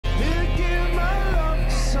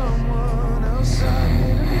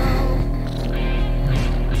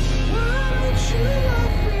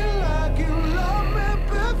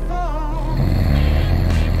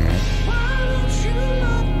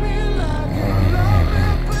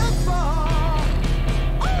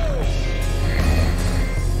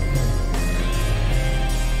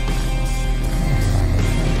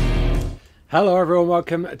Hello everyone,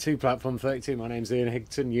 welcome to Platform 32. My name's Ian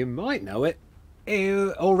Higton. You might know it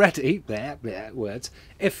already, words,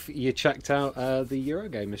 if you checked out the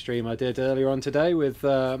Eurogamer stream I did earlier on today with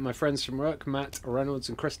my friends from work, Matt Reynolds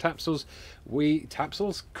and Chris Tapsels.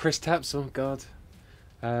 Chris Tapsel, God,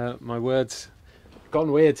 my words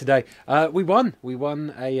gone weird today. We won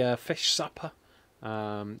a fish supper.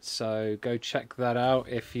 So go check that out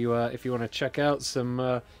if you want to check out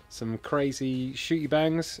some crazy shooty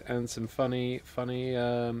bangs and some funny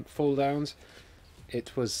fall downs.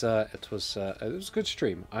 It was a good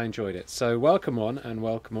stream. I enjoyed it. So welcome on and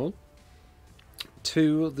welcome all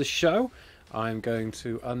to the show. I'm going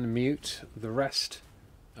to unmute the rest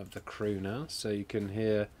of the crew now, so you can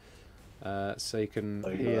hear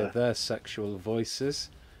their sexual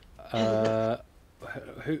voices.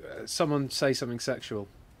 Someone say something sexual.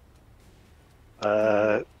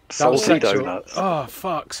 Salty donuts. Oh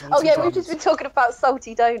fuck! Oh yeah, we've just been talking about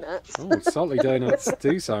salty donuts. Oh, salty donuts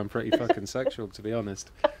do sound pretty fucking sexual, to be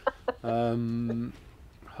honest. Hunger.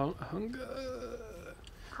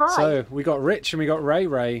 Hi. So we got Rich and we got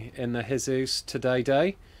Ray in the Jesus today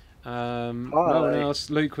day. No one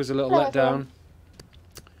else. Luke was a little let down.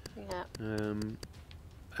 Yeah. And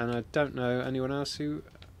I don't know anyone else who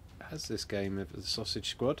has this game of the Sausage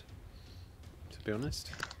Squad, to be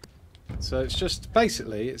honest. So it's just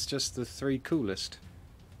the three coolest.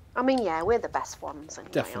 I mean, yeah, we're the best ones.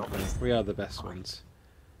 Anyway, Definitely, we are the best ones.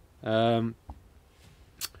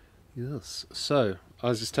 Yes. So I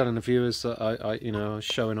was just telling the viewers that I was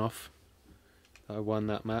showing off. I won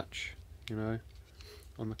that match, on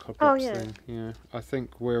the cop-ups thing. Yeah, I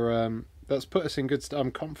think we're that's put us in good.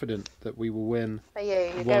 I'm confident that we will win. Are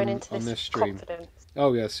you? You're going into this stream. confident.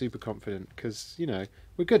 Oh yeah, super confident because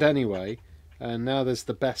we're good anyway, and now there's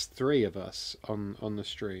the best three of us on the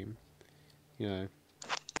stream.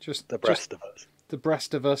 Just the breast of us, the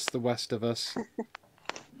breast of us, the west of us.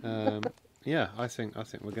 Yeah, I think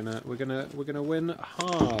we're gonna win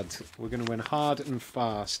hard. We're gonna win hard and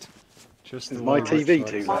fast. Just is my TV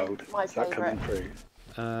too loud? Is that coming through?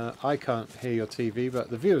 I can't hear your TV, but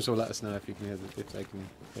the viewers will let us know if they can hear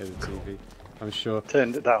the TV. I'm sure.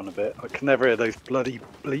 Turned it down a bit. I can never hear those bloody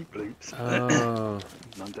bleep bloops. Oh,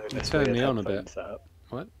 I'm doing you this turned weird me on a headphone bit. setup.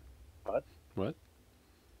 What?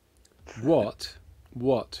 What?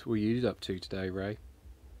 What were you up to today, Ray?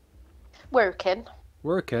 Working.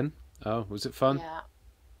 Working? Oh, was it fun? Yeah.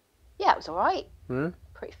 Yeah, it was alright. Yeah?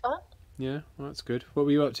 Pretty fun. Yeah, well, that's good. What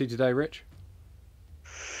were you up to today, Rich?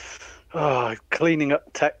 Oh, cleaning up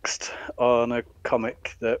text on a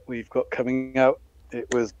comic that we've got coming out. It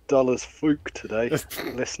was dull as fuck today.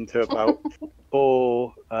 Listened to about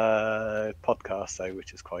 4 podcasts though,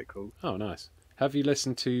 which is quite cool. Oh, nice. Have you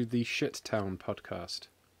listened to the Shit Town podcast?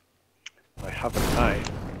 I haven't, no.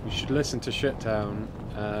 You should listen to Shit Town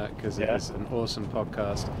because it is an awesome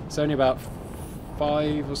podcast. It's only about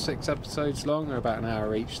 5 or 6 episodes long. They're about an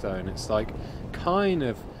hour each though, and it's like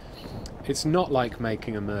it's not like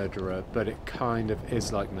Making a Murderer, but it kind of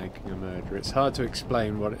is like Making a Murderer. It's hard to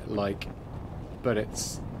explain what it like, but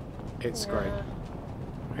it's great.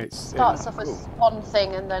 It starts off as one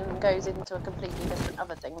thing and then goes into a completely different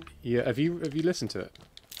other thing. Yeah, have you listened to it,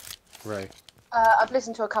 Ray? I've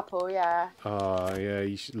listened to a couple, yeah. Oh yeah,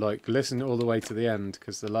 you should listen all the way to the end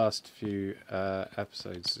because the last few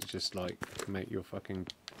episodes are just make your fucking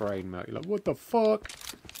brain melt. You're like, what the fuck?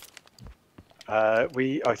 I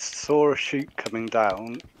saw a shoot coming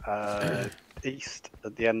down east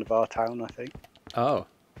at the end of our town, I think. Oh,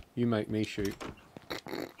 you make me shoot.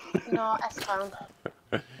 No, S-Town.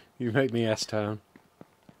 You make me S-Town.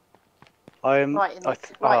 It's right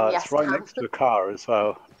S-Town. next to a car as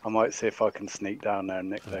well. I might see if I can sneak down there and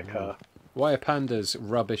nick their car. Why are pandas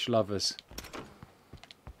rubbish lovers?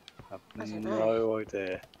 I have no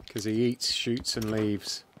idea. Because he eats, shoots and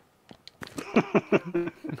leaves. That's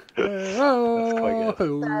quite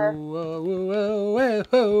good. I'm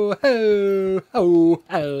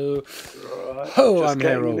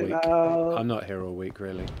here all week. I'm not here all week,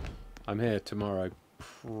 really. I'm here tomorrow,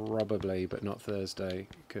 probably, but not Thursday,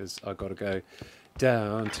 because I've got to go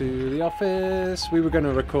down to the office. We were going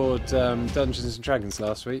to record Dungeons and Dragons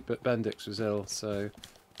last week, but Bendix was ill, so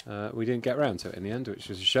we didn't get around to it in the end, which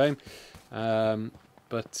was a shame.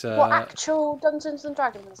 But what, actual Dungeons and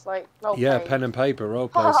Dragons, like roleplay? Yeah, pen and paper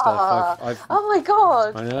roleplay stuff. Oh my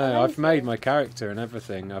god! I know. Amazing. I've made my character and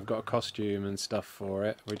everything. I've got a costume and stuff for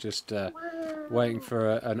it. We're just waiting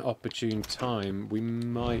for an opportune time. We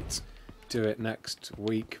might do it next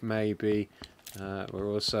week, maybe.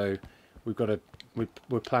 We're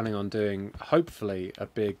planning on doing hopefully a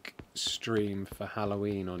big stream for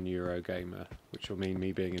Halloween on Eurogamer, which will mean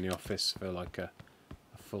me being in the office for like a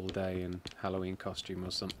full day in Halloween costume or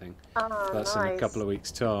something. Oh, That's nice. in a couple of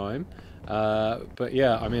weeks' time. But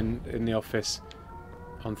yeah, I'm in the office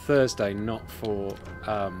on Thursday, not for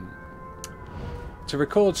to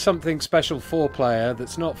record something special 4-player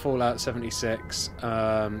that's not Fallout 76.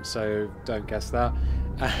 So don't guess that.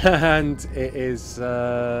 And it is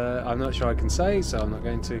I'm not sure I can say, so I'm not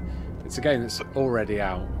going to. It's a game that's already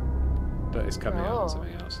out, but it's coming out on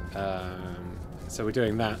something else. So we're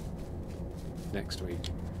doing that next week.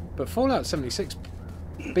 But Fallout 76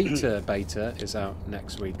 beta is out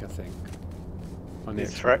next week, I think. On the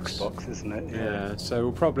It's for Xbox, isn't it? Yeah, so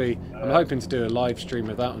we'll probably... I'm hoping to do a live stream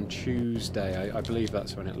of that on Tuesday. I believe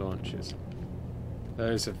that's when it launches.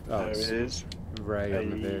 There's a... Oh, There it is. Ray on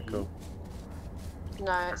the vehicle.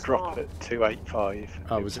 No, it's Drop not. it 285.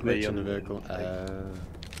 Oh, was it Rich me on the vehicle?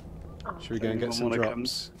 Should we go and get Anyone some wanna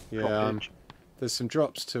drops? come Yeah, drop it? there's some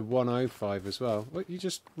drops to 105 as well. What, you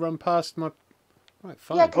just run past my... Right,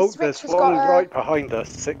 fine. Yeah, Oh, 'cause there's Rich has one got a- right behind us,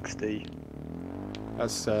 60.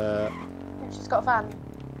 That's She's got a van.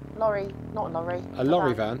 Lorry. Not a lorry. a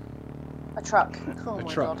lorry van. A truck. Oh my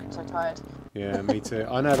truck. god, I'm so tired. Yeah, me too.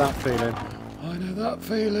 I know that feeling. I know that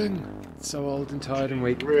feeling. So old and tired and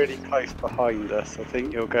weak. Really close behind us. I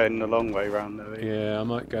think you're going the long way round there. Yeah, I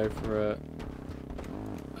might go for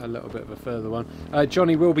a little bit of a further one.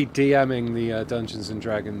 Johnny will be DMing the Dungeons and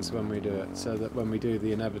Dragons when we do it, so that when we do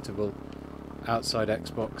the inevitable outside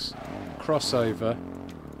Xbox crossover.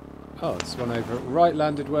 Oh, it's one over. Right,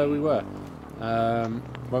 landed where we were.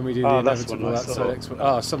 When we do the that's one inevitable I outside saw. Xbox.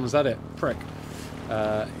 Oh, someone's at it. Prick.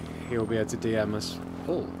 He'll be able to DM us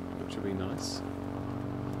all, which will be nice.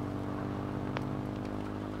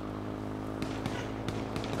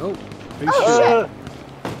 Oh, who's shooting?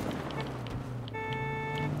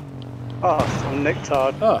 Some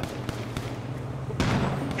Nictard. Oh,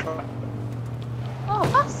 Oh,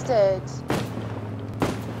 bastard!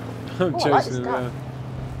 I'm Oh, I like this chasing him guy. around.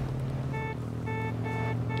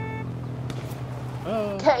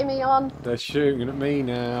 Oh, Getting me on. they're shooting at me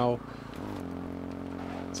now.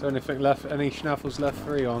 Is there anything left? Any schnaffles left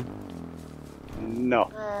free on? No.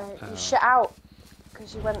 You shit out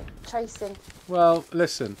because you went chasing. Well,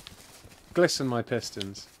 listen. Glisten my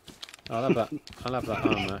pistons. I'll have that. I'll have that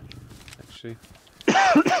armor, actually.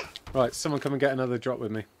 Right, someone come and get another drop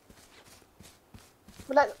with me.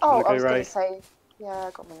 Well, I was Okay, going Ray. to say. Yeah,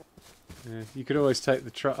 I got one. Yeah, you could always take the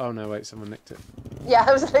truck. Oh no, wait, someone nicked it. Yeah,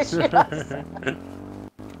 I was literally.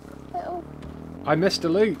 Little. I missed a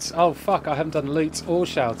loot. Oh fuck, I haven't done loots or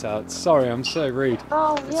shout outs. Sorry, I'm so rude.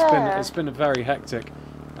 Oh yeah. It's been a very hectic.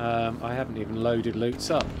 I haven't even loaded loots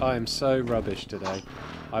up. I am so rubbish today.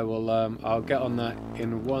 I will I'll get on that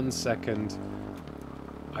in 1 second.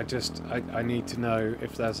 I need to know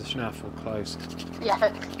if there's a schnaffle close.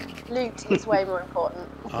 Yeah, loot is way more important.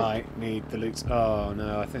 I need the loots. Oh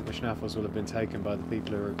no, I think the schnaffles will have been taken by the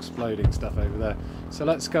people who are exploding stuff over there. So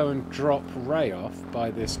let's go and drop Ray off by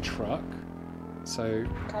this truck. So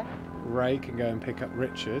Okay. Ray can go and pick up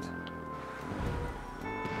Richard.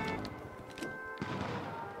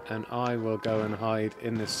 And I will go and hide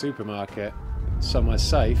in this supermarket somewhere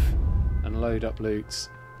safe and load up loots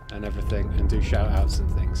and everything and do shout outs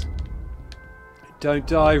and things. Don't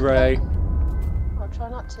die, Ray! I'll try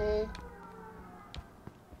not to. Okay,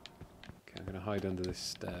 I'm going to hide under this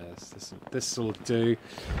stairs. This'll do.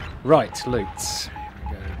 Right, loots.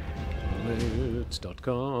 Here we go.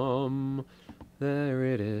 Loots.com. There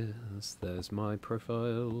it is. There's my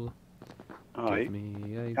profile. I Give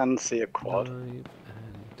me a can see a quad. drive and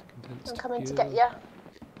condensed I'm coming to fuel. get you.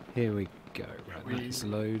 Here we go. Right, that's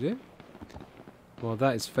loading. Well,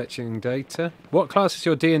 that is fetching data. What class is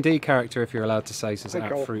your D&D character, if you're allowed to say, says Okay.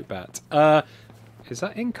 at Fruit Bat? Is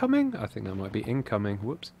that incoming? I think that might be incoming.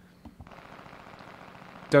 Whoops.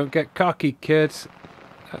 Don't get cocky, kid.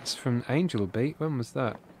 That's from Angel Beat. When was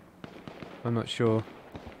that? I'm not sure.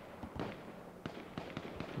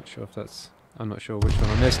 Not sure if that's... I'm not sure which one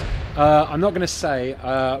I missed. I'm not going to say.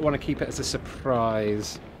 I want to keep it as a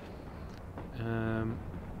surprise. I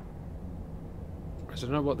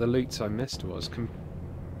don't know what the loots I missed was.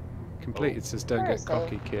 Completed says don't Where get is he?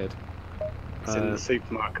 cocky, kid. It's in the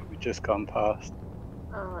supermarket we've just gone past.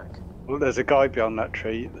 Oh, okay. Well, there's a guy behind that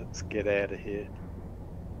tree. Let's get out of here.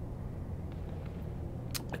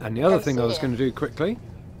 And the other Don't thing I see was it. going to do quickly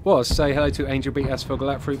was say hello to Angel Beat, S.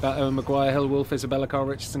 Fogalat, Fruit Bat, Owen Maguire, Hill Wolf, Isabella, Carl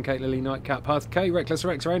Richardson, Kate Lily, Nightcap, Path K, Reckless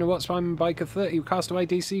Rex, Rainer Watts, Simon Biker 30, Castaway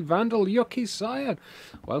DC, Vandal, Yucky Cyan.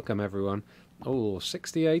 Welcome everyone. Oh,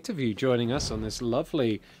 68 of you joining us on this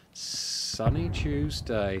lovely sunny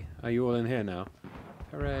Tuesday. Are you all in here now?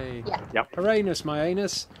 Hooray. Yeah. Yep. Hoorayness, my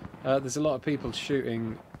anus. There's a lot of people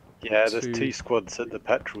shooting Yeah, there's two squads at the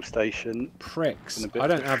petrol station. Pricks. And a bit I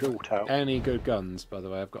don't of a have shootout. any good guns, by the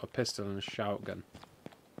way. I've got a pistol and a shotgun.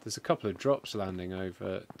 There's a couple of drops landing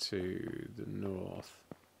over to the north.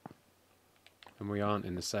 And we aren't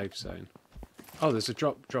in the safe zone. Oh, there's a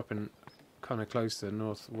dropping kind of close to the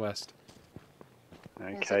northwest.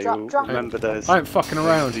 Okay, drop. remember there's I ain't fucking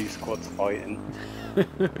around. two squads fighting.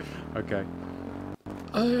 Okay.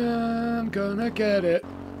 I am gonna get it.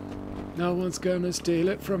 No one's gonna steal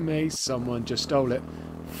it from me. Someone just stole it.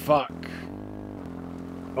 Fuck.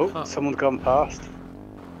 Oh, Huh. someone's gone past.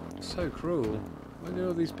 So cruel. Why do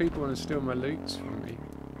all these people want to steal my loot from me?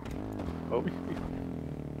 Oh,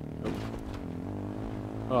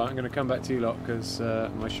 Alright, I'm going to come back to you lot because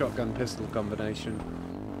my shotgun pistol combination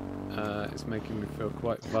is making me feel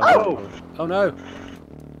quite vulnerable. Oh no!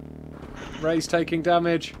 Ray's taking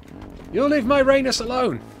damage. You'll leave my Raynus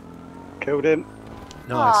alone! killed him.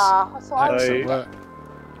 Nice. That's what I was Excellent Sorry. work.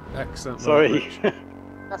 Excellent work. Sorry. Rich.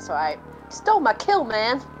 That's alright. Stole my kill,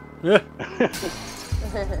 man. Yeah.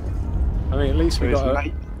 I mean, at least we His got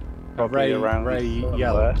mate a probably around Ray somewhere.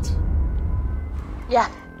 yelped. Yeah.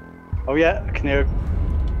 Oh yeah, I can hear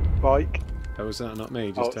a bike. Oh, was that not me?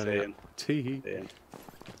 Oh, Just it's turning Ian. up. Tee. Ian.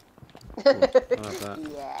 I'll have that.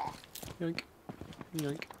 Yeah. Yoink.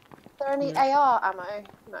 Yoink. Is there any Yeah. AR ammo?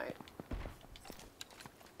 No.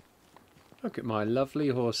 Look at my lovely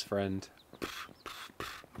horse friend.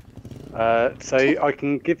 So I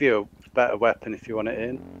can give you a better weapon if you want it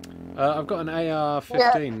in. I've got an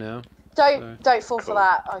AR-15 now. Don't fall for Cool.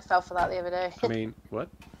 that. I fell for that the other day. I mean, what?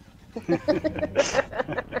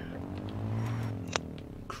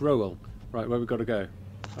 Cruel. Right, where we got to go?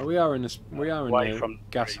 Oh, we are in this. We are in Away the from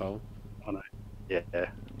gas the- hole. Oh no. Yeah.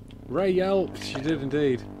 Ray yelped. She did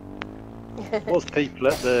indeed. Was people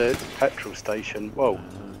at the petrol station. Whoa.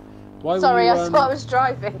 Why Sorry, were I you, thought I was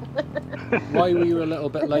driving. why were you a little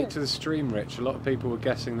bit late to the stream, Rich? A lot of people were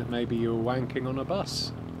guessing that maybe you were wanking on a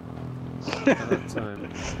bus at that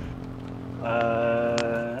time.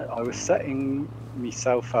 I was setting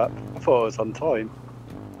myself up. I thought I was on time.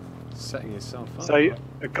 Setting yourself up. So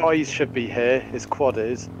a guy should be here. His quad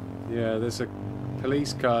is. Yeah, there's a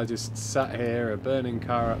police car just sat here, a burning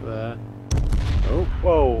car up there. Oh,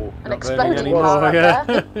 Whoa! An not burning exploding anymore, car yeah.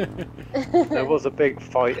 up There was a big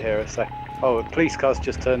fight here a sec. Oh, a police car's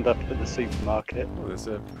just turned up at the supermarket. Oh, there's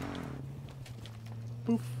a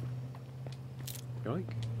poof. Yoink,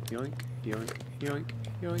 yoink, yoink, yoink,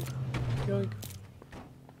 yoink, yoink.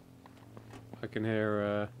 I can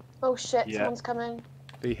hear Oh shit, Yeah. someone's coming.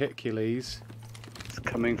 the Hercules. It's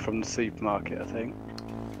coming from the supermarket, I think.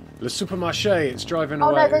 Le Supermarché, it's driving Oh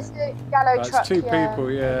away. no, there's a yellow That's truck. two yeah.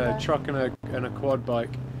 people, yeah, a truck and a quad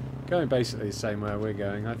bike, going basically the same way we're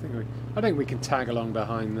going. I think we can tag along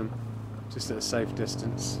behind them, just at a safe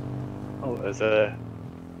distance. Oh, there's a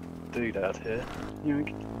dude out here.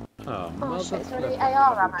 Yoink. Oh, Oh shit, is there any motherfucker.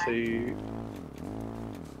 AR ammo? To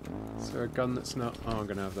Is there a gun that's not? Oh, I'm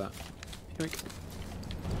gonna have that. Yoink.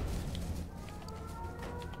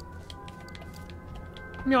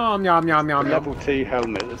 Yum yum yum yum yum. level 2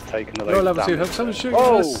 helmet that's taken a load You're of level 2. damage. Have someone shooting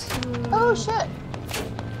Oh! us. Oh shit.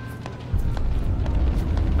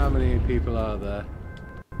 How many people are there?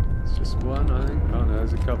 It's just one, I think. Oh no,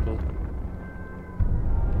 there's a couple.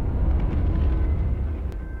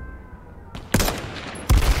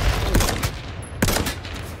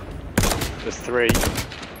 There's 3.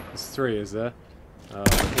 There's 3, is there? Well,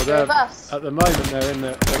 Three they're, of us. at the moment they're in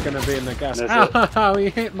the. They're going to be in the gas. There's Ow! He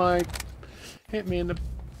hit me in the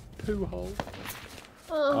poo hole.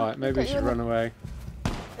 Oh, All right, maybe we put you should in run away.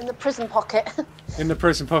 In the prison pocket. In the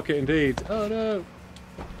prison pocket, indeed. Oh no.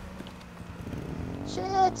 Shit,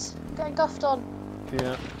 I'm getting guffed on.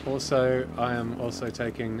 Yeah. Also, I am also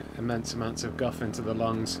taking immense amounts of guff into the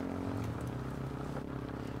lungs.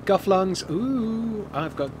 Guff lungs. Ooh,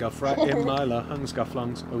 I've got guff right in my lungs. Guff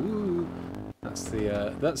lungs. Ooh. That's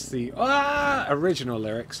the original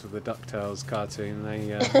lyrics for the DuckTales cartoon. They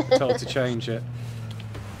were told to change it.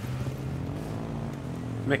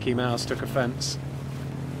 Mickey Mouse took offence.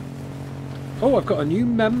 Oh, I've got a new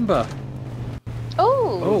member.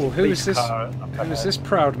 Oh, who is this? Who is this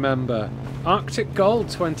proud member? Arctic Gold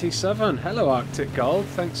 27. Hello, Arctic Gold.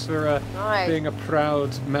 Thanks for Nice. being a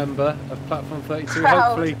proud member of Platform 32. Proud.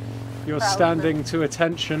 Hopefully, you're Proud standing to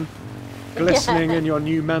attention, glistening in your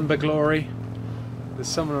new member glory. There's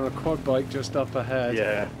someone on a quad bike just up ahead.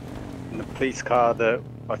 Yeah. And the police car that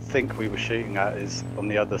I think we were shooting at is on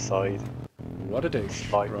the other side. What a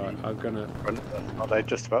douche. Like- Right, I'm gonna. Are they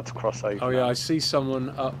just about to cross over? Oh yeah, now? I see someone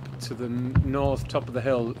up to the north, top of the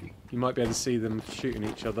hill. You might be able to see them shooting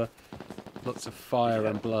each other. Lots of fire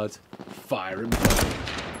and blood. Fire and blood.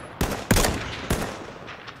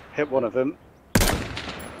 Hit one of them.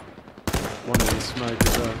 One in the smoke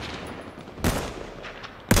as well.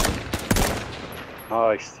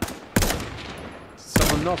 Nice. Did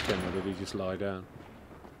someone knock him, or did he just lie down?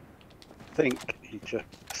 I think he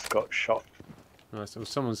just got shot. Nice. Well,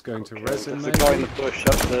 someone's going to Okay, resin, there's a guy in maybe? the bush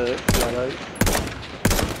up the yellow.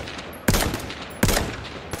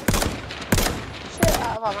 Shit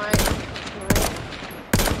out of our mate.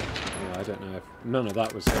 Yeah, I don't know if... None of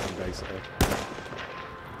that was hitting, basically.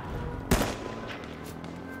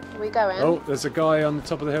 Are we going? Oh, there's a guy on the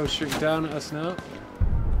top of the hill shooting down at us now.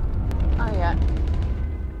 Oh, yeah.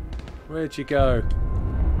 Where'd you go?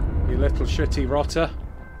 You little shitty rotter.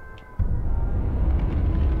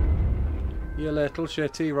 You little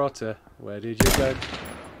shitty rotter. Where did you go?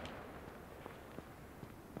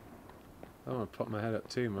 I don't want to pop my head up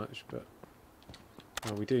too much, but...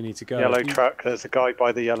 Oh, we do need to go. Yellow truck. There's a guy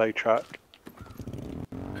by the yellow truck.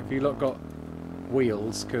 Have you lot got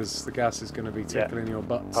wheels? Because the gas is going to be tickling your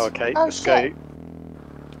butts. Oh, okay, Oh, let's shit. go.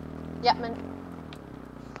 Yep, man.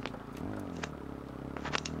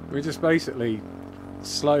 We're just basically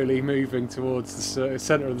slowly moving towards the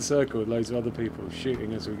centre of the circle with loads of other people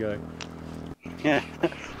shooting as we go. Yeah.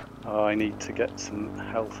 Oh, I need to get some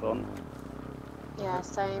health on. Yeah,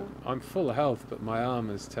 same. I'm full of health, but my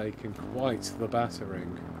armour's taken quite the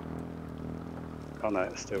battering. Oh no,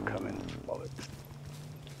 it's still coming. Bollocks.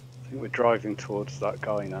 I think we're driving towards that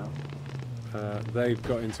guy now. They've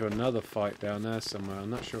got into another fight down there somewhere. I'm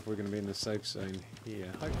not sure if we're going to be in the safe zone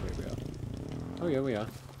here. Hopefully we are. Oh yeah, we are.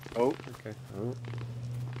 Oh, Okay. Oh.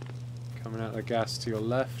 Coming out of the gas to your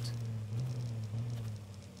left.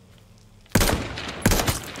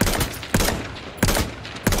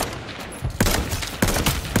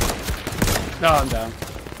 No, I'm down.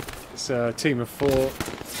 It's a team of 4.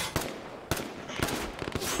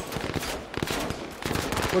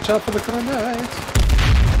 Watch out for the grenade!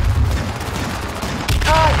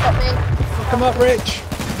 Oh, it's got me. Come up, Rich!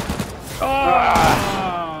 Ah!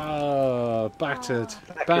 Battered.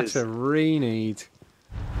 Batterinied.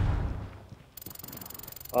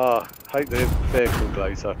 oh, hope the vehicle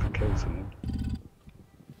blows up and kills someone.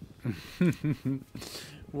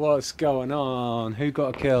 What's going on? Who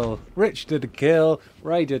got a kill? Rich did a kill,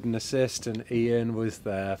 Ray did an assist, and Ian was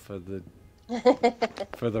there for the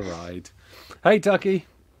ride. Hey, Ducky.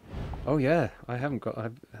 Oh yeah, I haven't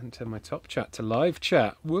turned my top chat to live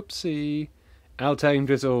chat. Whoopsie. Out-aimed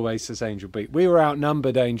as always, says Angel Beat. We were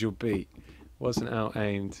outnumbered, Angel Beat. Wasn't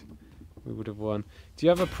out-aimed. We would have won. Do you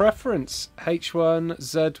have a preference?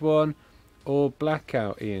 H1Z1 or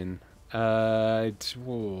Blackout, Ian? I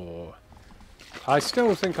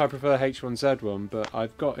still think I prefer H1Z1, but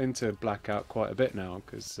I've got into Blackout quite a bit now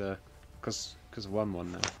because of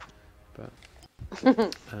 1-1 now. But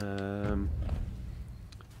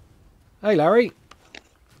hey, Larry.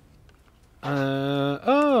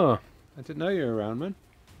 Oh, I didn't know you were around, man.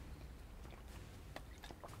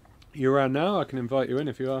 You around now? I can invite you in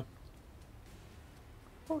if you are.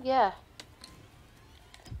 Oh, yeah.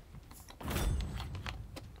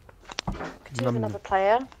 Could do with another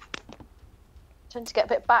player. Tend to get a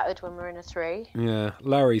bit battered when we're in a 3. Yeah,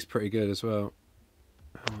 Larry's pretty good as well.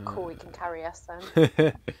 Cool, he can carry us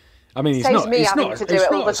then. I mean, he's Saves not. me He's having not, to do he's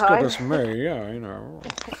it all not the as good time. as me, yeah, you know.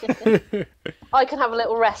 I can have a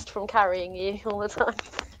little rest from carrying you all the time.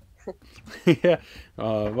 Yeah.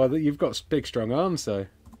 Oh, well, you've got big, strong arms, though.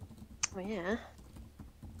 Oh, yeah.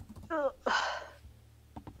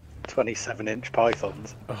 27-inch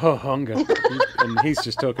pythons. Oh, hunger. And he's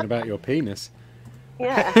just talking about your penis.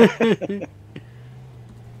 Yeah.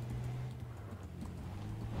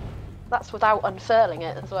 That's without unfurling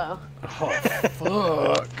it as well. Oh,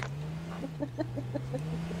 fuck.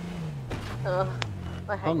 Oh,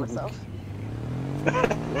 I hate myself.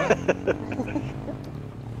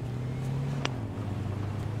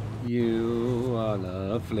 You are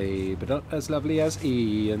lovely, but not as lovely as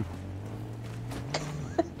Ian.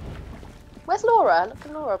 Where's Laura? Look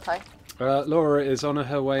at Laura play. Laura is on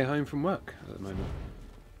her way home from work at the moment.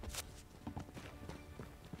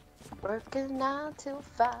 Working 9 till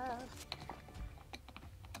 5.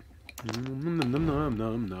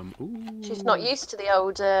 Ooh. She's not used to the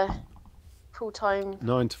old full-time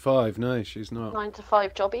 9 to 5. No, she's not. 9 to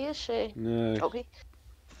 5 jobby, is she? No. Jobby.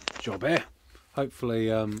 Jobby. Hopefully,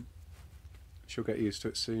 she'll get used to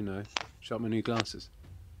it soon. Though. She'll have my new glasses.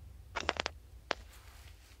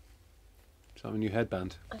 She'll have a new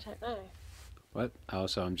headband. I don't know. What? Oh,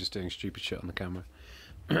 so I'm just doing stupid shit on the camera.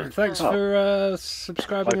 Thanks for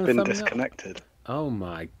subscribing I've and been thumbing disconnected. up. Oh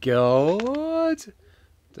my god!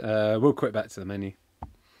 We'll quit back to the menu.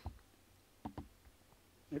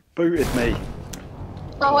 It booted me.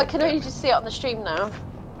 Oh, I can only just see it on the stream now.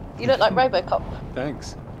 You look like RoboCop.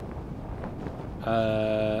 Thanks.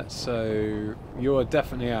 So you're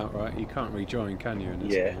definitely out, right? You can't rejoin, can you? In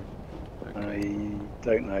this Yeah. game? I Okay.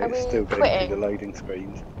 don't know. Are It's we still going quitting? through the loading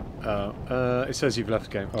screens. It says you've left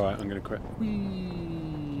the game. All right, I'm going to quit. Whee!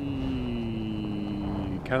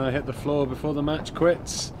 Can I hit the floor before the match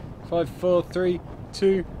quits? 5, 4, 3,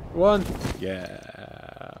 2, 1.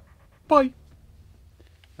 Yeah. Bye.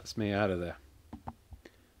 That's me out of there.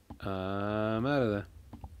 I'm out of there.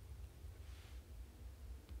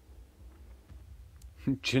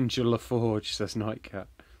 Ginger LaForge, says Nightcat.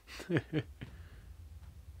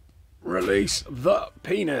 Release the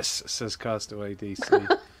penis, says Castaway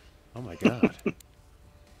DC. Oh my god.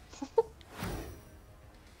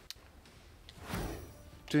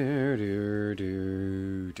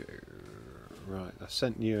 Right, I've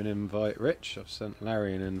sent you an invite, Rich. I've sent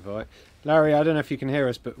Larry an invite. Larry, I don't know if you can hear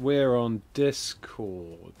us, but we're on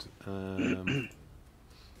Discord. I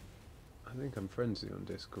think I'm friends with you on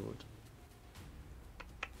Discord.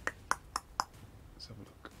 Let's have a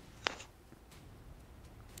look.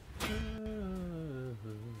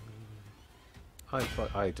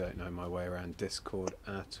 I don't know my way around Discord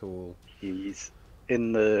at all. He's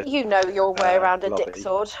in the. You know your way around a lobby. dick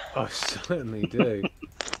sword. I certainly do.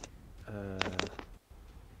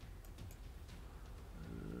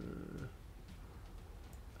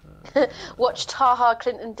 Watched Haha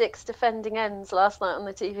Clinton Dix defending ends last night on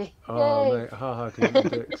the TV. Oh, Yay. mate, haha, Clinton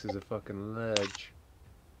Dix is a fucking ledge.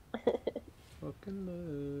 Fucking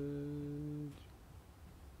ledge.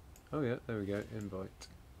 Oh, yeah, there we go. Invite.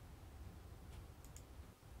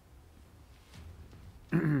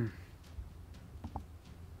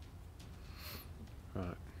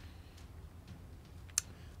 Right.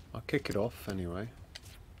 I'll kick it off anyway.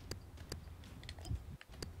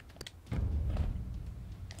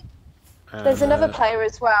 There's another player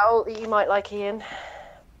as well that you might like, Ian.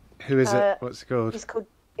 Who is it? What's it called? He's called.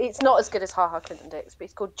 It's not as good as Haha Clinton Dix, but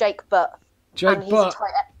he's called Jake Butt. Jake and Butt.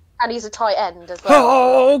 He's a tight end as well.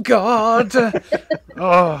 Oh God!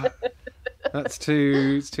 Oh, that's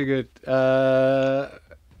too good.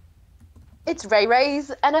 It's Ray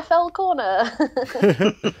Ray's NFL corner.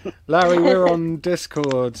 Larry, we're on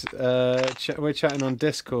Discord. We're chatting on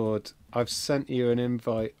Discord. I've sent you an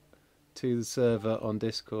invite to the server on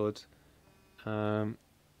Discord.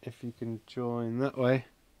 If you can join that way.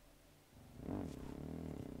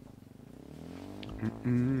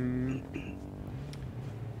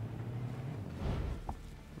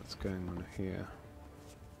 What's going on here?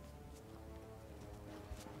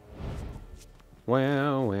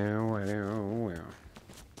 Well.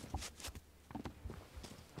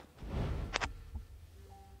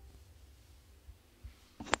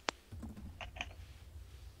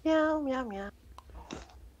 Meow, meow, meow.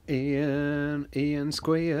 Ian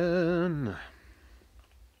Squean.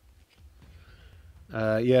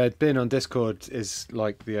 Yeah, being on Discord is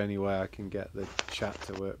like the only way I can get the chat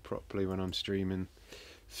to work properly when I'm streaming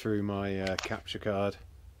through my capture card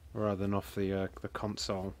rather than off the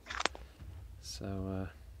console. So,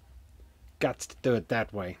 got to do it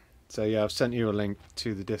that way. So yeah, I've sent you a link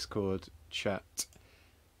to the Discord chat.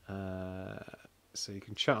 So you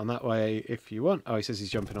can chat on that way if you want. Oh, he says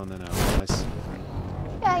he's jumping on there now. Nice.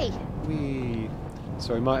 Yay! Whee.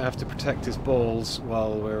 So he might have to protect his balls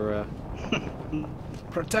while we're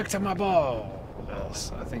protecting my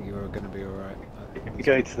balls. I think you were going to be alright. You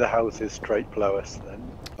go to the houses straight below us then.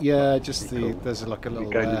 Yeah, just there's like a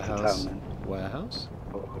little warehouse. Warehouse.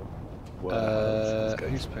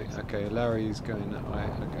 Who's paying? Okay, Larry's going that way.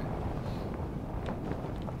 Okay.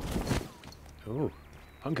 Oh,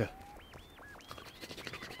 hunger.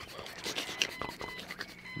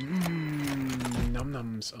 Num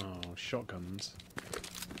nums. Oh, shotguns.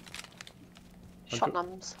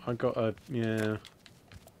 Shotguns. I got a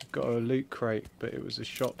loot crate, but it was a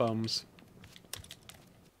shot bums.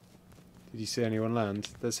 Did you see anyone land?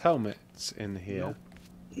 There's helmets in here.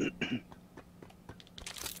 Nope.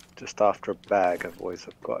 Just after a bag, otherwise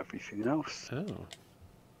I've got everything else. Oh.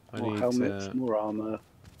 More helmets, more armour.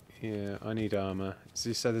 Yeah, I need armour. So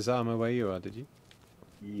you said there's armour where you are, did you?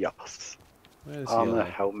 Yes. Where's Armour, yellow?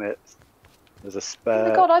 helmets. There's a Oh spare.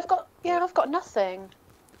 my god, I've got nothing.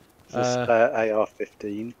 There's a spare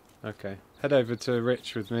AR-15. Okay. Head over to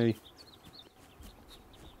Rich with me.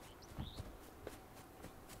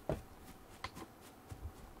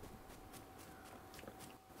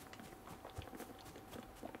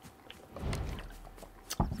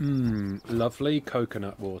 Lovely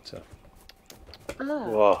coconut water. Oh.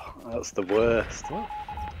 Whoa, that's the worst. What?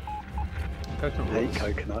 Coconut I hate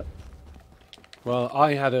water? coconut. Well,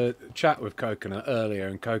 I had a chat with Coconut earlier,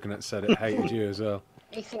 and Coconut said it hated you as well.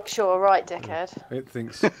 He thinks you're alright, dickhead. It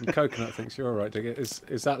thinks Coconut thinks you're all right, Dig. Is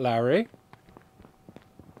that Larry?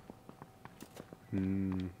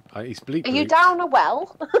 He's bleep. Are you down a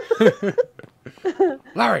well?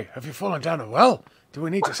 Larry, have you fallen down a well? Do we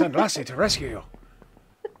need to send Lassie to rescue you?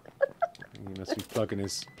 He must be plugging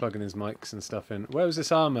his mics and stuff in. Where was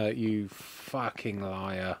this armor, you fucking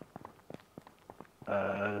liar?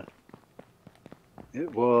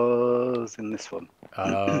 It was in this one.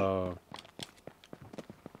 Oh.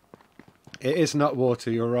 It is not water,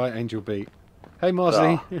 you're right, Angel Beat. Hey,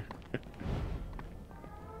 Mozzie.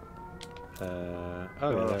 Yeah,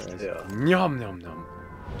 there it is. Yeah. Nom nom nom.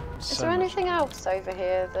 Is there anything else over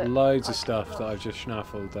here that... Loads of stuff that I've just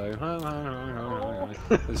schnaffled,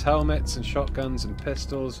 though. There's helmets and shotguns and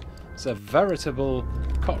pistols. It's a veritable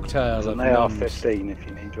cocktail of There's an AR-15 if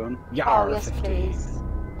you need one. Yar, Oh, yes, 15. please.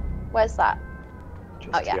 Where's that?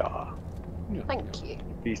 Just Oh, yeah. yar. Thank you.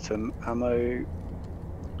 Be some ammo.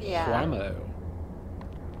 Yeah. Whammo.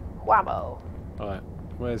 Whammo. Right,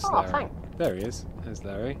 where's Oh, Larry? thanks. There he is. There's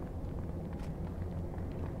Larry.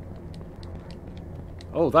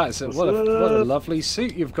 Oh, what a lovely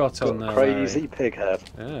suit you've got on there, Crazy Larry. pig head.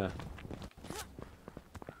 Yeah.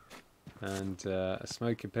 And a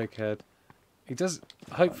smoky pig head. He does.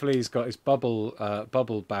 Hopefully, he's got his bubble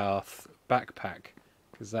bath backpack,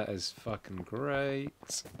 because that is fucking great.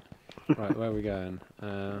 Right, where are we going?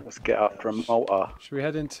 Let's get after a motor. Should we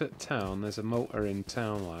head into town? There's a motor in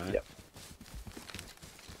town, like. Yep.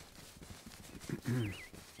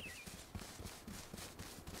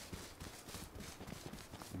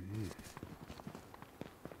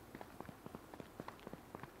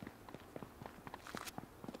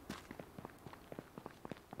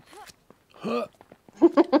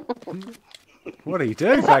 What are you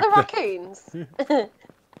doing Is that back the there? raccoons?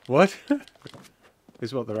 What?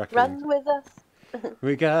 Is what the raccoon? Run with us.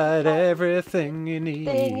 We got everything you need.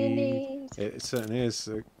 Thing you need. It certainly is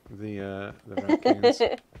the raccoons.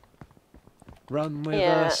 Run with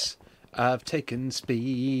Yeah. us. I've taken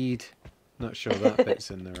speed. Not sure that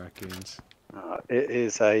bit's in the raccoons. It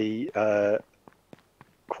is a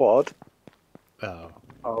quad. Oh,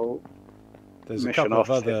 Oh, there's a mission couple of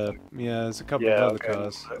officer. other. Yeah, there's a couple yeah. of other okay,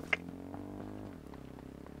 cars. look.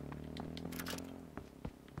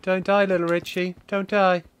 Don't die, little Richie. Don't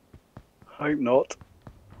die. Hope not.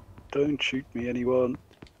 Don't shoot me, anyone.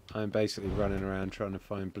 I'm basically running around trying to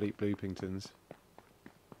find bleep bloopingtons.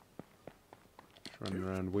 Just running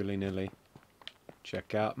around willy nilly.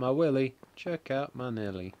 Check out my willy. Check out my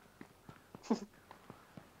nilly.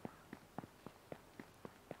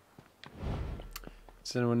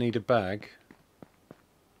 Does anyone need a bag?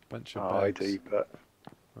 Bunch of Oh, I bags. do, but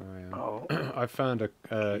Where I am. oh, I found a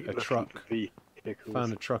looking truck. for vehicles.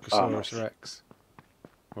 Found a Oh, Truckosaurus nice. Rex.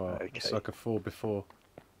 Well, it's Okay. like a 4x4.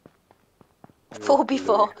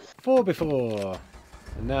 4x4. 4x4!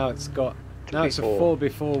 And now it's got... Now it's a 2x4.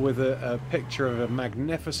 4x4 with a picture of a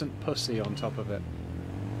magnificent pussy on top of it.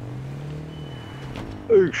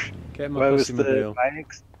 Oosh. Get in my Where was pussy the mobile.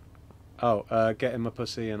 bags? Oh, get in my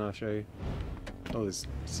pussy and I'll show you. Oh, there's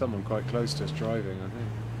someone quite close to us driving, I think.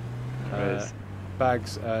 There is.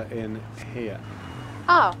 Bags in here.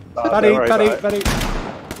 Oh. Oh, Buddy, don't worry buddy, about it.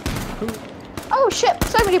 buddy! Oh shit,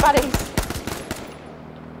 so many baddies.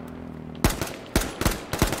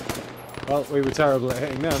 Well, we were terrible at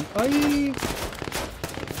hitting them. Aye!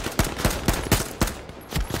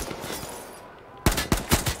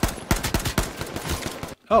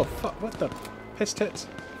 Oh, fuck, what the piss tits?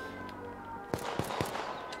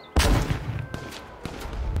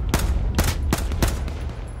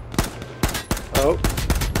 Oh,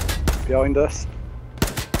 behind us.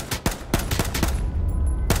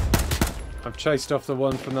 I've chased off the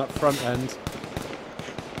one from that front end.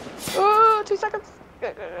 Oh, 2 seconds.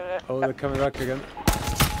 Oh, they're coming back again.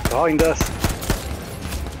 Behind us.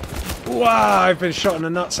 Wow, I've been shot in the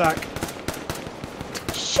nutsack.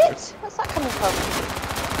 Shit, where's that coming from?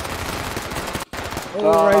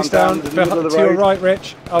 Oh, Ray's I'm down down. in the middle of the To your road. right,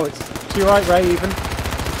 Rich. Oh, it's to your right, Ray, even.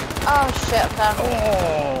 Oh shit, I'm down.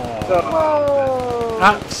 Oh, Whoa.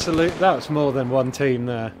 absolute. That was more than one team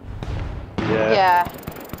there. Yeah. Yeah.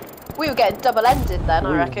 We were getting double-ended then,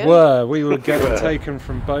 I reckon. We were getting were. taken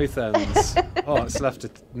from both ends. Oh, it's left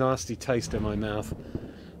a nasty taste in my mouth.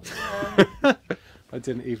 I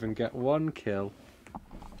didn't even get one kill.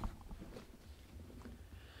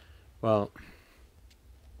 Well,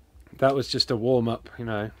 that was just a warm-up, you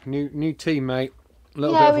know. New teammate, a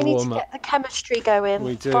little Yeah, bit we of a need to warm-up. get the chemistry going.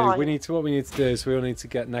 We do. Fine. What we need to do is we all need to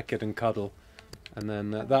get naked and cuddle, and then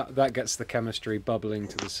that gets the chemistry bubbling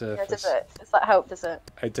to the Yeah, surface. does it? Does that help, does it?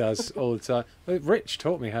 It does all the time. Well, Rich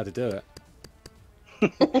taught me how to do it.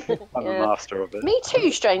 I'm a master of it. Me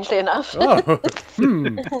too, strangely enough. Oh,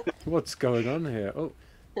 what's going on here? Oh,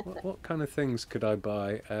 what kind of things could I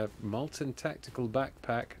buy? A molten tactical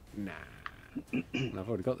backpack? Nah. I've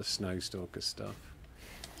already got the Snowstalker stuff.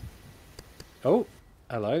 Oh,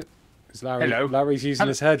 hello. It's Larry. Hello. Larry's using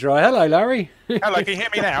his hairdryer. Hello, Larry. Hello, can you hear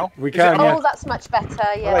me now? We Is can, it- yeah. Oh, that's much better.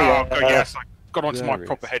 Yeah. yeah. Oh, yes, I got onto my There it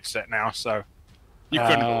proper is. headset now, so you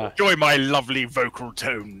can enjoy my lovely vocal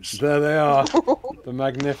tones. There they are. The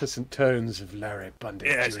magnificent tones of Larry Bundy.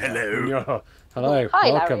 Yes, Jr. hello. Hello.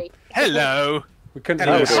 Hi, welcome. Larry. Hello. We couldn't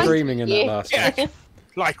Hello. hear Thank screaming in that you. last one. Yeah,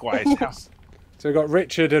 likewise. How's- So we've got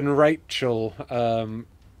Richard and Rachel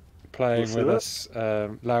playing What's with that? us.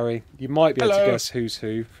 Larry, you might be able to Hello. guess who's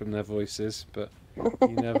who from their voices, but you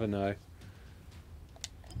never know.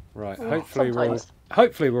 Right, hopefully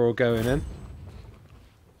we're all going in.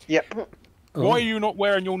 Yep. Oh. Why are you not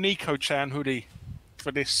wearing your Nico-chan hoodie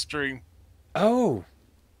for this stream? Oh,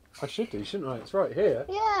 I should do, shouldn't I? It's right here.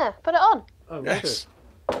 Yeah, put it on. Oh, Yes,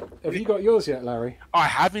 wicked. Have you got yours yet, Larry? I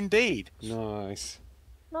have indeed. Nice.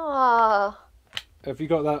 Ah, Have you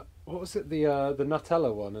got that? What was it? The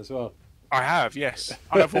Nutella one as well. I have, yes.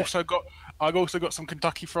 And I've also got some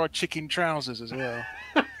Kentucky Fried Chicken trousers as well.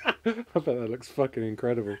 I bet that looks fucking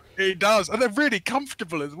incredible. It does, and they're really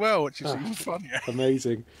comfortable as well, which is Ah. even funnier.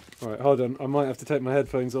 Amazing. Right, hold on. I might have to take my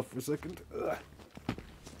headphones off for a second. Ugh.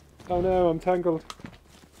 Oh no, I'm tangled.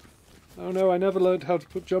 Oh no, I never learned how to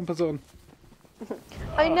put jumpers on.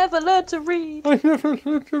 I never learned to read. I never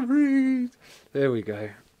learned to read. There we go.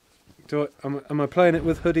 Am I playing it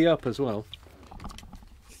with hoodie up as well?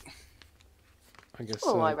 I guess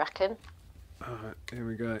Oh, so. I reckon. Alright, here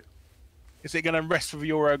we go. Is it going to rest with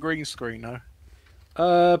your green screen,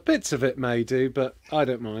 though? Bits of it may do, but I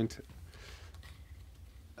don't mind.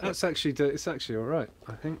 It's actually all right,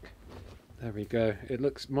 I think. There we go. It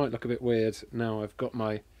might look a bit weird now. I've got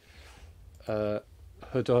my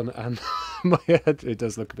hood on and my head. It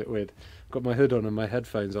does look a bit weird. I've got my hood on and my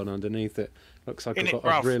headphones on underneath it. Looks like I've got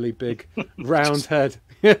Ralph? a really big round head.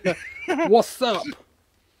 What's up?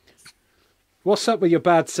 What's up with your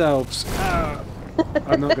bad selves?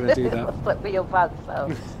 I'm not going to do that. Flip with your bad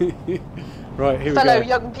self. Right, here we Fellow go.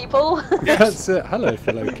 young people. That's it. Hello,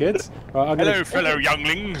 fellow kids. Right, I'm Hello, gonna... fellow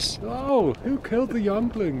younglings. Oh, who killed the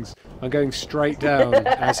younglings? I'm going straight down,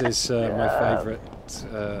 as is my favourite way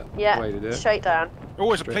to do Yeah, it. straight down.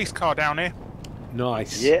 Always a police car down here.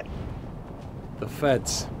 Nice. Yeah. The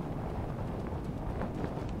feds.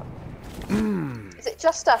 Is it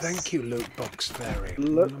just us? Thank you, loot box fairy.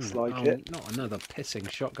 Looks like it. Not another pissing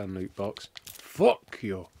shotgun loot box. Fuck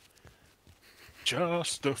you.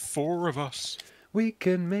 Just the four of us. We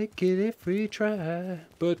can make it if we try,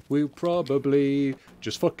 but we'll probably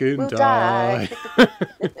just fucking We'll die. die.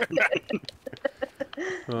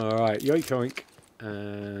 Alright, yoink yoink.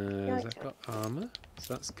 Has that got armour?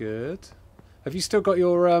 So that's good. Have you still got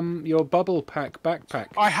your bubble pack backpack?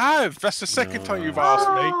 I have. That's the second time you've asked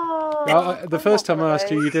me. Oh, The first time I asked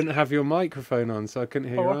you, you didn't have your microphone on, so I couldn't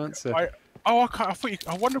hear your answer. I can't.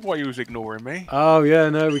 I wondered why you was ignoring me. Oh yeah,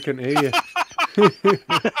 no, we couldn't hear you.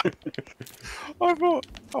 I thought,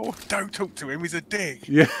 oh, don't talk to him. He's a dick.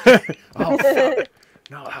 Yeah. Oh fuck!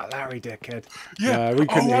 Not that Larry dickhead. Yeah. No, we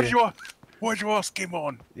couldn't why'd hear. you ask him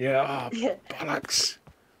on? Yeah. Oh, Yeah. bollocks.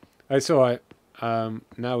 It's all right.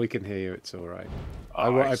 Now we can hear you. It's all right.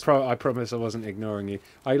 Oh, I promise I wasn't ignoring you.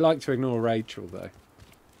 I like to ignore Rachel though.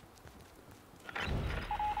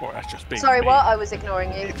 Well, that's just being Sorry, me. what? I was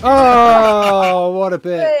ignoring you. Oh, what a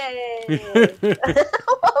bitch! Hey.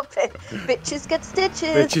 Bitches get stitches.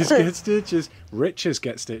 Bitches get stitches. Riches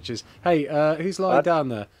get stitches. Hey, who's lying What? down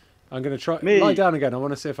there? I'm going to try. Me. Lie down again. I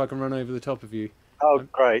want to see if I can run over the top of you. Oh,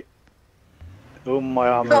 great. All my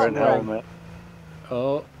armour Oh, and right. helmet.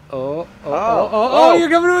 Oh, you're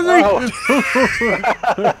coming with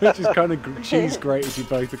me! Just kind of cheese grated you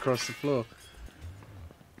both across the floor.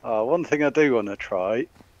 One thing I do want to try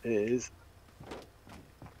is...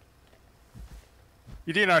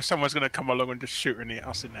 You do know someone's going to come along and just shoot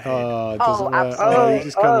us in the head. Oh, it doesn't work. absolutely. No, you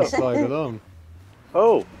just kind of Oh. slide along.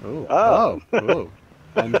 Oh! Oh.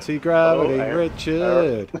 Anti-gravity, Oh,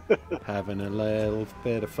 Richard. Having a little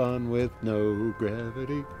bit of fun with no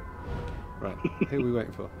gravity. Right, who are we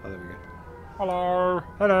waiting for? Oh, there we go. Hello.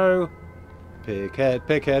 Hello.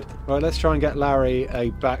 Pighead. Right, let's try and get Larry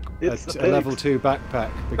a It's the a level pigs. 2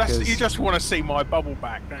 backpack because You just want to see my bubble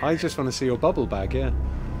back, don't you? I just want to see your bubble bag. Yeah.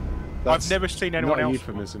 I've That's never seen anyone not a else.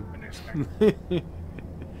 euphemism. in this game.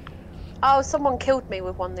 Oh, someone killed me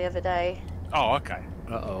with one the other day. Oh, okay.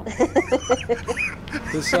 Uh-oh.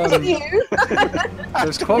 There's, You?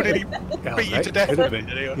 there's quite Did he Yeah, beat you mate, to death? could have with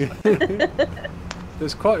been. it, did he?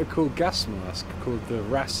 There's quite a cool gas mask called the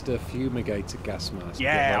Rasta Fumigator gas mask.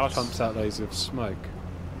 Yeah, that pumps out loads of smoke.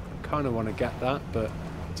 I kind of want to get that, but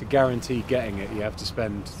to guarantee getting it, you have to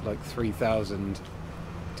spend like 3,000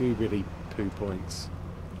 doobly poo points.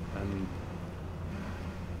 And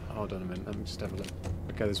hold on a minute, let me just have a look.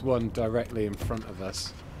 Okay, there's one directly in front of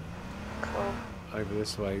us. Cool. Over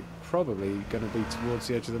this way, probably going to be towards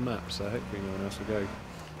the edge of the map, so hopefully no one else will go.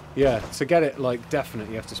 Yeah, to get it like definite,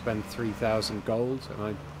 you have to spend 3,000 gold, and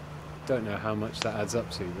I don't know how much that adds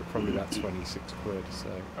up to, but probably about 26 quid. So.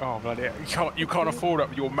 Oh bloody! You can't afford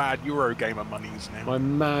up your mad Eurogamer monies now. My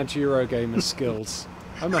mad Eurogamer skills.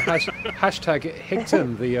 I'm a hashtag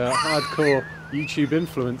Higton, the hardcore YouTube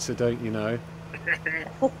influencer, don't you know?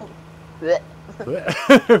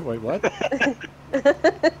 Wait, what?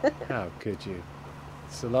 How could you?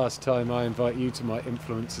 It's the last time I invite you to my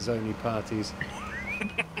influencers only parties.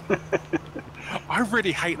 I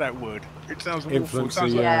really hate that word. It sounds awful.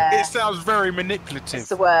 Influencer, It sounds very manipulative. It's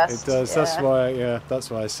the worst. It does. Yeah. That's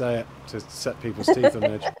why I say it, to set people's teeth on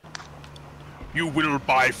edge. You will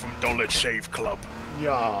buy from Dollar Shave Club.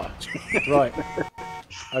 Yeah. Right.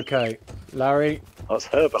 Okay, Larry. That's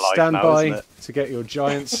Herbalife Stand now, by isn't it? to get your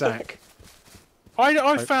giant sack.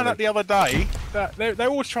 I found out the other day that they're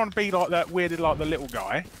always trying to be like that weirded like the little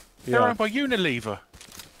guy. They're Yeah. owned by Unilever.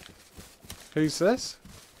 Who's this?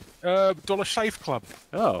 Dollar Shave Club.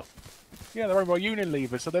 Oh, Yeah, they're owned by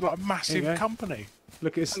Unilever, so they're like a There massive you go. company.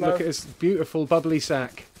 look at his Hello. beautiful bubbly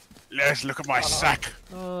sack. Let's look at my sack.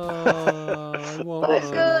 Oh, I want That's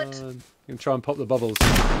good. one. You can try and pop the bubbles.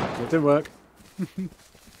 It didn't work.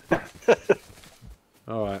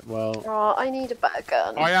 All right. Well, Oh, I need a better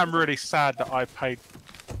gun. I am really sad that I paid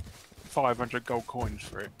 500 gold coins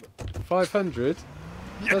for it. 500.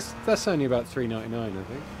 That's only about $3.99, I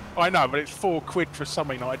think. I know, but it's £4 for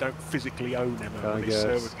something that I don't physically own ever. I When these guess.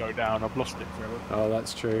 servers go down, I've lost it forever. Oh,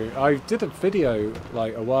 that's true. I did a video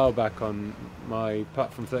like a while back on my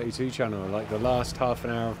Platform 32 channel, like the last half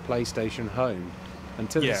an hour of PlayStation Home, and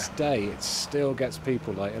to this day, it still gets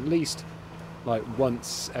people like at least like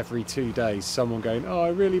once every 2 days, someone going, "Oh, I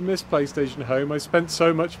really miss PlayStation Home. I spent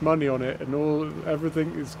so much money on it, and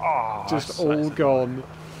everything is Oh, just all gone."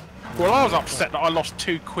 Well, I was upset that I lost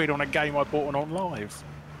 £2 on a game I bought on live.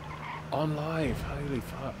 On live, holy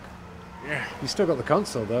fuck! Yeah, You still got the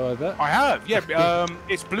console though, I bet. I have. Yeah,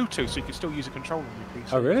 it's Bluetooth, so you can still use a controller on your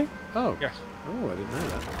PC. Oh really? Oh. Yes. Oh, I didn't know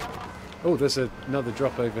that. Oh, there's another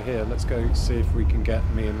drop over here. Let's go see if we can get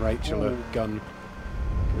me and Rachel a gun.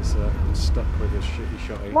 Because I'm stuck with a shitty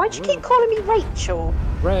shotty. Why'd you keep calling me Rachel?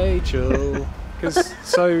 Rachel? Because,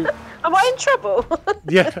 Am I in trouble?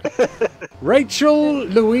 yeah. Rachel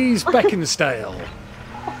Louise Beckinsale.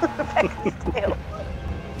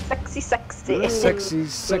 Sexy.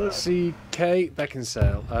 Sexy Kate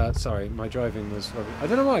Beckinsale. Sorry, my driving was rubbish. I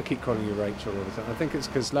don't know why I keep calling you Rachel all the time. I think it's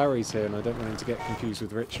because Larry's here and I don't want him to get confused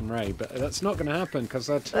with Rich and Ray, but that's not going to happen because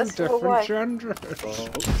they're two That's all different right. genders.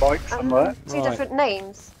 Bike somewhere. Two Right. different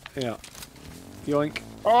names. Yeah. Yoink.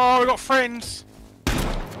 Oh, we got friends.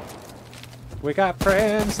 We got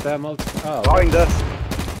friends. They're Oh, Behind us.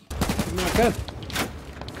 give me my gun.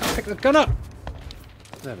 Can't pick the gun up.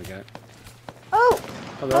 There we go. Oh!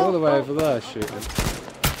 Oh, they're all the way over there shooting.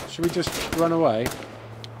 Should we just run away?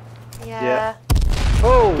 Yeah.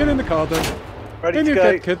 Oh, Get in the car then. ready In to you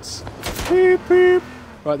go. get, kids. Beep, beep.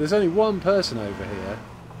 Right, there's only one person over here.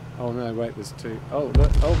 Oh no, wait, there's two. Oh,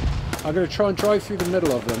 look. Oh, I'm going to try and drive through the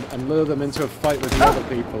middle of them and lure them into a fight with the other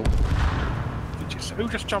people. Who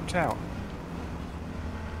just jumped out?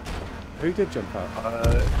 Who did jump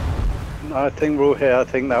out? No, I think we're all here. I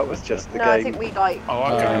think that was just the No, game. I think we like. Oh,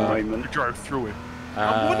 okay. Moment. We drove through him.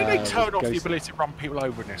 Why did they turn off the ghost- ability to run people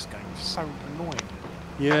over in this game? It's so annoying.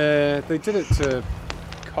 Yeah, they did it to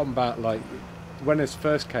combat, like, when this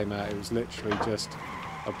first came out, it was literally just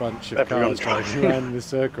a bunch of Everyone's cars driving around in the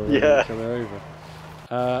circle and Yeah. each other over.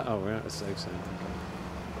 Oh, we're at a safe zone.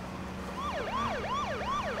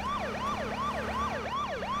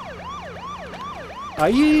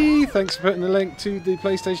 Aye, thanks for putting the link to the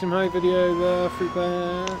PlayStation High video there, Fruit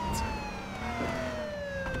Bat.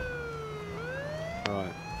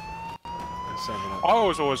 Right. Let's have a look. I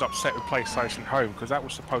was always upset with PlayStation Home because that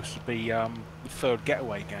was supposed to be the third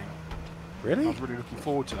Getaway game. I Really? was really looking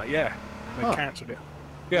forward to that. Yeah, they Oh. cancelled it.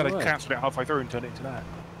 Yeah, they Oh, wow. cancelled it halfway through and turned it into that.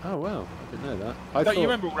 Oh, wow. I didn't know that. Don't you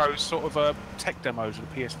remember all those sort of tech demos of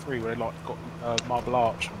the PS3 where they like got Marble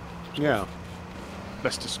Arch and Yeah.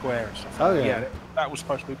 Leicester Square and stuff? Oh, like that? yeah. Yeah, that was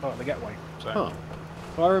supposed to be part of the Getaway. So. Huh.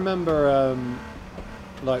 Well, I remember,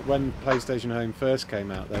 like, when PlayStation Home first came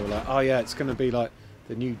out, they were like, oh, yeah, it's going to be like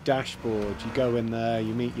the new dashboard. You go in there,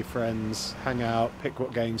 you meet your friends, hang out, pick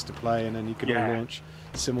what games to play, and then you can all launch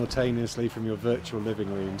simultaneously from your virtual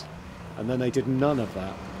living rooms. And then they did none of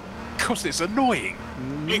that. Because it's annoying.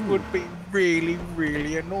 It would be really,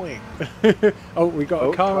 really annoying. Oh, we got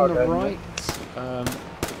a car on the right.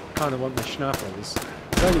 Kind of want the schnapples.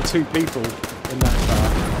 There's only 2 people in that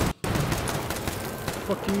car.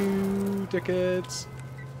 Fuck you, dickheads.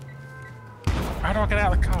 How do I get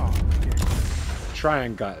out of the car?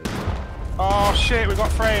 Triangle. Oh shit, we've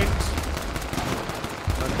got friends.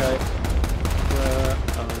 Okay.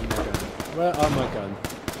 Where are my gun?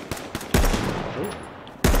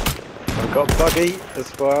 I've got buggy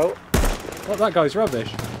as well. What, that guy's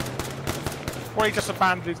rubbish. Well, he just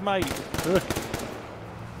abandoned his mate.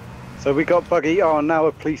 So we got buggy. Oh, now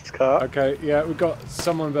a police car. Okay, yeah, we've got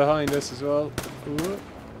someone behind us as well. Ooh.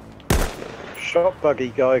 Shot buggy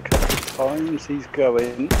guy a couple of times. He's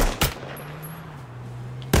going.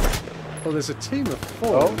 Oh, there's a team of 4.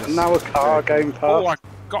 Oh, now a car going past. Oh, I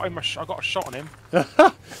got him. I got a shot on him.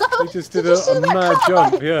 He just did a mad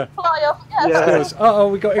jump, yeah. Fly off, yes. Yeah. Uh-oh,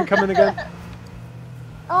 we got incoming again.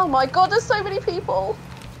 Oh my god, there's so many people.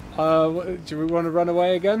 Do we want to run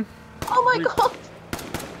away again? Oh my god.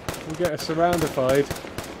 We'll get us surroundified.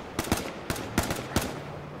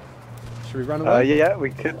 Should we run away? Yeah,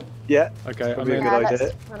 we could. Yeah. Okay, I Probably mean, a good Let's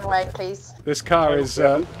idea. run away, please. this car is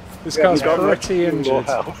this We car's haven't got pretty much more injured.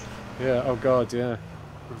 health. Yeah. Oh god, yeah.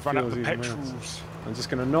 We've run out Feels the even petrols. worse. I'm just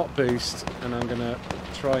going to not boost, and I'm going to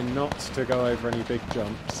try not to go over any big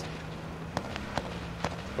jumps.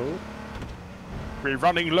 Oh, We're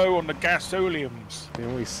running low on the gasoliums. yeah,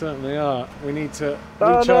 we certainly are. We need to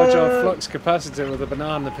recharge our flux capacitor with a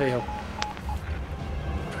banana peel.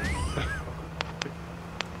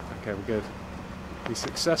 Okay, we're good. We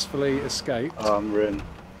successfully escaped, We're in.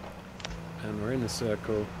 and we're in a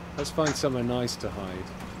circle. Let's find somewhere nice to hide.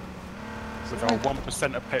 With our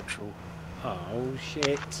 1% of petrol. Oh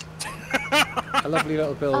shit! A lovely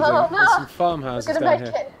little building. Oh, no. There's some farmhouses We're gonna down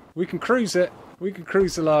make here. it. We can cruise it. We can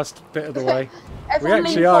cruise the last bit of the way. We Everyone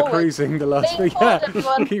actually lean are forward. cruising the last Lean bit. forward, Yeah,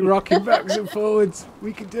 everyone. keep rocking backwards and forwards.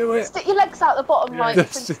 We can do it. Stick your legs out the bottom right,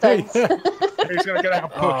 That's it, Flintstones. yeah. He's going to get out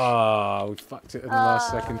and push. Oh, we fucked it in the last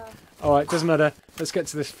second. All right, doesn't matter. Let's get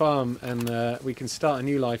to this farm, and we can start a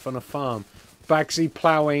new life on a farm. Bagsy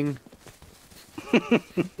ploughing.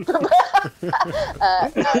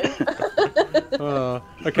 No.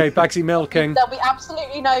 Okay, Bagsy milking. There'll be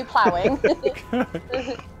absolutely no ploughing.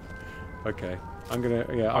 Okay, I'm gonna.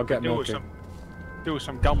 Yeah, I'll get Deal with milking.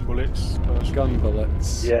 some gun bullets. Personally. Gun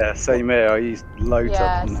bullets. Yeah, same here. I used loads Yeah,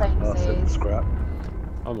 up on same that last little as. scrap.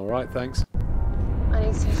 I'm all right, thanks. I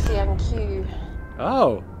need some CNQ.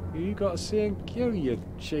 Oh, you got a C&Q, you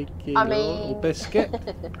cheeky I little mean- biscuit.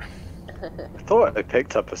 I thought I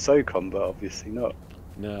picked up a SOCOM, but obviously not.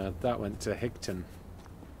 No, that went to Higton.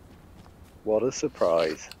 What a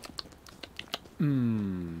surprise.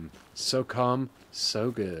 So calm,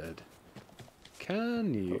 so good.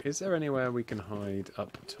 Can you? Is there anywhere we can hide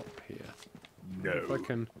up top here? No. If I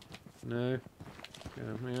can. No.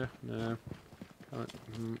 Yeah, no. Can't.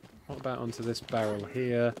 What about onto this barrel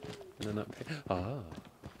here? And then up here. Ah.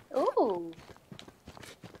 Ooh.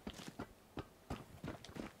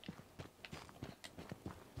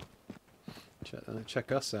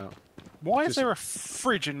 Check us out. Why is Just- there a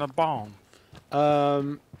fridge in the barn?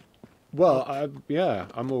 Well, yeah,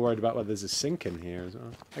 I'm more worried about whether there's a sink in here as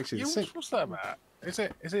well. Actually, Yeah, the sink. what's that about? Is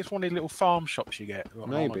it one of the little farm shops you get? on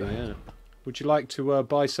Maybe, holiday? yeah. Would you like to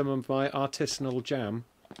buy some of my artisanal jam?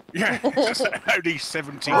 Yeah, it's only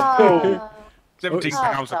 17 Ah.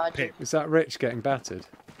 pounds a Oh, pip. Is that Rich getting battered?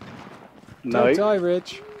 No, Don't die,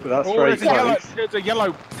 Rich. but that's Oh, very there's a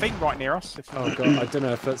yellow thing right near us. Oh god, I don't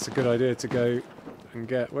know if that's a good idea to go and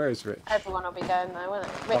get. Where is Rich? Everyone will be going there, won't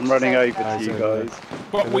it? Rich I'm running said, over to you so, guys.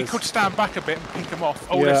 But It we is. could stand back a bit and pick them off.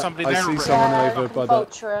 Oh, Yeah, there's somebody I there see already. someone Yeah, over not by the.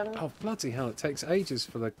 vulture 'em. Oh bloody hell! It takes ages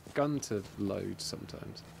for the gun to load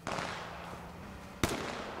sometimes.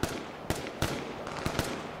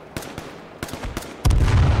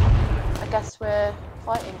 I guess we're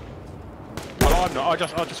fighting. Well, I'm not. I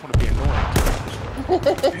just want to be annoying.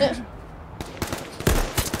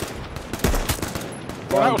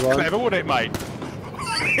 Well, that was Run. clever, wasn't it, mate?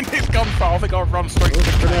 In this gunfire, I think I'd run straight to Oh,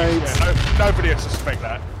 the grenades. Yeah, nobody would suspect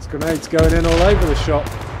that. There's grenades going in all over the shop.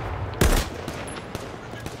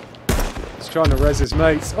 He's trying to res his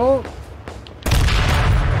mates. Oh,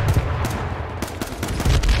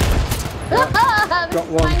 got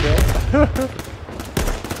one kill.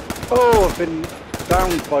 Oh, I've been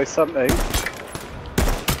downed by something.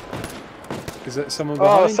 Is it someone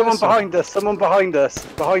behind Oh, us? someone or- behind us. Someone behind us.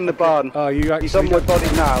 Behind the barn. Oh, you He's on actually. my body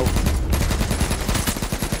now.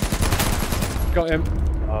 Got him.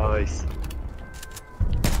 Nice.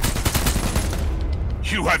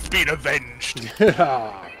 You have been avenged.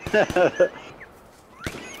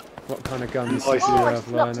 What kind of guns Nice. do you Oh, I have just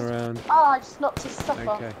lying knocked his- around? Oh, I just knocked his stuff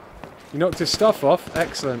off. Okay. You knocked his stuff off?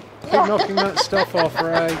 Excellent. Keep Yeah. knocking that stuff off,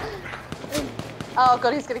 Ray. Oh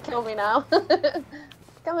god, he's gonna kill me now.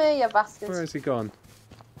 Come here, you bastards. Where has he gone?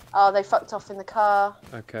 Oh, they fucked off in the car.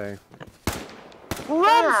 Okay. Run,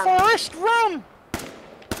 Damn. Forrest, run!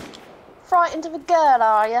 Frightened of a girl,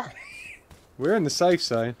 are you? We're in the safe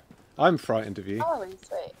zone. I'm frightened of you. Oh,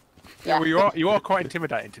 sweet. Yeah, well, you are quite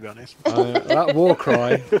intimidating, to be honest. That war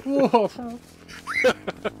cry.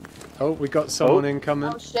 Oh, we got someone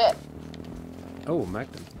incoming. Oh shit. Oh,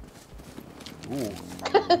 Magnum. Ooh.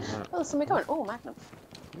 Oh, somebody coming. Oh, Magnum.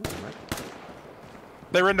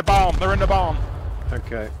 They're in the barn. They're in the barn.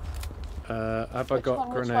 Okay. Have I Which got one,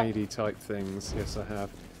 which one? grenadey type things? Yes, I have.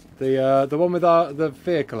 The one with the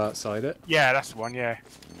vehicle outside it. Yeah, that's the one. Yeah.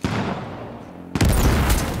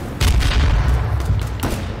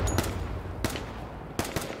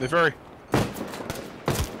 They're very.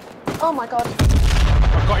 Oh my god.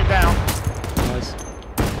 I've got him down. Nice.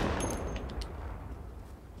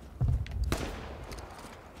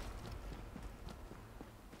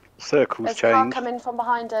 Circle's There's a car changed. coming from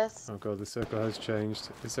behind us. Oh god, the circle has changed.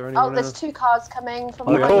 Is there anyone Oh, there's else? 2 cars coming from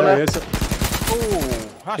On the Yeah, behind corner. us. there he is. Oh,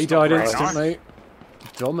 that's He not died very nice. instantly.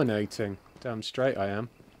 Dominating. Damn straight I am.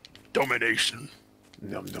 Domination.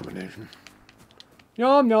 Yum domination.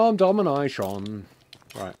 Yum yum domination.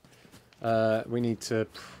 Right. We need to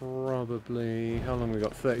probably... How long we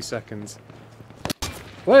got? 30 seconds.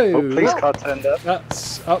 Whoa! Oh, police car turned up.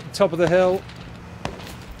 That's up top of the hill.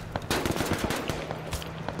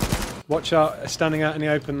 Watch out, standing out in the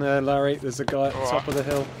open there, Larry. There's a guy at the top of the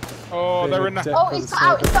hill. Oh, they're in the. Dead Oh, by he's the got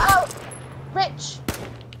out, sniper. he's got out! Rich!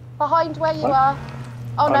 Behind where you are.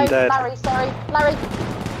 Oh I'm no, dead. Larry, sorry. Larry!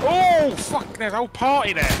 Oh, fuck! There's a whole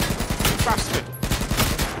party there. Bastard.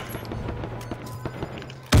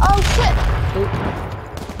 Oh shit!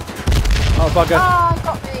 Oh, bugger. Ah,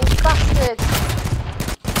 got me, bastard!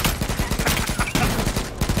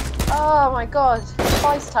 Oh my god,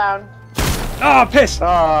 Spice Town. Ah, piss!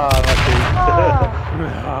 Ah, lucky. Ah,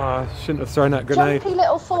 Ah, shouldn't have thrown that grenade. jumpy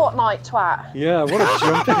little Fortnite twat. Yeah, what a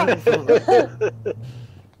jump.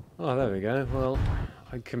 Oh, there we go. Well,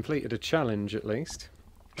 I completed a challenge at least.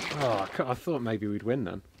 Oh, I thought maybe we'd win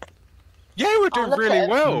then. Yeah, we're doing look really at him.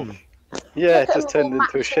 well. Yeah, Look it at just them turned all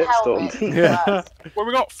into a matching helmets. shitstorm. Yeah. Well,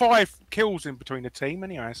 we got 5 kills in between the team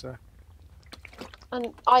anyway, so.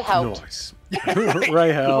 And I helped. Nice.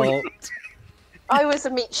 Ray helped. I was a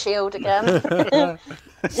meat shield again.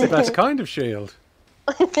 It's the best kind of shield.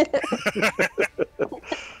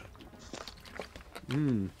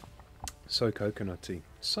 Mmm. So coconutty.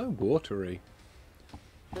 So watery.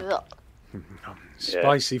 Ugh.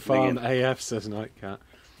 Spicy farm minging. AF, says Nightcat.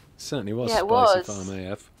 Certainly was Yeah, it spicy was. farm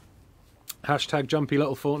AF. Hashtag jumpy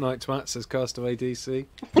little Fortnite twat, says Castaway DC.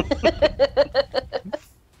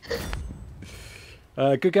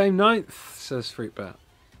 Good game 9th, says Fruitbat.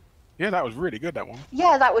 Yeah, that was really good, that one.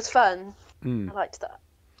 Yeah, that was fun. Mm. I liked that.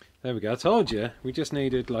 There we go. I told you. We just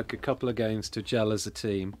needed like a couple of games to gel as a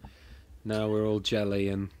team. Now we're all jelly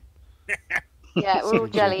and... Yeah, we're all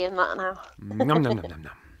jelly in that now. Nom nom nom nom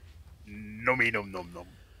nom. Nummy num num num.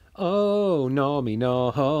 Oh, nommy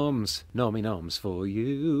noms. Nommy noms for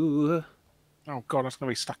you. Oh god, that's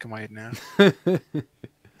gonna be stuck in my head now. Right.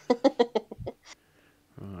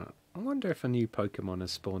 I wonder if a new Pokemon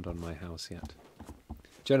has spawned on my house yet.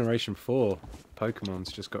 Generation 4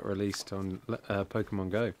 Pokemon's just got released on Pokemon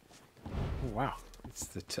Go. Oh wow. It's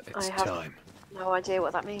I have time. no idea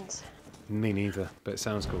what that means. Me neither, but it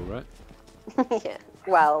sounds cool, right? Yeah.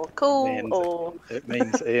 Well, cool Means- or... It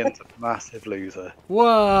means Ian's a massive loser. What?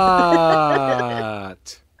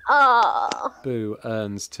 Ah. Boo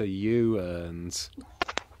earns to you earns.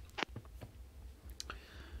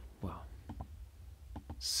 Well,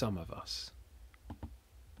 some of us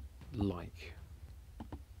like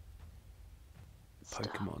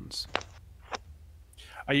Pokemons.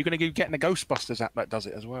 Are you gonna be getting the Ghostbusters app that does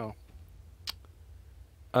it as well?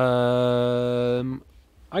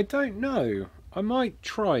 I don't know. I might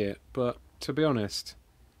try it, but to be honest,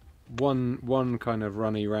 one kind of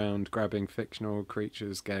runny round grabbing fictional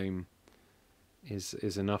creatures game is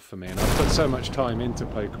enough for me. And I've put so much time into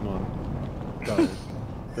Pokemon Go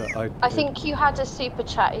that I think you had a super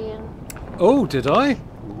chat, Ian. Oh, did I?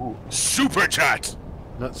 Super chat!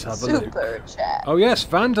 Let's have a look. Super chat. Oh yes,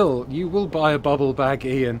 Vandal, you will buy a bubble bag,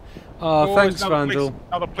 Ian. Oh, thanks, there's another Vandal.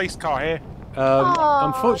 Another police car here.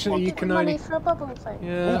 Unfortunately, you give can me money only for a bubble thing.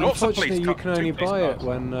 yeah. Ooh, lots of Unfortunately, police you cars, can only 2 police buy it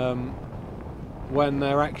cars. when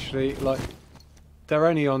they're actually like they're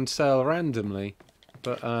only on sale randomly.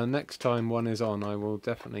 But next time one is on, I will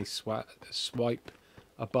definitely swipe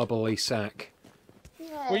a bubbly sack.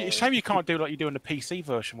 Well, it's a shame you can't do like you do in the PC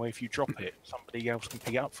version, where if you drop it, somebody else can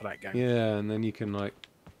pick it up for that game. Yeah, and then you can like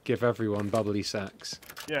give everyone bubbly sacks.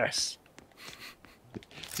 Yes.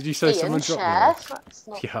 Did you say Ian, someone dropped share. me? That's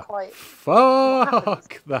not Yeah. quite.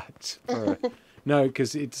 Fuck that. No,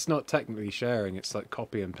 because it's not technically sharing. It's like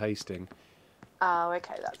copy and pasting. Oh,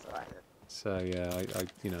 okay, that's alright. So yeah, I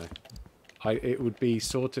you know, it would be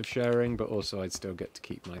sort of sharing, but also I'd still get to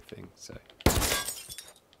keep my thing. So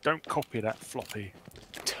Don't copy that floppy.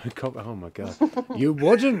 don't copy. Oh my god, you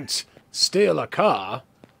wouldn't steal a car,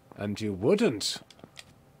 and you wouldn't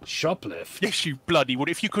shoplift. Yes, you bloody would.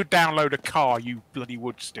 If you could download a car, you bloody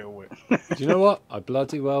would steal it. Do you know what? I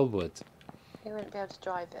bloody well would. You wouldn't be able to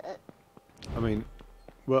drive it. I mean,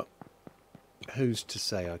 well, who's to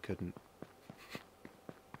say I couldn't?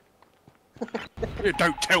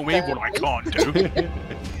 Don't tell me what I can't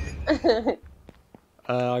do.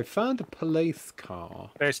 I found a police car.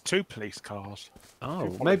 There's 2 police cars.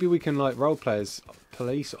 Oh, maybe we can like role play as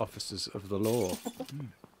police officers of the law.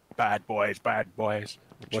 Bad boys, bad boys.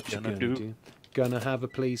 What you gonna do? Gonna have a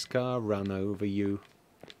police car run over you.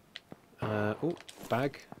 Oh,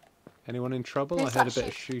 bag. Anyone in trouble? Who's I heard a that bit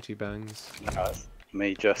of shooty bangs. That's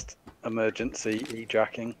me just emergency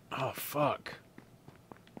e-jacking. Oh, fuck.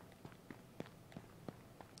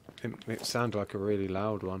 It sounded like a really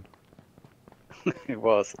loud one. It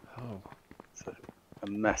was. Oh. It's a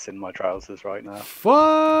mess in my trousers right now. Fuck!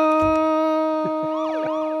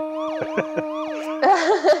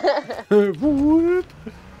 Whoop!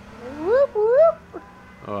 Whoop whoop!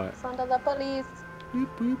 Alright. Sound of the police. Boop,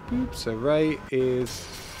 boop, boop. So Ray is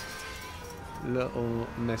little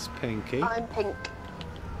Miss Pinky. I'm pink.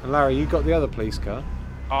 And Larry, you got the other police car.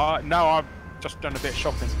 No, I've just done a bit of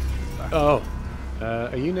shopping. Oh.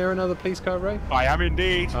 Are you near another police car, Ray? I am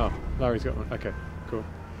indeed. Oh, Larry's got one. Okay, cool.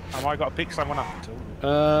 Have I got to pick someone up at all?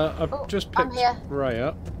 I've just I'm picked here. Ray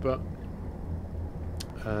up, but...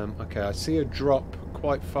 okay, I see a drop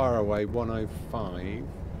quite far away, 105. Any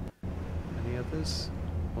others?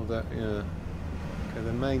 Well, that, yeah. Okay,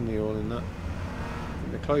 they're mainly all in that. I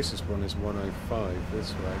think the closest one is 105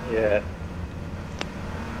 this way. Yeah.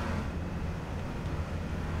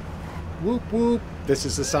 Whoop whoop! This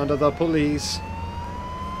is the sound of the police.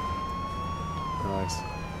 Nice.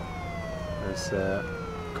 There's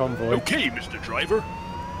convoy. Okay, Mr. Driver.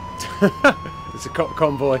 It's a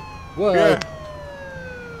convoy. Whoa! Yeah.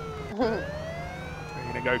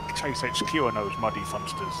 We're gonna go chase HQ on those muddy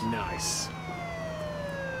funsters. Nice.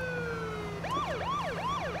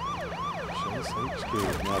 Chase HQ.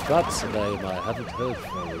 Now that's a name I haven't heard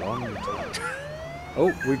for a long time.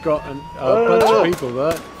 Oh, we've got a bunch of people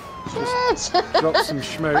there. Just drop some Hi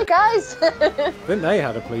smoke. guys. I think they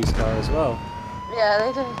had a police car as well. Yeah,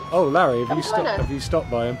 they do. Oh, Larry, have you Come on in. stopped? Have you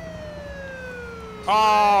stopped by him?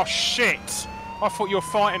 Oh shit! I thought you were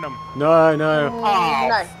fighting them. No, no. Oh.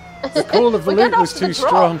 No. The call of the We're loot going was after too the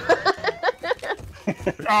drop.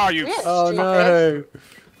 strong. Oh, you. Yes. Oh no!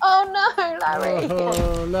 Oh no, Larry.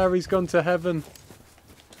 Oh, Larry's gone to heaven.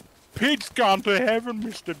 Pig's gone to heaven,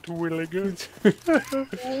 Mr. Twilligan. You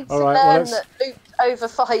need to Alright, well, learn let's- that loot over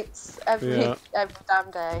fights every Yeah. damn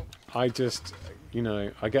day. I just, you know,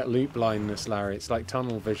 I get loot blindness, Larry. It's like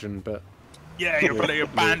tunnel vision, but Yeah, you bloody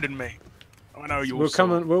abandoned me. I know you. we'll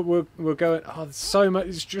come and we'll go. Oh, there's so much.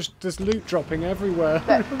 It's just there's loot dropping everywhere.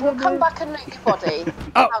 Look, we'll come back and loot your body.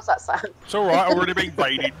 Oh. How's that sound? It's all right. Already been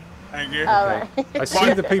raided. Thank you. Alright. I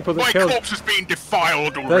see the people that My killed. corpse has been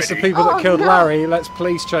defiled already. There's the people that Oh, killed no. Larry. Let's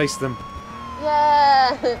police chase them.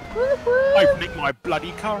 Yeah. Whoop, whoop. I've nicked my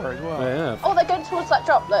bloody car as well. They have. Oh, they're going towards that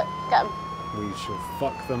drop. Look, get them. We shall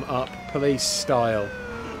fuck them up, police style.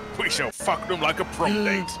 We shall fuck them like a prom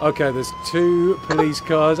date. Okay, there's 2 police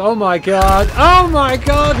cars. Oh my god! Oh my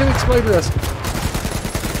god! Who exploded us?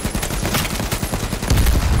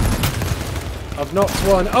 I've knocked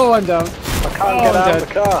one. Oh, I'm down. I can't Oh, get I'm out dead. of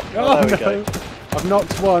the car. Oh there we no! go. I've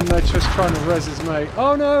knocked one. They're just trying to res his mate.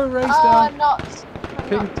 Oh no! Ray's Oh, I'm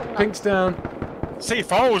down. not. Pink's down. See,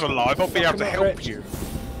 if I was alive, I'd be able to Fucking help rich. you.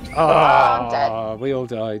 Ah, I'm we all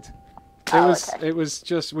died. Oh, okay. It was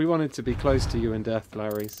just we wanted to be close to you in death,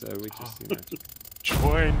 Larry. So we just, you know.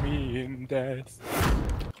 Join me in death.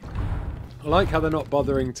 I like how they're not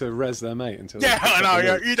bothering to res their mate until. Yeah, they pick I up know. the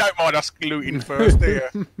Yeah, loot. you don't mind us looting first, do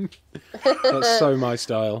you? That's so my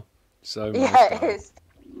style. So my Yeah, it style. is.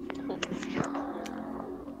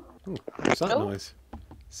 Ooh, what's that Oh. noise?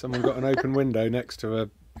 Someone got an open window next to a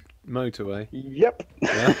motorway. Yep.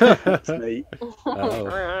 Yeah. That's me.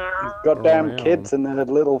 Oh. Goddamn Right kids and their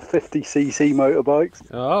little 50cc motorbikes.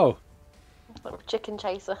 Oh. Like chicken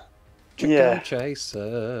chaser. Chicken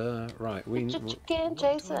chaser. Right, Chicken what do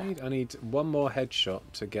chaser. I need one more headshot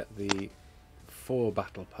to get the 4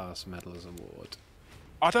 Battle Pass medals award.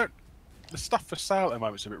 The stuff for sale at the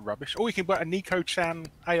moment is a bit rubbish. Or you can buy a Nico-chan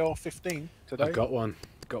AR-15 today. I've got one.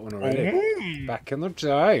 Got one already. Back in the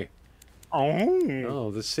day. Oh,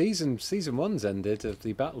 the season 1's ended of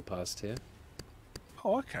the Battle Pass tier.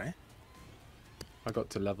 Oh, okay. I got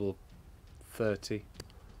to level 30.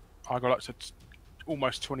 I got up to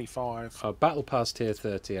almost 25. Oh, Battle Pass tier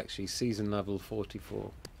 30 actually, season level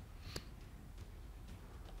 44.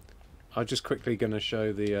 I'm just quickly going to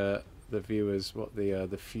show the viewers what the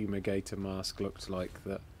fumigator mask looked like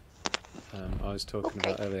that I was talking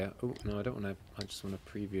about earlier. Oh no, I don't want to. I just want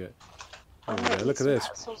to preview it. There we go. Look at this.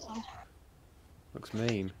 Looks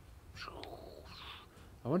mean.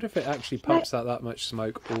 I wonder if it actually pumps out that much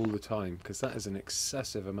smoke all the time, because that is an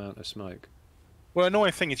excessive amount of smoke. Well,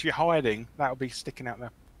 annoying thing is, if you're hiding, that'll be sticking out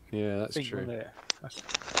there. Yeah, that's true. That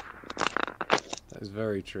is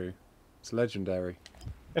very true. It's legendary.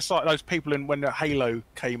 It's like those people when the Halo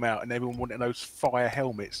came out and everyone wanted those fire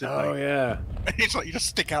helmets, didn't they? Oh, yeah. It's like you just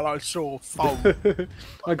stick out like a sore foam.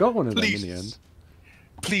 I got one of them in the end.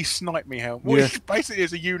 Please snipe me, Hell. Well, basically,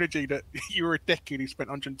 it's a eulogy that you were a dickhead who spent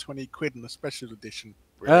 120 quid on a special edition.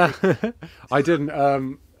 Really. I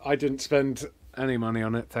didn't spend any money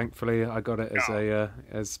on it. Thankfully, I got it as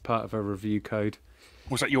as part of a review code.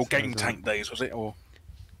 Was that your game tank days? Was it or?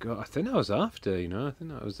 God, I think that was after. You know, I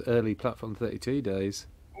think that was early Platform 32 days.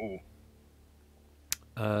 Oh.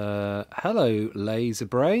 Hello,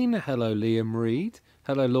 Laserbrain. Hello, Liam Reed.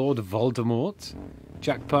 Hello, Lord Voldemort.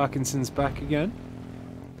 Jack Parkinson's back again.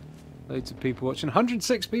 Loads of people watching.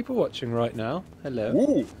 106 people watching right now. Hello.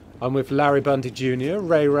 Ooh. I'm with Larry Bundy Jr.,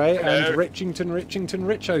 Ray, and Richington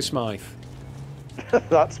Richo Smythe.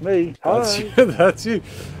 That's me. Hi. That's you.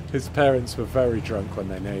 His parents were very drunk when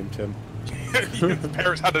they named him. His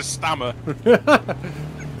parents had a stammer.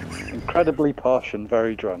 Incredibly posh and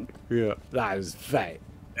very drunk. Yeah, that was very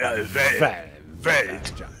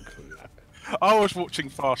drunk. I was watching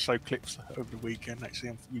Fast Show clips over the weekend, actually,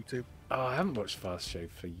 on YouTube. Oh, I haven't watched Fast Show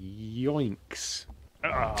for yoinks.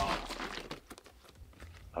 Oh.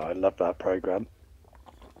 Oh, I love that program.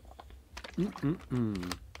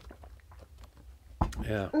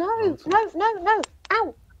 Yeah. No.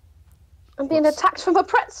 Ow! I'm being attacked for my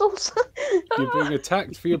pretzels. You're being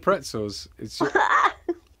attacked for your pretzels.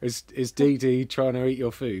 Is Dee Dee trying to eat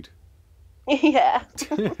your food? Yeah.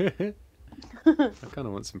 I kind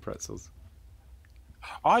of want some pretzels.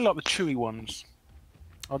 I like the chewy ones.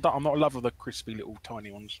 I'm not a lover of the crispy little tiny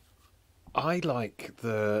ones. I like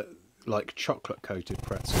the chocolate coated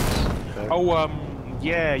pretzels. Oh,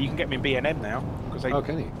 yeah, you can get them in B&M now because they. Oh,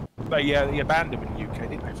 can you? They abandoned them in the UK,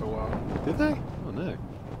 didn't they, for a while? Did they? Oh no.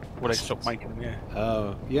 Well, they stopped making them, yeah.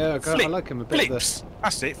 Oh, yeah. I like them a bit. Flips.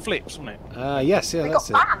 That's it. Flips, wasn't it? Yes, yeah, They that's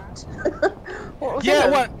got it. banned. What was Yeah,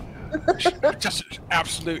 it? well, just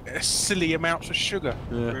absolute silly amounts of sugar.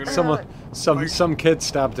 Yeah. Really. Some kid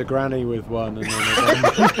stabbed a granny with one, and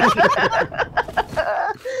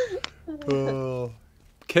then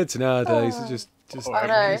kids nowadays are just I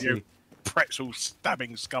know. easy. Pretzel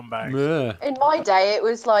stabbing scumbags. Yeah. In my day, it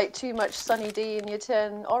was like too much Sunny D and you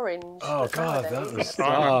turn orange. Oh But God, that nowadays- was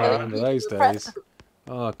I remember those days.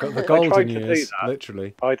 Oh, got the golden years,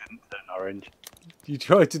 literally. I didn't turn orange. You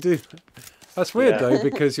tried to do that. That's weird Yeah. though,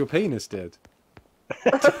 because your penis did.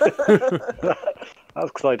 That's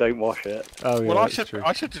because I don't wash it. Oh yeah, Well, I that's true.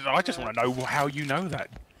 just want to know how you know that.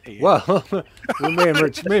 Ian. Well, me and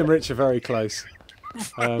Rich are very close.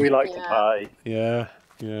 We like to Yeah. party.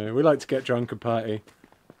 Yeah, we like to get drunk and party.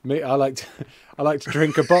 I like to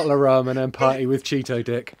drink a bottle of rum and then party with Cheeto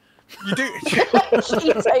Dick. You do.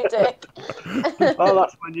 Cheeto dick. Oh,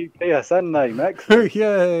 that's my new PSN name, X.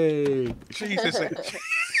 Yay! Jesus.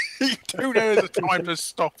 You do know there's a time to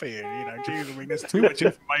stop here, you know. Jesus, I mean, there's too much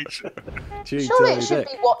information. Cheeto Surely it should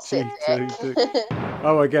Dick. be what's it Cheeto dick. Dick.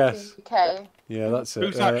 Oh, I guess. Okay. Yeah, that's it.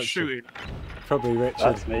 Who's Yeah, that that's it. shooting? Probably Richard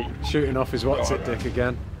That's me. shooting off his what's it dick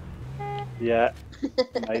again. Yeah.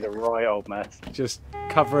 Made a right old mess. Just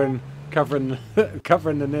covering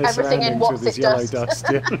the near Everything in surroundings with what's his it yellow dust. dust.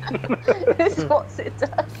 Yeah. It's what's it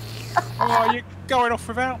does. Oh, you're going off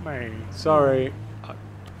without me. Sorry,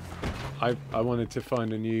 I wanted to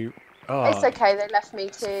find a new. Oh, It's okay, they left me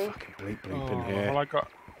too. fucking bleep Oh, in here. well,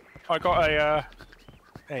 I got a.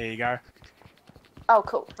 There you go. Oh,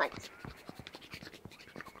 cool, thanks.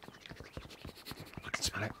 I can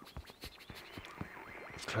smell it.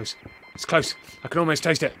 It's close. It's close. I can almost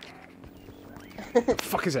taste it. What the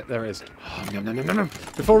fuck is it? There it is. Oh, nom, nom, nom, nom, nom.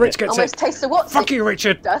 Before Rich gets Almost it. taste the what's Fuck it you,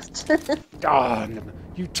 Richard. dust. Oh, nom, nom.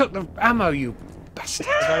 You took the ammo, you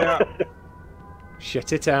bastard.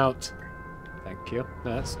 Shit it out. Thank you.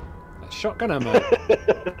 That's shotgun ammo.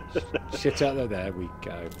 Shit out there. There we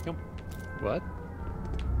go. Come. What?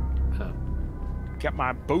 Oh. Get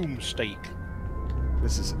my boomstick.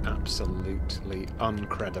 This is absolutely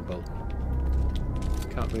uncredible.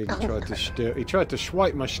 Can't believe he tried to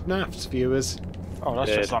swipe my schnapps, viewers. Oh,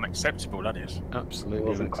 that's just unacceptable, that is. Absolutely. It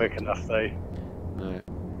wasn't quick enough, though. No.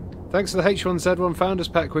 Thanks for the H1Z1 Founders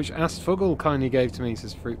Pack, which Asfuggle kindly gave to me,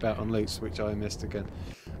 says Fruitbat on Loots, which I missed again.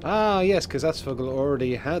 Ah, yes, because Asfuggle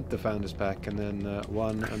already had the Founders Pack and then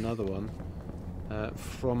won another one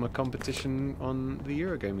from a competition on the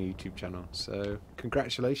Eurogamer YouTube channel. So,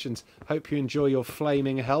 congratulations. Hope you enjoy your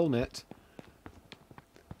flaming helmet.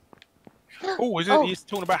 Oh, is it? You're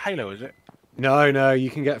talking about Halo, is it? No, you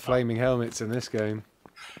can get flaming helmets in this game.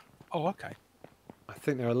 Oh, okay. I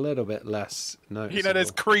think they're a little bit less noticeable. You know, there's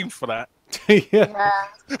cream for that. Yeah. So you can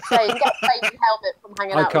get a flaming helmet from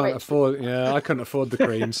hanging out with Rich. I couldn't afford the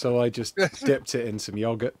cream, so I just dipped it in some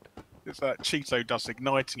yogurt. It's that Cheeto dust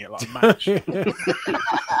igniting it like a match.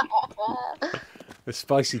 The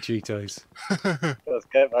spicy Cheetos. Let's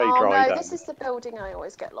get very dry. No, this is the building I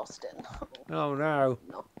always get lost in. Oh no.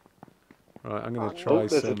 No. Right, I'm going to try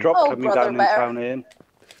there's some... a drop coming down in town, Ian.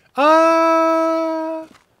 Ah!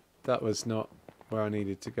 That was not where I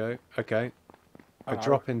needed to go. Okay. A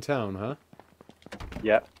drop in town, huh?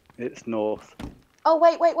 Yep, it's north. Oh,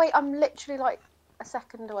 wait. I'm literally like a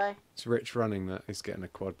second away. It's Rich running that. He's getting a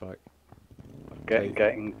quad bike.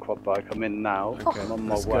 Getting quad bike. I'm in now. Okay, I'm on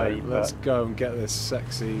my way. Let's go and get this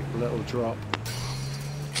sexy little drop.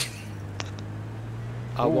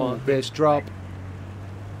 I want this drop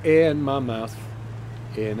in my mouth.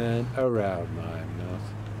 In and around my mouth.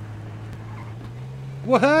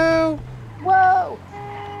 Whoa! Whoa!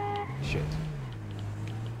 Shit.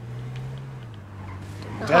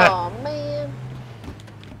 Oh, man.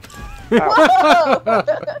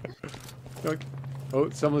 Oh,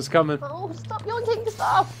 someone's coming. Oh, stop yoinking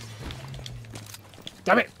stuff.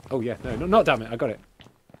 Damn it! Oh, yeah. No, not damn it. I got it.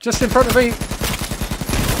 Just in front of me.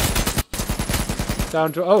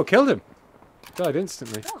 Down to... Oh, killed him. Died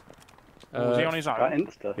instantly. Was he on his own? That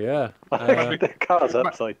Insta. Yeah. The car's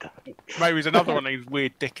upside down. Maybe he's another one of these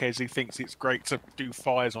weird dickheads who thinks it's great to do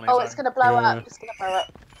fires on his own. It's going to blow up. It's going to blow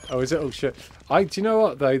up. Oh, is it? Oh, shit. Do you know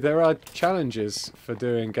what, though? There are challenges for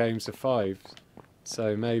doing games of 5.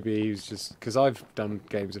 So maybe he's just... Because I've done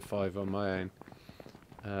games of 5 on my own.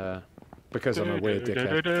 Because I'm a weird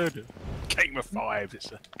dickhead. Game of 5.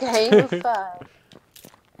 It's a... Game of 5.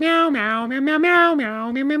 Meow, meow, meow, meow, meow,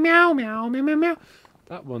 meow, meow, meow, meow, meow, meow, meow.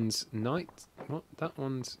 That one's night. What? That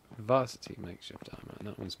one's varsity makeshift armor, and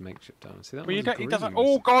that one's makeshift armor. See that Well, one's he doesn't.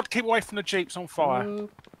 Oh God! Keep away from the jeeps on fire.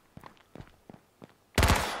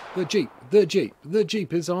 The jeep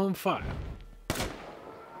is on fire.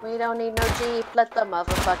 We don't need no Jeep. Let the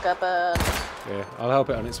motherfucker burn. Yeah, I'll help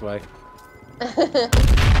it on its way. Wait.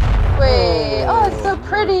 Oh, it's so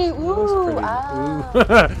pretty. Ooh.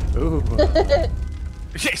 Ah. Ooh.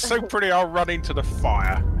 It's so pretty. I'll run into the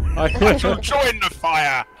fire. I shall join the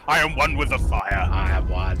fire. I am one with the fire. I am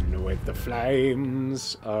one with the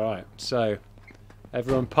flames. Alright, so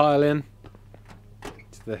everyone pile in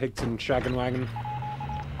to the Higton Shaggin' Wagon.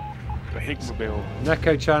 The Higmobile.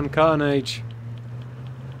 Neko-chan Carnage.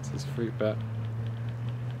 This is Fruitbat.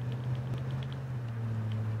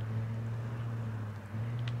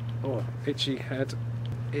 Oh, itchy head.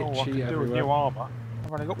 Itchy I can do everywhere. with new armour.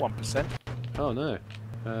 I've only got 1%. Oh no.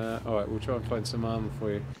 Alright, we'll try and find some armor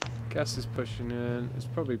for you. Gas is pushing in. It's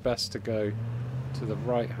probably best to go to the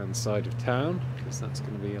right hand side of town, because that's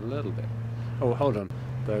going to be a little bit... Oh, hold on.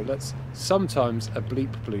 Though, sometimes a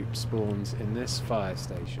bleep bloop spawns in this fire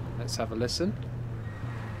station. Let's have a listen.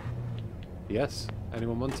 Yes?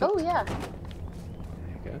 Anyone want it? Oh, yeah. There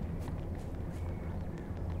you go.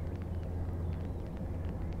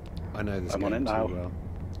 I know this I'm on game it now. too well.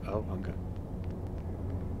 Oh, I'm good.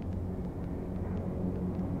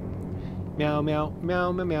 Meow meow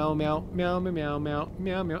meow meow meow meow meow meow meow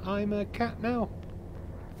meow meow. I'm a cat now.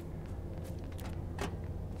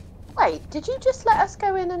 Wait, did you just let us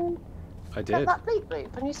go in and I get did. that bleep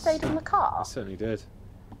loop and you stayed in the I car? certainly did.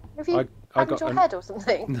 Have you banged your head or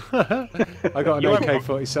something? I got an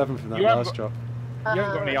AK-47 from that last drop. You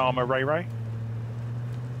haven't got any armour, Ray Ray?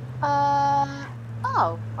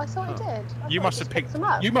 Oh, I thought I did. You must have picked.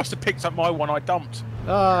 You must have picked up my one I dumped.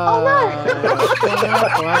 Oh no!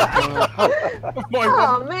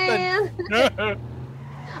 Oh man!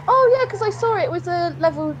 Oh yeah, because I saw it was a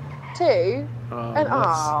level 2.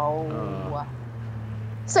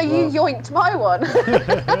 So you yoinked my one.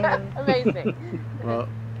 Amazing. Well,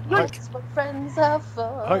 That's what friends are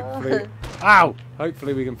for. Hopefully, ow!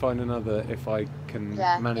 Hopefully we can find another if I can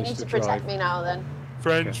Yeah, you manage need to to protect drive. me now then.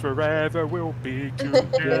 Friends forever will be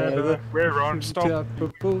together. We're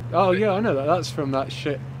unstoppable. Oh yeah, I know that. That's from that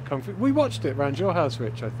shit Kung Fu. We watched it around your house,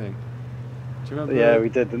 Rich. I think. Do you remember? Yeah, we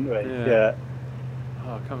did, didn't we? Yeah.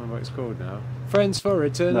 Oh, I can't remember what it's called now. Friends for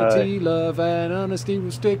eternity, love and honesty will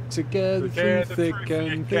stick together through thick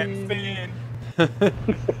and thin.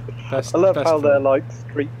 I love how they're like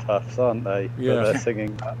street toughs, aren't they? Yeah. But they're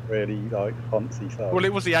singing that really like fancy song. Well,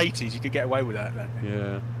 it was the 80s. You could get away with that then.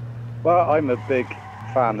 Yeah. Well, I'm a big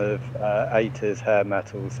fan of 80s hair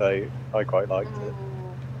metal, so I quite liked it.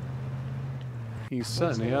 You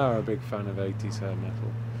certainly are a big fan of 80s hair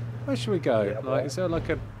metal. Where should we go? Yeah, Like, is there like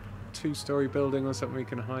a 2-story building or something we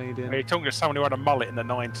can hide in? You're talking to someone who had a mullet in the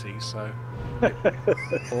 90s, so.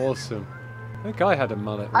 Awesome. I think I had a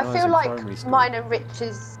mullet when I I was feel in like primary school. mine and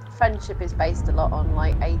Rich's friendship is based a lot on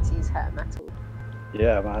like 80s hair metal.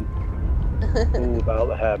 Yeah, man. All about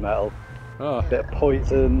the hair metal. Oh, Bit of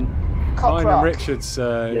Poison. Cock mine rock. and Richard's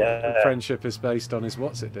Yeah. friendship is based on his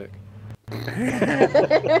what's it dick.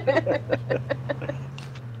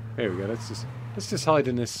 Here we go. Let's just hide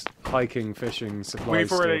in this hiking, fishing supply We've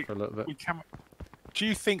store already. for a little bit. We can. Do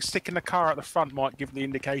you think sticking the car at the front might give the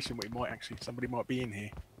indication we might actually somebody might be in here?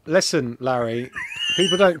 Listen, Larry,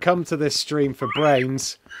 people don't come to this stream for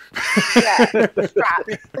brains. Yeah, strap.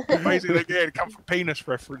 Basically, yeah, it comes from penis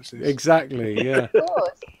references. Exactly, yeah. Of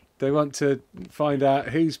course. They want to find out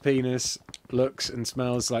whose penis looks and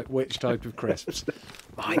smells like which type of crisps.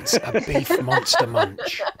 Mine's a beef monster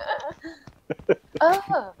munch.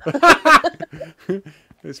 Oh.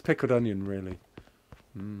 It's pickled onion, really.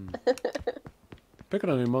 Mm.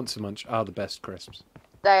 Pickled onion monster munch are the best crisps.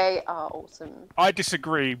 They are awesome. I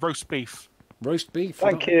disagree. Roast beef. Roast beef.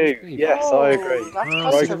 Thank not you. roast beef. Yes, I agree.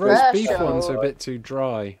 That's See, the roast beef controversial. ones are a bit too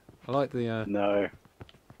dry. I like the. No,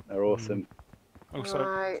 they're awesome. Also,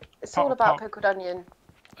 No, it's all about pickled onion.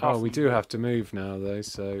 Oh, we do have to move now, though.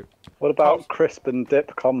 So What about crisp and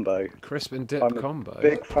dip combo? crisp and dip I'm a combo.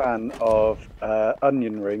 big fan of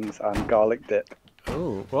onion rings and garlic dip.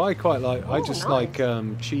 Oh, well, I quite like. I Oh, just nice.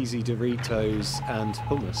 like cheesy Doritos and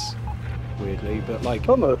hummus. Weirdly, but like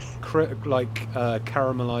Hummus.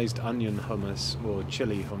 caramelized onion hummus or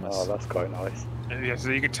chili hummus. Oh, that's quite nice. yeah, so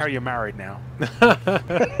you can tell you're married now.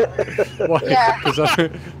 Why? Yeah.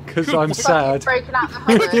 Because I'm sad. Breaking out the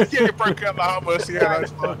hummus. Yeah, you broke out the hummus. Yeah,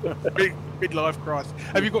 that's like big midlife crisis.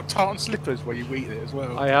 Have you got tartan slippers where you eat it as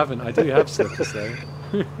well? I haven't. I do have slippers though.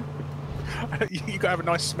 You got to have a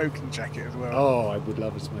nice smoking jacket as well. Oh, I would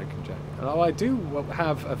love a smoking jacket. Oh, I do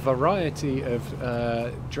have a variety of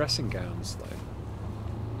dressing gowns though.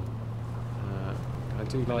 I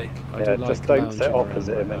do like. Yeah, just don't sit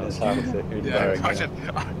opposite him in his house if he's wearing it.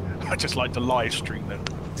 I just like to live stream them.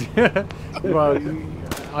 Well,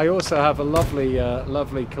 I also have a lovely,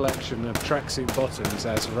 lovely collection of tracksuit bottoms,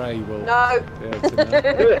 as Ray will. No. be able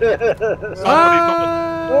to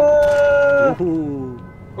know. Ooh.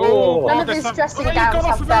 Oh, None of there's his some- dressing you gowns got off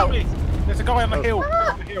have without belts. me. There's a guy on the hill.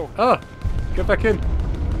 On the hill. Oh, get back in.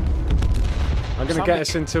 I'm going to get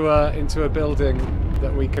Somebody- us into a building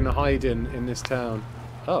that we can hide in this town.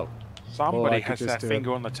 Oh, Somebody could has just their do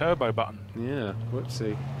finger on the turbo button. yeah.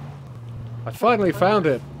 Whoopsie. I finally found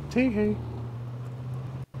it. Tee-hee.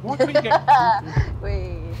 Why couldn't you get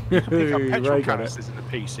Wee. pick up Ray petrol got it. canisters in the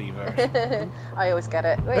PC version? I always get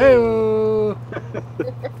it. Wee. Hey-oh.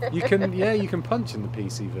 You can punch in the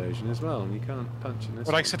PC version as well, and you can't punch in this.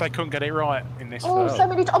 But they one. said they couldn't get it right in this Oh, version. so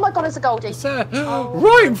many. Oh my god, it's a goldie. It's there, Oh.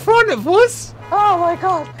 right in front of us. Oh my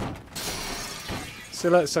god. See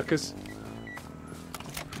you later, suckers.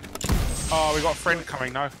 Oh, we got a friend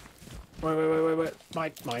coming now. Wait.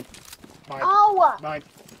 Mine. Oh, Mine.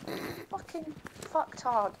 fucking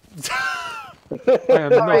fucktard. I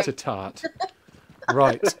am Sorry. not a tart.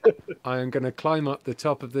 Right, I am going to climb up the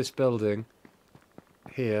top of this building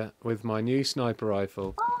here with my new sniper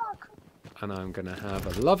rifle, Oh, cool. and I'm going to have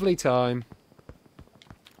a lovely time.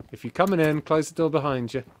 If you're coming in, close the door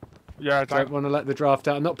behind you. Yeah, Don't want to let the draft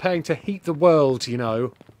out. I'm not paying to heat the world, you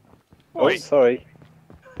know. Oh, Wait. sorry.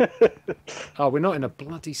 Oh, we're not in a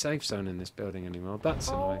bloody safe zone in this building anymore. That's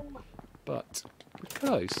annoying. Oh. But we're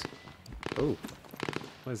close. Oh,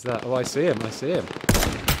 where's that? Oh, I see him.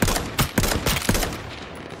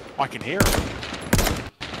 I can hear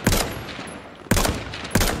him.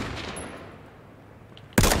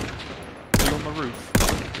 Is he on the roof?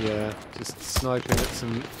 Yeah, just sniping at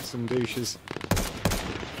some douches.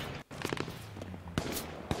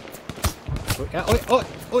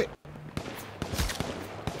 Oi!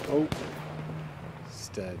 Oh,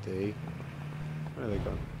 steady. Where are they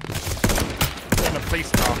gone? in a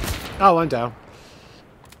police car. Oh, I'm down.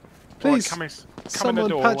 Please, Come in someone the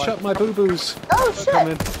door, patch up my boo-boos. Oh shit!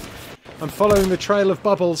 Coming. I'm following the trail of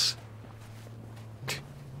bubbles.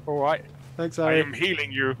 Alright. Thanks, I Harry. am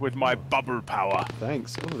healing you with my bubble power.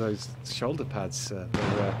 Thanks. Oh, those shoulder pads. They're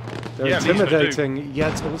Yeah, intimidating,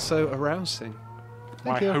 yet also arousing.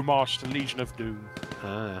 My Thank you. homage to Legion of Doom.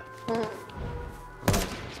 Ah. Right, let's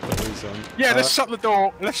put these on. Yeah, let's shut the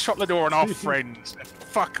door. Let's shut the door on our friends.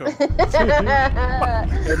 Fuck them.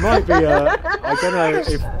 It might be. I don't know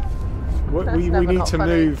if we never need not to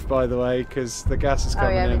funny. move. By the way, because the gas is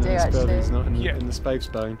coming yeah, we in, do, and this actually. building's not in, Yeah. in the space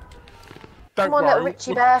zone. Don't Come on, little worry.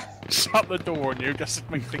 Richie Bear. Shut the door on you just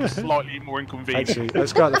to make things slightly more inconvenient. Actually,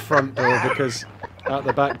 let's go out the front door because out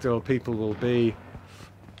the back door people will be.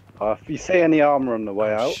 If you see any armour on the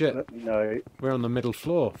way out, shit. let me know. We're on the middle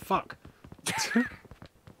floor. Fuck.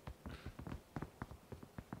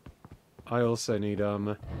 I also need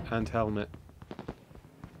armor and helmet.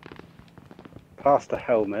 Past the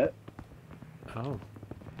helmet. Oh.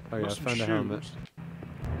 Oh yeah, I Got some found a helmet. shoes.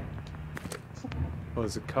 Oh,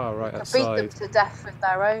 there's a car right Beat them outside. to death with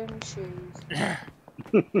their own shoes.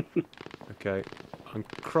 Okay, I'm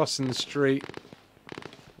crossing the street.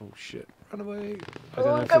 Oh shit, run away. I Oh, don't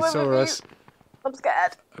know I'm if they going saw with us. I'm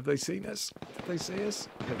scared. Have they seen us? Did they see us?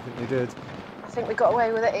 I don't think they did. I think we got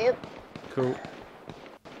away with it, Ian. Cool.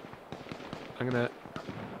 I'm gonna...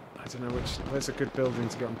 I don't know where's a good building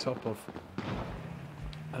to get on top of.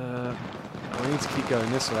 I need to keep going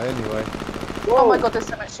this way anyway. Oh my god, there's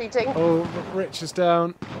so much shooting. Oh, Rich is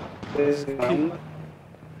down. There's I'm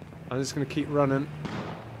just gonna keep running.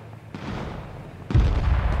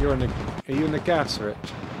 Are you in the gas, Rich?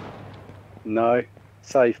 No,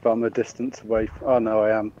 safe, but I'm a distance away. Oh no,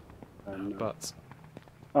 I am. But...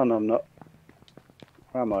 Oh no, I'm not.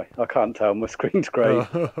 Where am I? I can't tell. My screen's grey.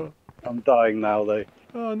 Oh. I'm dying now, though.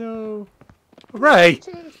 Oh no. Ray!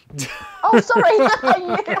 Jeez. Oh, sorry.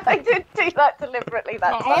 I did do that deliberately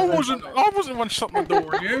that I time. wasn't one shutting the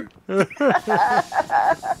door on you.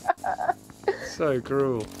 So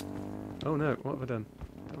cruel. Oh no, what have I done?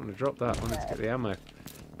 Don't want to drop that. I wanted to get the ammo.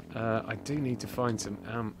 I do need to find some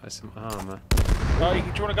armour. Do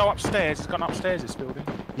you want to go upstairs? It's gone upstairs, this building.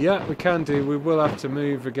 Yeah, we can do. We will have to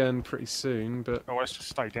move again pretty soon, but Oh, let's just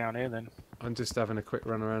stay down here then. I'm just having a quick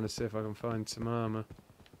run around to see if I can find some armour.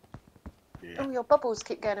 Yeah. Oh, your bubbles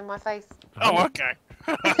keep going in my face. Oh, okay.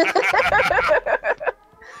 I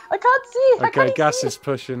can't see it. I Okay, can't gas see is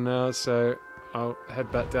pushing now, so I'll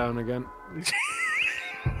head back down again.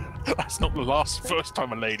 That's not the first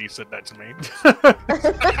time a lady said that to me. it.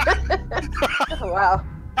 Oh, wow.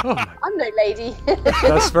 Oh my, I'm no lady.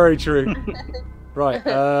 that's very true. Right,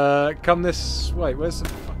 come this way. Where's the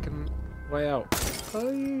fucking way out?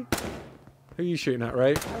 Who are you shooting at,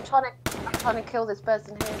 Ray? I'm trying to kill this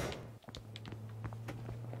person here.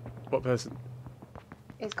 What person?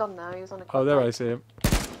 He's gone now. He was on a Oh, there I see him.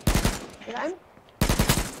 You know him?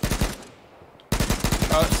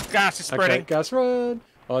 Gas is spreading. Okay, gas run.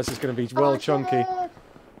 Oh, this is going to be well Oh, chunky. shit.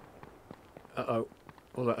 Uh-oh.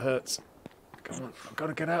 Oh, that hurts. Come on, I've got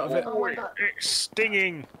to get out of it. Oh my god. It's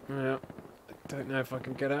stinging. Yeah. I don't know if I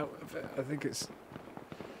can get out of it. I think it's...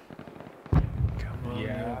 Come on,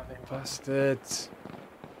 Yeah, you bastards.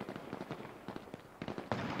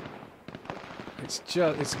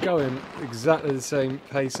 It's going exactly the same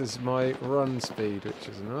pace as my run speed, which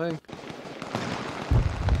is annoying.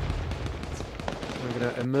 I'm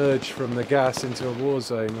going to emerge from the gas into a war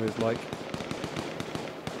zone with like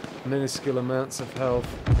minuscule amounts of health.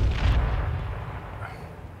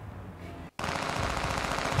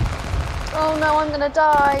 Oh no, I'm gonna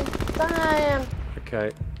die. Damn.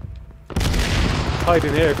 Okay. Hide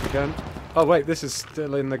in here if you can. Oh wait, this is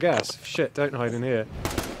still in the gas. Shit, don't hide in here.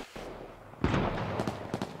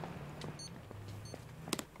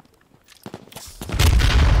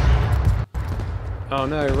 Oh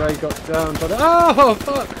no, Ray got down, but oh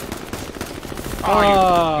fuck!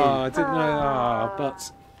 I didn't know.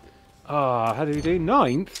 But how did we do?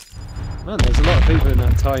 9th? Man, there's a lot of people in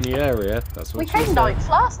that tiny area. That's what We she came said. 9th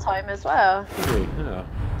last time as well. Did we? Yeah.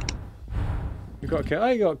 You got a kill.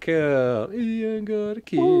 I got a kill. Ian got a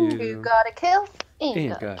kill. Who got a kill? Ian Ian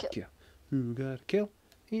got got a a kill. kill. Who got a kill?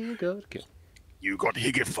 Ian got a kill. You got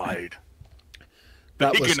higgified.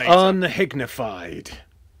 That was Higginator. unhignified.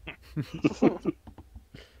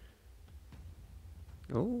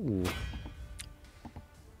 Oh.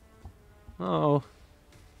 Oh.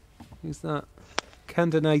 Who's that?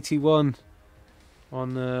 Candon81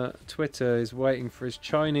 on Twitter is waiting for his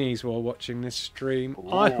Chinese while watching this stream.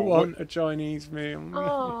 I want a Chinese meal.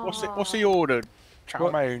 Oh. What's he ordered?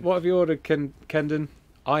 Chow mein. What have you ordered, Kendon?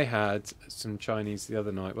 I had some Chinese the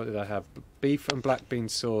other night. What did I have? Beef and black bean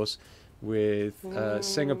sauce with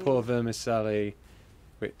Singapore vermicelli,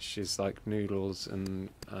 which is like noodles and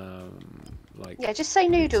like. Yeah, just say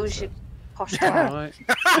noodles, you posh guy.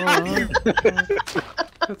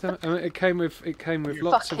 It came with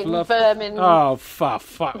lots of Fucking love. vermin. Oh fuck!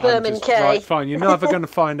 Vermin K. Right, fine. You're never going to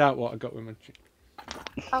find out what I got with my.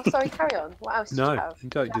 Oh, sorry. Carry on. What else did you have? You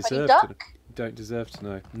don't Did you deserve have any to. duck? You don't deserve to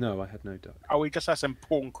know. No, I had no duck. Oh, we just had some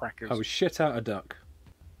prawn crackers. I was shit out a duck.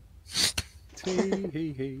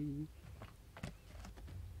 Tee-hee-hee.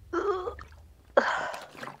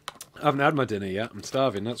 I haven't had my dinner yet. I'm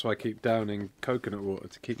starving. That's why I keep downing coconut water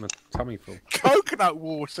to keep my tummy full. Coconut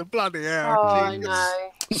water, bloody hell! Oh, Jesus.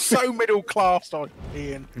 no. So middle class,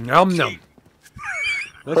 Ian. Nom nom.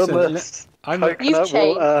 Hummus, You've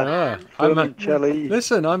changed. I'm jelly.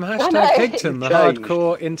 Listen, I'm know. #Higton, the Changed.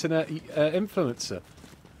 hardcore internet influencer.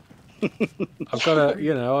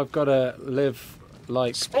 I've got to live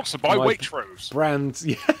like Sponsored by my Waitrose. brand.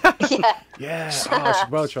 Yeah, Yeah. yeah. Oh, I should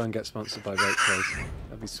well try and get sponsored by Waitrose.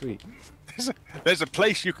 That'd be sweet. There's a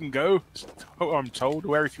place you can go, I'm told,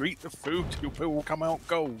 where if you eat the food, your poo will come out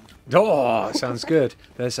gold. Oh, sounds good.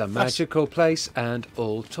 There's a magical place, and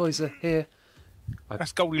all toys are here.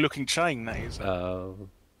 That's Goldie Looking Chain, that is. Oh,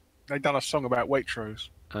 They've done a song about Waitrose.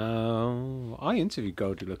 oh! I interviewed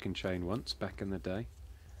Goldie Looking Chain once back in the day.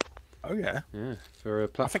 Oh, yeah. Yeah, for a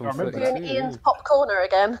platform. I remember You're in 32, Ian's pop corner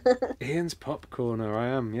again. Ian's pop corner. I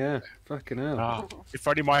am. Yeah, fucking hell. Ah, if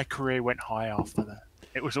only my career went high after that.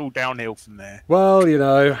 It was all downhill from there. Well,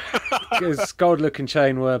 because Gold Looking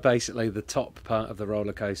Chain were basically the top part of the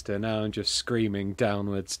roller coaster. Now I'm just screaming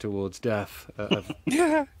downwards towards death at a,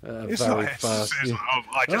 Yeah. at a very fast. It's like, oh,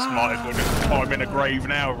 I just might as well just climb in a grave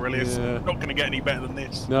now, really. It's Yeah. not going to get any better than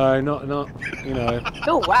this. No, not.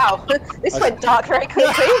 Oh, wow. This went dark very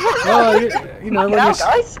quickly. Well,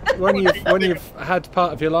 Guys. when you've had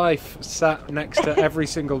part of your life sat next to every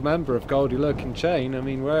single member of Goldie Looking Chain, I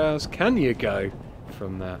mean, where else can you go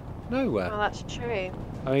from that? Nowhere. Oh, that's true.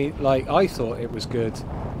 I mean, like, I thought it was good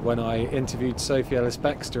when I interviewed Sophie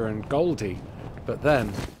Ellis-Bextor and Goldie, but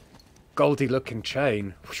then Goldie Looking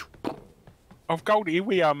Chain. Of Goldie,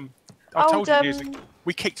 I told you years ago,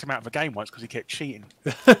 we kicked him out of a game once because he kept cheating.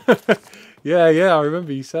 Yeah, I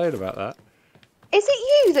remember you saying about that. Is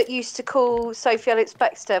it you that used to call Sophie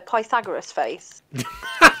Ellis-Bextor Pythagoras face?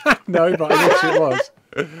 No, but I wish it was.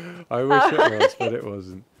 I wish it was, but it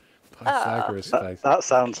wasn't. Pythagoras face. That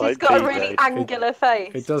sounds She's like got a PJ. really angular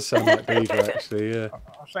face. It does sound like Beaver, actually, yeah.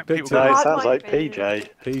 I was saying Big people time. No, go, it sounds like Might be. PJ.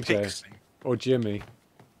 PJ. Pixie. Or Jimmy.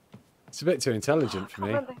 It's a bit too intelligent for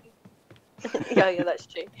me. yeah, that's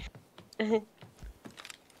true.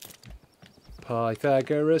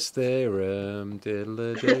 Pythagoras theorem,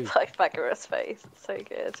 diddle-a-doo. Pythagoras face. So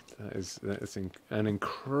good. That is an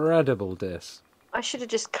incredible diss. I should have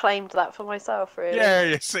just claimed that for myself, really.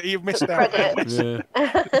 Yeah, see, you've missed Took out. credit. Yeah.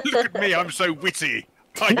 Look at me, I'm so witty.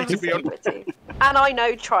 I need to be on. And I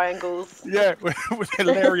know triangles. Yeah, with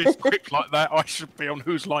hilarious quick like that, I should be on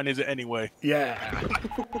Whose Line Is It Anyway? Yeah.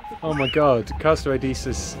 Oh my god. Castaway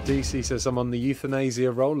DC says I'm on the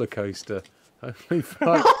euthanasia roller coaster. Holy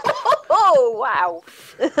fuck. Oh, wow.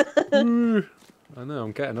 Ooh. I know,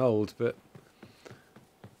 I'm getting old, but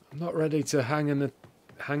I'm not ready to hand in the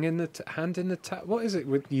towel. What is it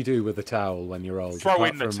you do with the towel when you're old? Throw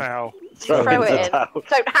apart in the from- towel. Throw in it the in. towel.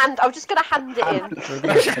 Don't hand. I'm just going to hand it in. I'm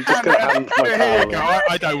just going to hand my Here you go. towel.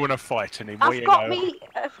 I don't want to fight anymore.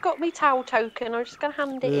 I've got me towel token. I'm just going to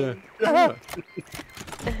hand it Yeah.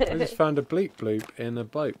 I just found a bleep bloop in a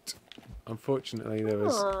boat. Unfortunately, there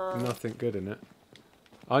was Aw. nothing good in it.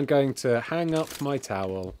 I'm going to hang up my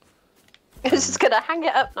towel. in. I'm just going to hang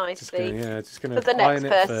it up Just gonna, nicely. just gonna For the iron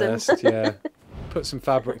next it person. first. Yeah. Put some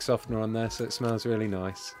fabric softener on there so it smells really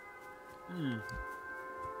nice.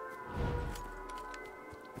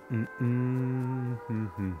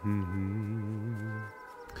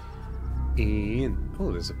 Ian.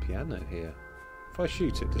 Oh, there's a piano here. If I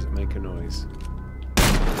shoot it, does it make a noise?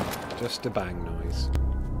 Just a bang noise.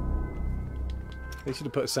 They should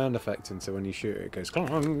have put a sound effect in so when you shoot it, it goes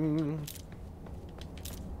clong.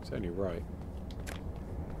 It's only right.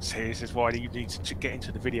 See, this is why you need to get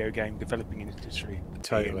into the video game developing industry.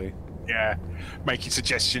 Totally. Yeah, making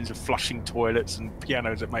suggestions of flushing toilets and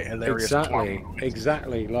pianos that make hilarious. Exactly. clunk.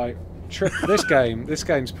 Exactly. Like this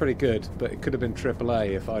game's pretty good, but it could have been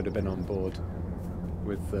AAA if I'd have been on board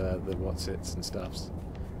with the what's-its and stuffs.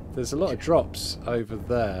 There's a lot of drops over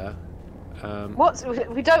there. We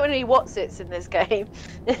don't want any what's-its in this game.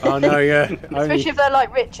 Oh no, yeah. Especially if they're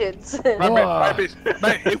like Richards.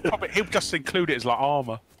 Maybe he'll just include it as like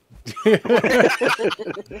armour.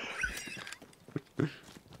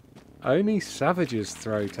 Only savages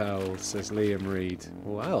throw towels, says Liam Reed.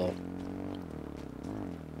 Well,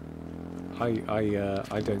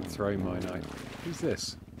 I don't throw mine. Who's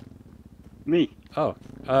this? Me. Oh,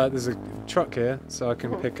 there's a truck here, so I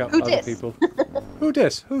can pick up Who other dis? people. Who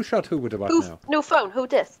dis? Who shot who would have now? No phone. Who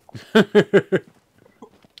dis?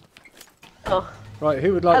 Oh. Right,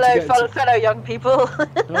 who would like to get fellow young people.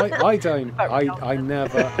 I don't. I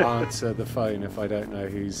never answer the phone if I don't know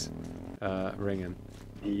who's ringing.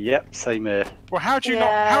 Yep, same here. Well, how do you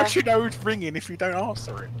how do you know who's ringing if you don't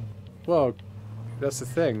answer it? Well, that's the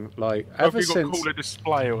thing. Like Have you got caller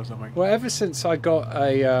display or something? Well, ever since I got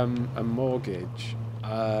a mortgage,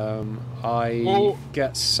 I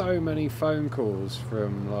get so many phone calls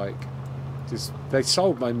from they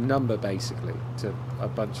sold my number basically to a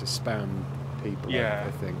bunch of spam people. Yeah.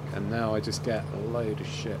 I think, and now I just get a load of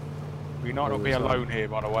shit. We might not be alone here,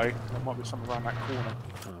 by the way. There might be someone around that corner.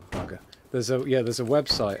 Oh bugger! There's a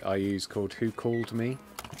website I use called Who Called Me,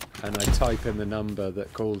 and I type in the number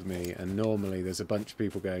that called me, and normally there's a bunch of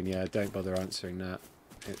people going, "Yeah, don't bother answering that.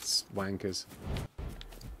 It's wankers."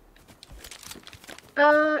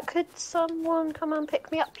 Could someone come and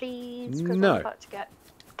pick me up, please? Because No. I'm about to get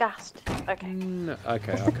gassed. Okay. No.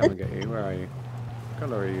 Okay, I'll come and get you. Where are you? What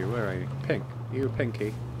colour are you? Where are you? Pink. You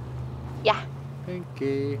pinky? Yeah.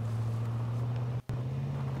 Pinky.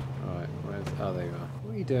 Alright, oh, there you are.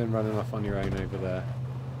 What are you doing running off on your own over there?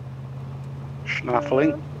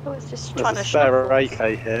 Schnaffling. I was just There's trying a to spare shuffle.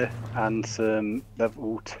 AK here and some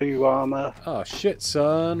level 2 armour. Oh shit,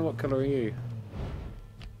 son. What colour are you?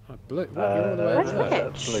 Oh, blue. What, you're all the way over there?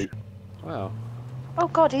 Rich. Blue. Wow. Oh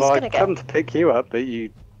god, he's Well, gonna I'd get. come to pick you up, but you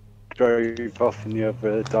drove off in the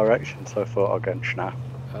other direction, so I thought I'd go and schnaff.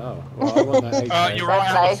 Oh, well, I want that AK. You're right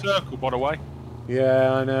out of the circle, by the way.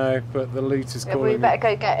 Yeah, I know, but the loot is Yeah, calling we better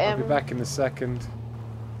go get I'll him. be back in a second.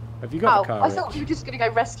 Have you got the car, I Rich? thought you were just gonna go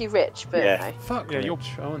rescue Rich, but Yeah. no. Fuck Yeah, Rich. you're-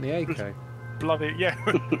 I want the AK. Bloody, yeah.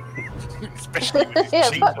 Especially when it's Yeah,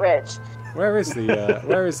 cheap. fuck Rich. Where is the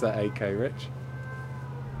where is that AK, Rich?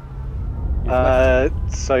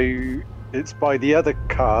 So it's by the other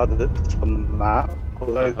car that's on the map,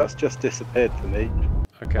 although that's just disappeared for me.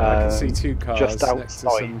 Okay, I can see two cars Just next to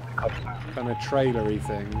outside some the compound. kind of trailery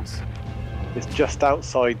things. It's just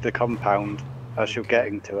outside the compound as you're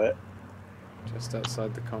getting to it. Just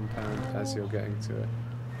outside the compound as you're getting to it.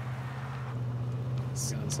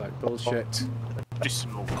 Sounds like bullshit.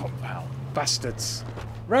 Medicinal compound. Bastards.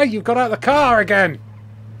 Ray, you've got out of the car again!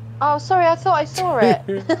 Oh, sorry, I thought I saw it.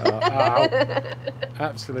 Ow.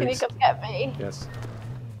 Absolute. Can you come get me? Yes.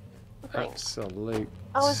 Thanks. Absolute.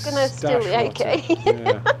 I was gonna steal the AK.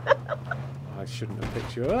 Yeah. I shouldn't have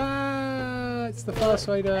picked you. Ah, it's the fast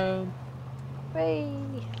way down.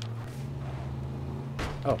 Whee.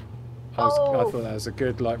 Oh. I thought that was a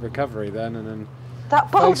good recovery then, and then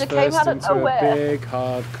That face boulder came first out of into a nowhere. big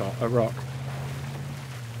hard a rock.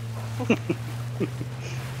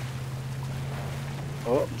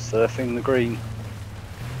 Oh, I'm surfing the green.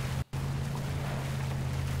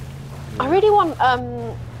 I really want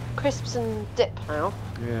crisps and dip now.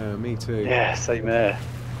 Yeah, me too. Yeah, same here.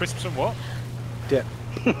 Crisps and what? Dip.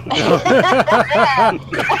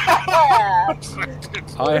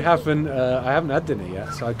 I haven't had dinner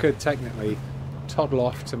yet, so I could technically toddle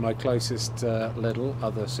off to my closest Lidl.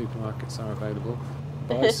 Other supermarkets are available.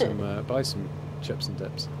 Buy some chips and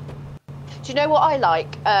dips. Do you know what I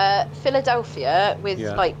like? Philadelphia with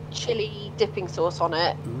Yeah. like chili dipping sauce on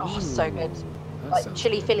it. Oh, so good. That Like sounds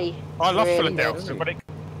chili good. Philly. I love Really Philadelphia, good. but it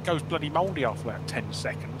goes bloody mouldy after about 10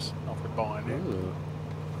 seconds after buying it. Ooh.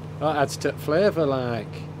 That adds to flavour, like.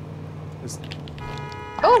 It's-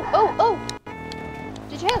 Oh!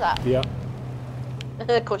 Did you hear that? Yeah.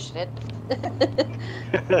 Of course you did.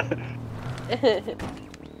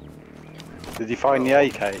 Did you find the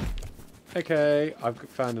AK? Okay, I've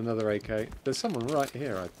found another AK. There's someone right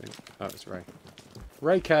here, I think. Oh, it's Ray.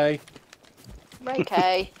 Ray K.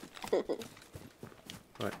 Okay.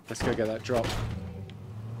 Right, let's go get that drop.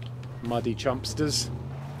 Muddy chumpsters.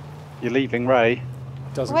 You're leaving Ray?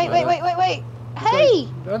 Doesn't Wait. matter. Hey!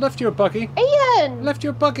 I left you a buggy. I Ian! left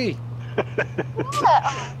you a buggy.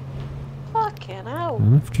 What? Fucking hell.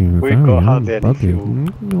 We've got hardly any fuel.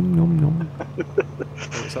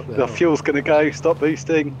 What's up there? The fuel's gonna go, stop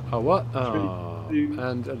boosting. Oh, what? Oh, Two.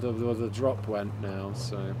 and the drop went now,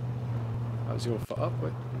 so... That was your foot up?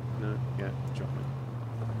 Wait, no, yeah, drop it.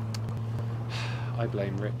 I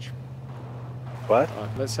blame Rich. What?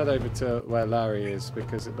 Alright, let's head over to where Larry is,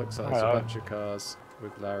 because it looks like there's a Hello. bunch of cars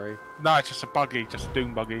with Larry. No, it's just a buggy, just a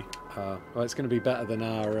doom buggy. Well, it's going to be better than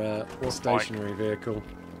our stationary vehicle.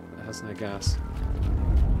 It has no gas.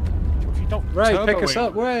 What have you Stop Ray, pick us turboing.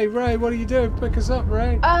 up. Ray, what are you doing? Pick us up,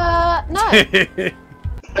 Ray. No.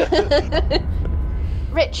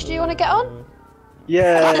 Rich, do you want to get on?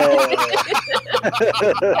 Yeah.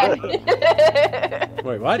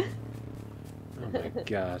 Wait, what? Oh my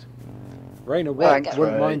god. Raina Thanks,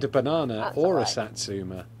 wouldn't Ray. mind a banana That's or all a right.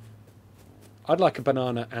 satsuma. I'd like a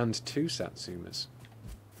banana and 2 satsumas.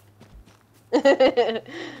 Nice.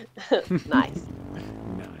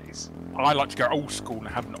 Nice. I like to go old school and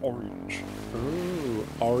have an orange. Ooh,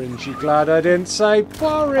 orangey. Glad I didn't say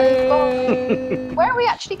porridge. Where are we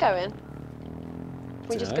actually going?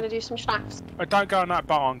 We're just Dunno. going to do some schnapps. I don't go in that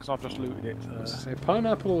barn because I've just looted it. So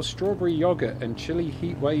pineapple or strawberry yogurt and chili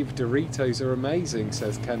heatwave Doritos are amazing,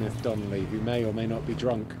 says Kenneth Donnelly, who may or may not be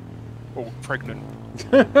drunk. Or pregnant.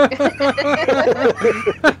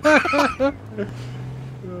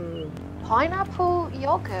 Pineapple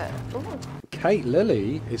yogurt. Ooh. Kate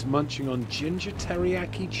Lilly is munching on ginger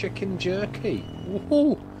teriyaki chicken jerky.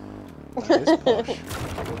 Ooh, that is posh.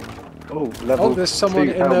 Oh, level Oh, there's someone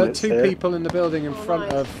 2 in the helmets two here. people in the building in front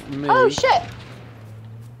nice. of me. Oh shit!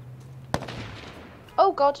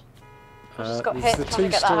 Oh god. I just got It's hit the trying to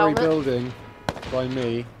get that two-story helmet. building by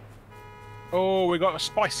me. Oh, we got a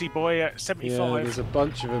spicy boy at Yeah, 75. there's a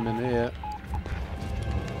bunch of them in here.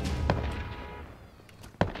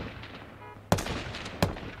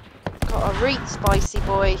 Got a reet spicy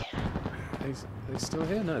boy. They still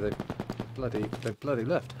here? No, they've bloody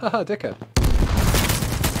left. Haha, dickhead.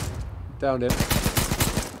 Downed him.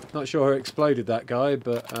 Not sure who exploded that guy,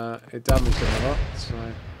 but it damaged him a lot, so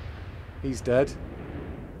he's dead.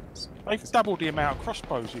 They've doubled the amount of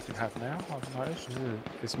crossbows you can have now, I've noticed. Yeah,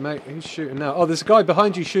 it's mate. Who's shooting now? Oh, there's a guy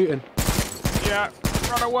behind you shooting. Yeah,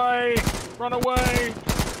 run away! Run away!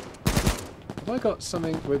 Have I got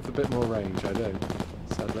something with a bit more range? I don't,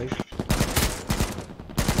 sadly.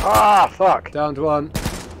 Ah, fuck. Downed one.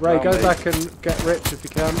 Ray, Down go me. back and get Rich if you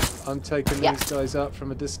can. I'm taking Yeah. these guys out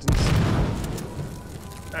from a distance.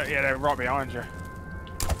 Yeah, they're right behind you.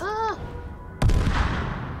 Ah.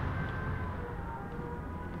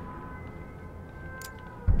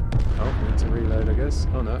 Oh, need to reload, I guess.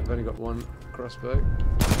 Oh no, I've only got one crossbow.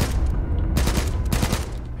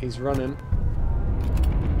 He's running.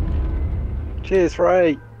 Cheers,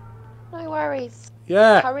 Ray. No worries.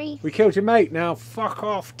 Yeah, Hurry. we killed your mate. Now fuck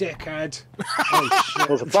off, dickhead. Oh shit.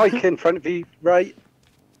 There's a bike in front of you, Ray.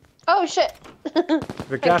 Oh shit.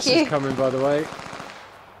 The gas you. is coming, by the way.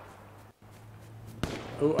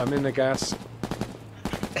 Oh, I'm in the gas.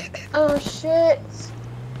 Oh shit.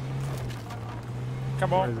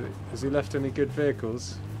 Come Where on. is it? Has he left any good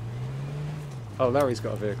vehicles? Oh, Larry's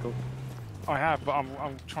got a vehicle. I have, but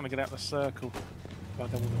I'm trying to get out the circle. I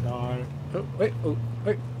don't want to die. Oh,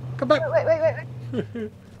 wait, come back. Wait.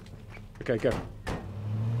 Okay, go.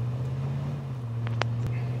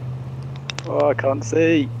 Oh, I can't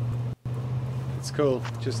see. It's cool.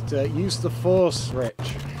 Just use the force, Rich.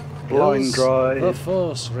 Blind Use drive. the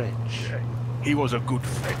force, Rich. He was a good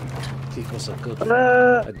friend. He was a good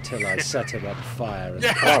Ah. until I set him on fire and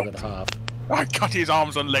Yeah. cut him in half. I cut his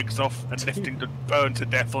arms and legs off and left him to burn to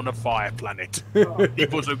death on a fire planet. He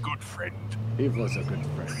was a good friend. He was a good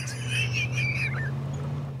friend.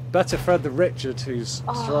 Better Fred the Richard, who's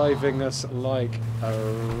driving us like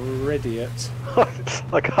a idiot.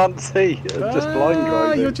 I can't see. I'm just blind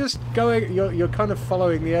driving. You're just going. You're kind of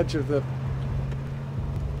following the edge of the.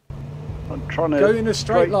 I'm trying to Go in a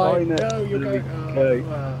straight line. it. No, you're going. Okay.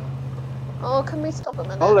 Wow. Oh, can we stop a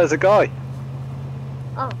minute? Oh, there's a guy.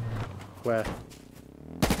 Oh. Where?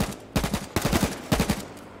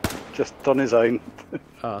 Just on his own.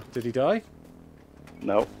 Ah, did he die?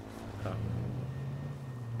 No.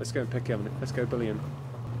 Let's go and pick him. Let's go bully him.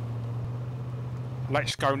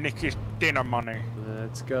 Let's go nick his dinner money.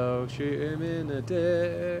 Let's go shoot him in the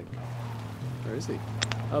dick. Where is he?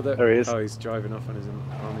 Oh, there There he is. Oh, he's driving off on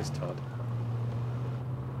his Todd.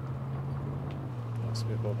 That's a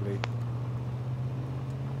bit wobbly.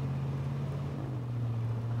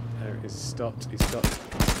 There it is. Stopped. He stopped.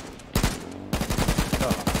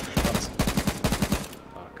 Oh, what?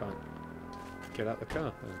 Oh, I can't get out the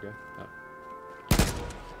car. There we go. Oh.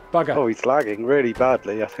 Bugger. Oh, he's lagging really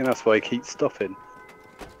badly. I think that's why he keeps stopping.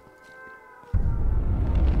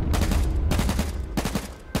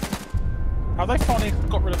 Have they finally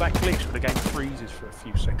got rid of that glitch where the game freezes for a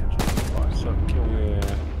few seconds by a certain kill?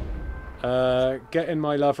 Yeah. Get in,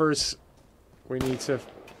 my lovers. We need to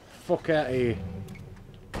fuck out of here.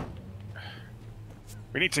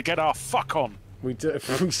 We need to get our fuck on. We do.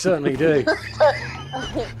 We certainly do.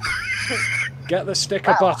 Get the stick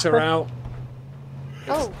of butter out.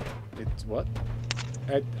 Oh. It's what?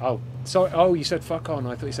 Oh, sorry. Oh, you said fuck on.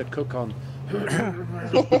 I thought you said cook on.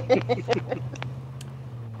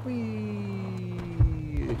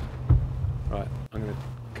 Whee! Right, I'm going to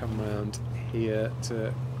come round here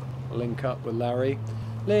to link up with Larry.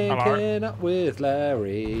 Linking up with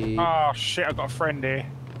Larry. Oh shit! I've got a friend here.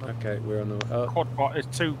 Okay, we're on the Quad bot is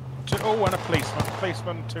two. Oh, and a policeman.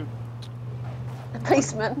 Policeman two. A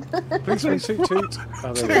policeman. policeman toot toot.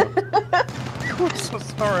 Oh, there we go. So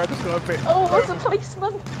sorry, I just got a bit. Oh, there's a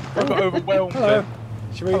policeman. I got overwhelmed. Hello.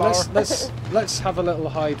 Shall we? Hello. Let's have a little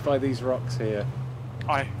hide by these rocks here.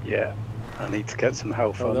 Hi. Yeah, I need to get some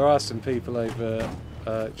health Oh, on. there are some people over.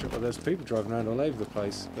 Well, there's people driving around all over the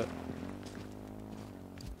place, but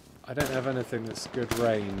I don't have anything that's good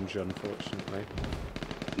range, unfortunately.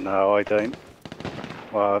 No, I don't.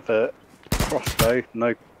 Well, I have a crossbow,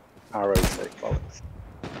 no arrows, so bollocks.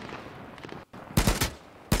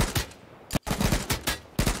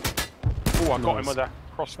 Oh, I got him Nice. with a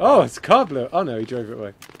crossbow. Oh, it's a car blew. Oh no, he drove it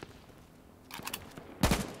away.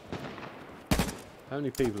 How many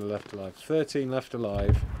people are left alive? 13 left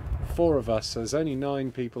alive. 4 of us, so there's only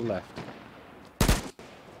 9 people left.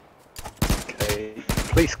 Okay,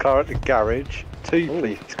 police car at the garage. 2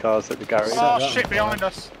 police cars at the garage. Oh that shit! on Behind fire.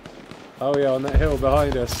 us. Oh yeah, on that hill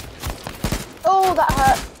behind us. Oh, that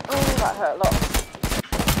hurt. Oh, that hurt a lot.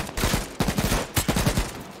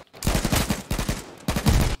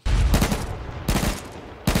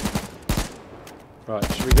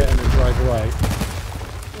 Right, should we get in and drive away?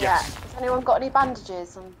 Yeah. Yes. Has anyone got any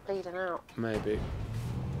bandages? I'm bleeding out. Maybe.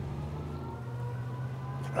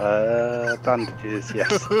 Bandages,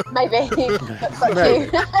 yes. Maybe. Fuck Maybe.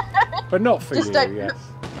 you. But not for Just you, don't- yes.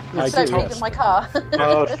 Just I don't do, leave yes. in my car.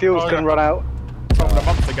 Oh, the fuel's Oh, going to yeah. run out. Told a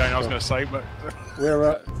month ago, I was going to say, but We're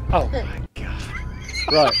oh my god.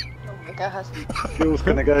 Right, Oh my god. Fuel's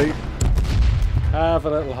going to go. have a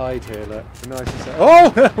little hide here, look. We're nice and safe.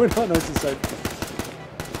 Oh! We're not nice and safe.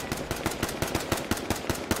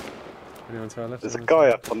 Anyone to our left? There's a anyone guy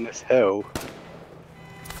to- up on this hill.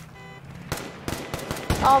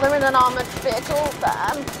 Oh, they're in an armoured vehicle.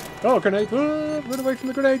 Damn. Oh, grenade! Oh, run away from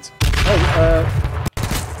the grenades! Oh,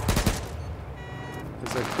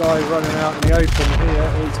 there's a guy running out in the open here.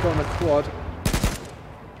 Oh, he's got on a quad.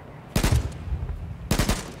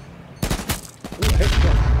 Oh, hit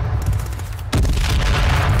him.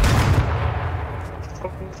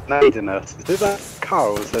 Someone's nading us. Is it that car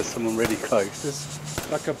or is there someone really close?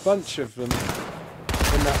 There's like a bunch of them in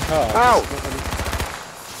that car. Ow!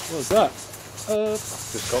 What was that?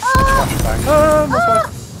 Just got flashbang. Oh, my God.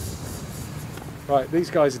 Right, these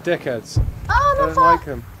guys are dickheads. Oh, I I'm on don't fire. like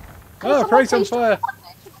them. Can Oh, someone crate's on please fire. I'm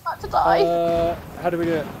about to die. How do we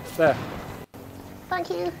do it? There. Thank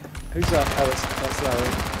you. Who's that? Oh, that's Larry.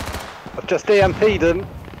 I've just EMP'd them.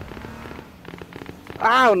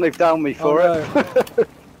 Ow, and they've downed me for Oh, it.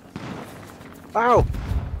 Ow!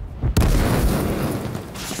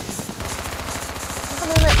 Come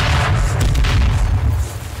on, Mick.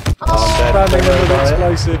 I'm dead. Spamming Don't them worry with about it.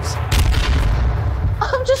 explosives.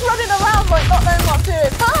 I'm just running around like not knowing what I'm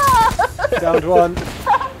doing. Ah! Downed one.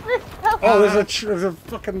 Oh, there's a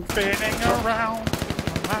fucking. spinning around.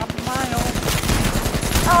 I'm my own.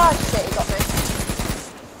 Ah, shit, he got me.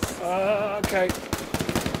 Okay.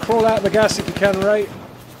 Crawl out of the gas if you can, Ray.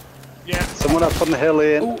 Yeah. Someone up on the hill,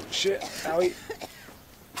 Ian. Oh shit! Owie.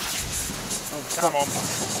 Come on.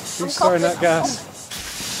 Who's throwing that gas?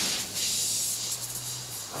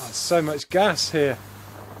 Oh, there's so much gas here.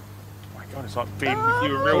 Oh my god, it's like being with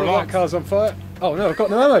you in real Oh, that life. car's on fire. Oh no, I've got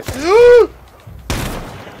no ammo. Thank you.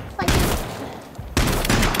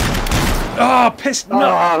 Ah, pissed. No.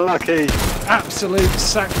 Ah, lucky. Absolute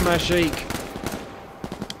sack mashik.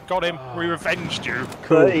 Got him. We revenged you.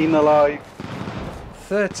 13 alive.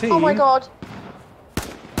 13. Oh my god.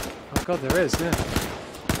 Oh god, there is. Yeah.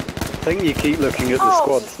 I think you keep looking at the Oh.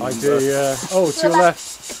 squads. I do. Yeah. Oh, to your left.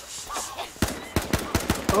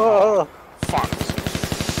 Oh,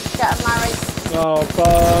 Fucked. Get him, Larry. Oh,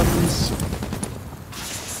 bums.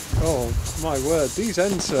 Oh my word, these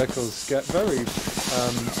end circles get very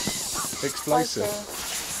explosive.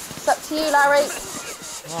 It's up to you, Larry.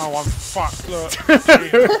 Oh, I'm fucked. Look.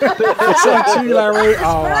 It's up to you, Larry.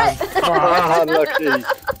 Oh, Right. ah, lucky.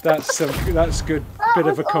 that's good. That Bit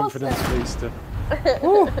of a was confidence awesome. booster.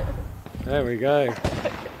 Woo. There we go.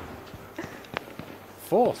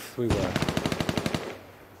 4th we were.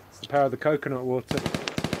 It's the power of the coconut water.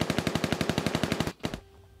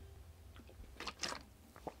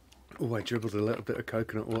 Oh, I dribbled a little bit of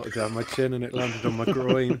coconut water down my chin and it landed on my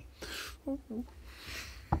groin.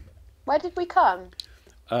 Where did we come?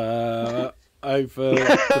 Over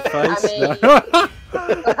the face. I mean- No.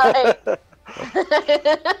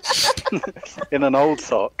 Right. In an old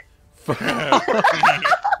sock.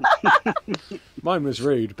 Mine was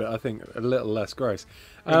rude, but I think a little less gross.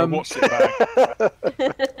 What's it bag?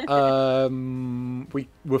 We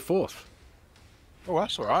were fourth. Oh,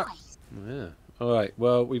 that's all right. Yeah. All right.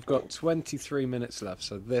 Well, we've got 23 minutes left,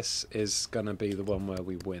 so this is going to be the one where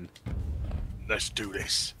we win. Let's do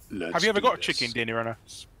this. Have you ever got a chicken dinner on a?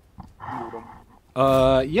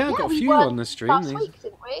 Yeah, I got a few on the stream. Last week,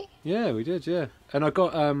 didn't we? Yeah, we did. Yeah, and I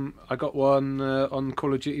got one on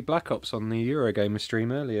Call of Duty Black Ops on the Eurogamer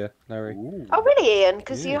stream earlier, Larry. Ooh. Oh, really, Ian?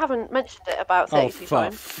 Because you haven't mentioned it about 32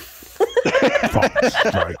 times.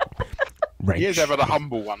 He is ever the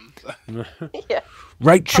humble one. Yeah.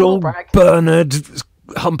 Rachel Humble brag. Bernard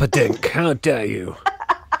Humperdinck, how dare you?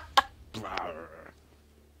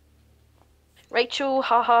 Rachel,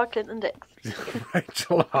 haha, Clinton Dix.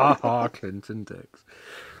 Rachel haha Clinton Dix.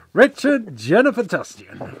 Richard Jennifer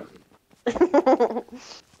Tustian.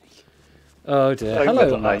 Oh dear. No Hello,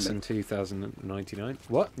 middle name. Larson 2099.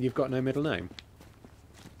 What? You've got no middle name?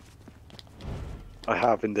 I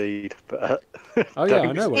have indeed, but Oh yeah,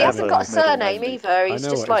 I know what He hasn't got a middle surname name. either. He's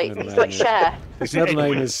know just what his like, middle he's name like is. Cher. His middle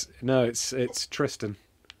name is it's Tristan.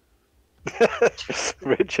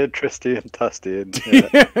 Richard Tristian Tustian.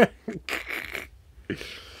 Yeah.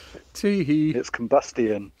 Tee-hee. It's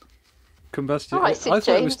Combustian. Combustion. All right, I Sid thought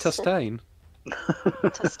it was James. Tustain.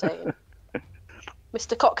 Tustain.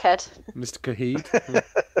 Mr. Cockhead. Mr. Kahid.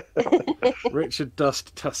 Richard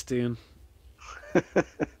Dust Tustian.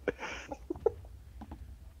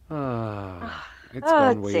 It's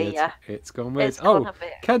gone weird. dear. It's gone weird. It's gone a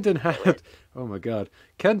bit Camden had. Oh my god.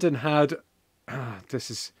 Camden had.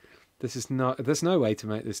 This is not. There's no way to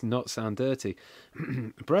make this not sound dirty.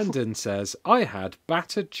 Brendan says I had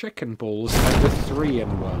battered chicken balls and a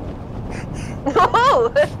 3-in-1, Oh!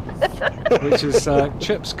 which is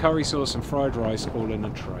chips, curry sauce, and fried rice all in a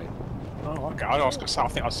tray. Oh, okay. I was going to say, I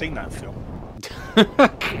think I've seen that film.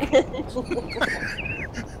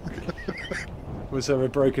 Was there a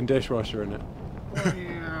broken dishwasher in it?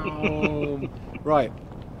 Right.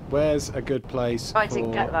 Where's a good place I didn't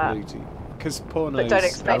for get that. looting? Because pornos But don't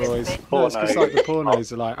explain are it to always... me. No, it's 'cause, like the Porno.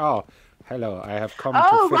 pornos are like, oh, hello, I have come to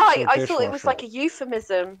Oh, fix right. your I thought it was dishwasher. like a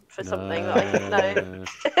euphemism for something that I didn't know.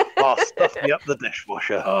 Oh, stuff me up the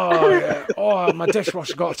dishwasher. Oh, yeah. Oh, my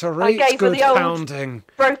dishwasher got a I reach gave her good the old- pounding.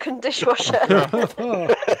 Broken dishwasher.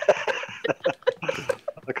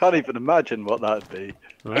 I can't even imagine what that'd be.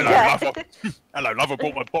 Hello, Yeah. lover. Hello, lover.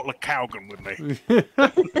 Brought my bottle of Calgon with me.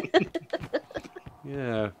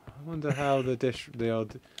 Yeah, I wonder how the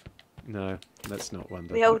old... No, let's not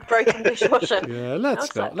wonder. The old broken dishwasher. Yeah, let's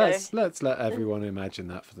How's not. that go? Let's let everyone imagine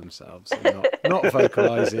that for themselves. And not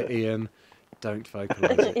vocalise it, Ian. Don't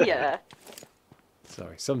vocalise it. Yeah.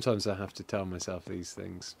 Sorry. Sometimes I have to tell myself these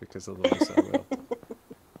things because otherwise I will.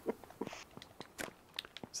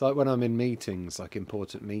 It's like when I'm in meetings, like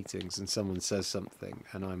important meetings, and someone says something,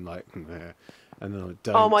 and I'm like, "Meh," and then I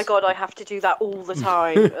don't. Oh my god, I have to do that all the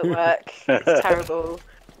time at work. It's terrible.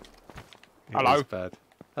 It Hello? is bad.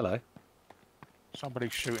 Hello.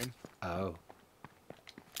 Somebody's shooting. Oh.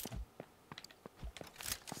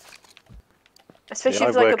 Especially Yeah,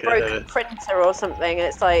 if I it's like a work at broken printer or something.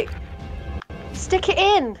 It's like, stick it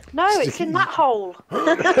in. No, it's in that hole.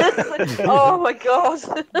 It's like, oh my god,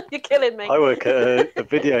 you're killing me. I work at a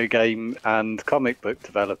video game and comic book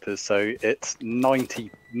developers, so it's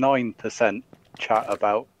 99% chat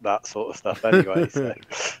about that sort of stuff anyway. So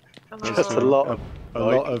it's just a lot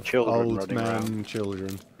of children old running man around.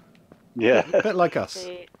 children. Yeah. A bit like us.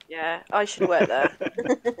 See, yeah, I should work there.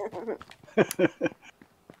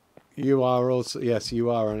 You are also, yes, you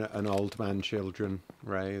are an old man children,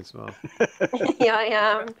 Ray, as well. Yeah, I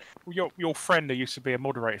am. Well, your friend who used to be a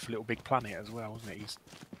moderator for Little Big Planet as well, wasn't he?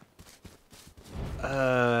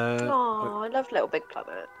 Oh, I love Little Big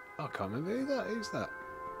Planet. I can't remember who's that.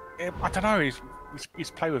 I don't know. He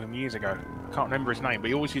used to play with him years ago. I can't remember his name, but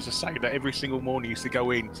he always used to say that every single morning he used to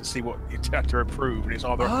go in to see what he had to improve, and it's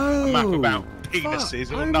either a map about penises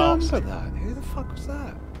fuck, or I Nazis. remember that. Who the fuck was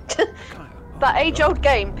that? That age-old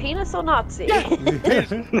game, penis or Nazi?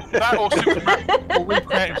 That or Super Mario, or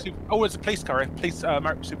recreating Super. Oh, there's a police car,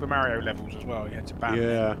 Super Mario levels as well. You had to ban.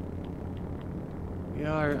 Yeah.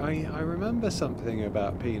 Yeah, I remember something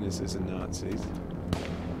about penises and Nazis.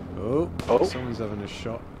 Oh, Oh. someone's having a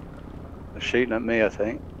shot. They're shooting at me, I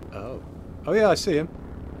think. Oh. Oh yeah, I see him.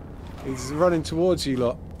 He's running towards you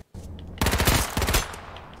lot.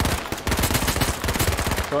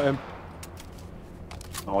 Got him.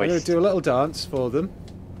 I'm going to Nice. do a little dance for them.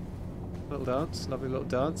 Little dance, lovely little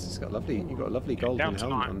dance. It's got you've got a lovely golden down helmet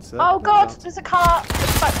tonight. on, sir. Oh Little god, dance. there's a car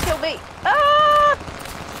that's about to kill me. Ah!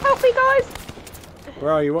 Help me, guys!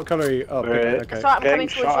 Where are you? What colour are you? Oh, We're okay. Sorry, I'm getting coming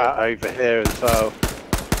towards shot at over here as well.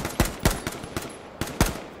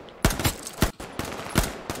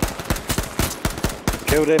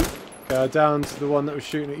 Killed him. Go down to the one that was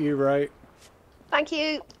shooting at you, Ray. Thank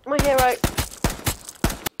you, my hero.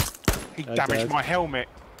 He damaged my helmet.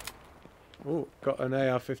 Oh, got an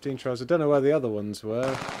AR-15 trials. I don't know where the other ones were.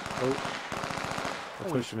 Oh,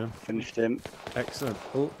 they're pushing him. Finished him. Excellent.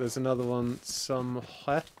 Oh, there's another one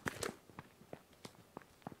somewhere.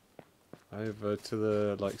 Over to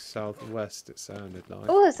the southwest. It sounded like.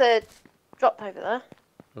 Oh, there's a drop over there.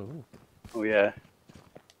 Oh. Oh yeah.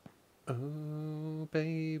 Oh,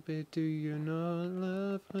 baby, do you not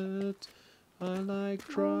love it? I like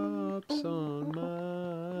drops on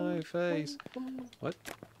my face. What?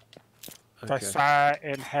 They say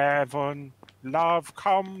in heaven, love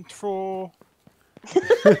come true.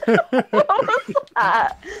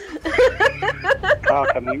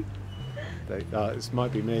 Car coming. This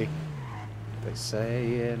might be me. They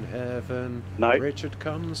say in heaven, No. Richard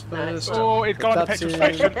comes first. Oh, it's gone to the petrol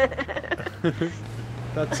station.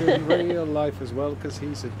 That's in real life as well, because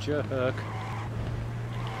he's a jerk.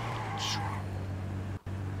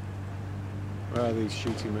 Where are these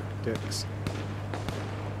shooting dicks?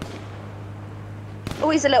 Oh,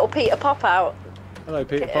 he's a little Peter Pop out. Hello,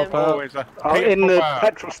 Peter Get him. Pop out. Oh, it's a Oh, Peter in the Popper.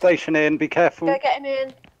 petrol station, Ian. Be careful. Go get him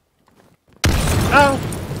in. Ow!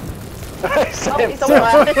 Oh, he's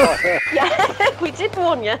alright. Yeah, we did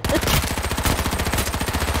warn you.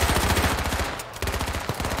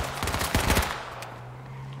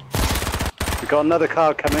 We've got another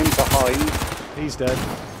car coming behind. He's dead.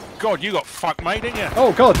 God, you got fucked, mate, didn't you?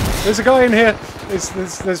 Oh God! There's a guy in here.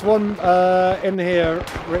 There's one in here.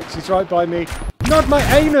 Rich, he's right by me. Not my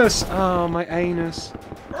anus! Oh, my anus.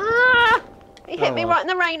 Ah! He hit me Oh. right in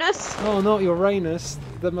the rainus. Oh, not Uranus.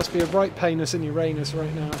 There must be a right penis in Uranus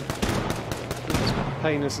right now. This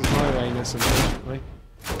penis is my Uranus, unfortunately.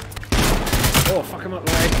 Oh, fuck him up,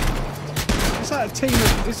 leg. Is that a team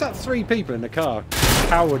of... Is that 3 people in the car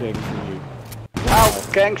cowarding from you? Wow,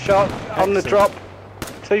 gang shot on the drop.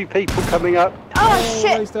 2 people coming up. Oh, he's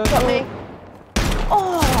shit! dead. Got me.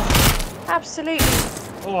 Oh, absolutely.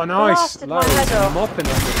 Oh, nice. Blasted my Larry's head off. mopping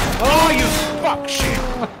up. Oh, you fuck shit!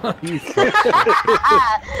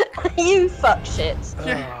 You You fuck shit.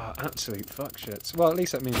 Oh, absolute fuck shits. Well, at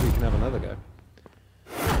least that means we can have another go.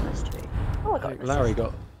 That's true. Oh, I I got think this. Larry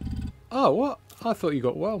got... Oh, what? I thought you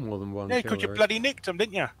got well more than one Yeah, kill, because you Larry. bloody nicked him,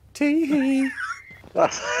 didn't you? Tee.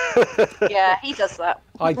 Yeah, he does that.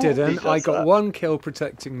 I didn't. does I got that. 1 kill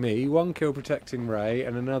protecting me, 1 kill protecting Ray,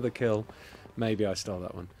 and another kill. Maybe I stole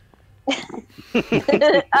that one. And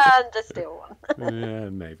a steel one. Yeah,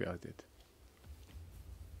 maybe I did.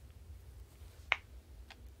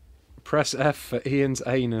 Press F for Ian's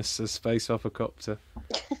anus, says Space Copter.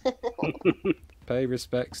 Pay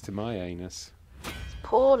respects to my anus.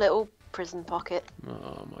 Poor little prison pocket.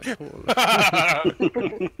 Oh, my poor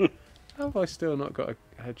little... How have I still not got a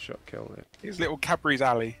headshot kill yet? His little Cadbury's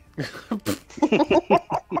alley.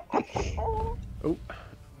 Oh,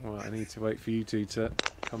 well, I need to wait for you two to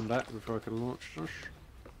come back before I can launch this.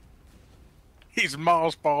 His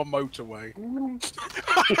Mars bar motorway.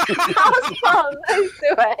 That was fun.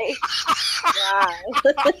 Motorway. Wow.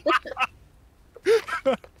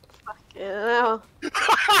 Fucking hell.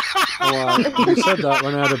 Oh, you said that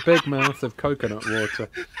when I had a big mouth of coconut water.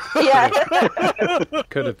 Yeah.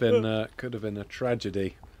 Could have been a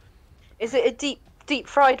tragedy. Is it a deep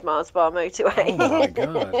fried Mars bar motorway? Oh my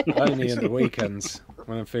god! Only in the weekends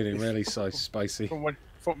when I'm feeling really so spicy. From what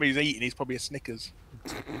he's eating, he's probably a Snickers.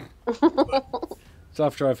 It's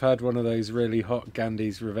after I've had one of those really hot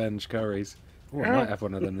Gandhi's Revenge curries. Oh, I might have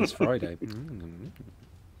one of them this Friday.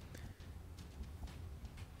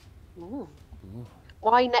 Ooh.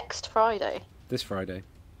 Why next Friday? This Friday.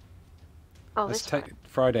 Oh, this Friday.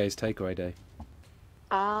 Friday is takeaway day.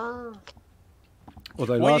 Ah.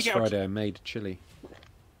 Although Why you last get out- Friday I made chili.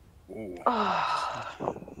 Ooh. Oh,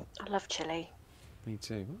 I love chili. Me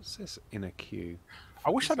too. What's this in a queue? I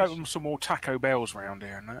wish I'd opened some more Taco Bells around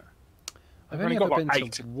here and that. I've only only got ever like been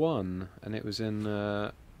 8. to one, and it was in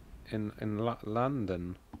London.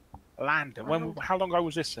 Landon. How long ago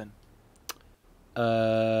was this then?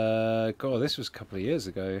 God, this was a couple of years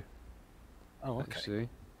ago. Oh, okay. Actually,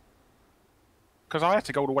 Because I had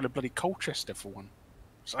to go all the way to bloody Colchester for one.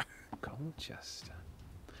 So Colchester.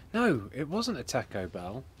 No, it wasn't a Taco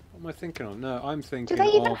Bell. What am I thinking of? No, I'm thinking Do they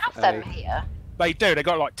even of have them here? they do. They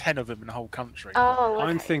got like 10 of them in the whole country. Oh, okay.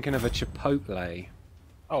 I'm thinking of a Chipotle.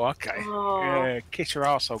 Oh, okay. Oh. Yeah, kiss your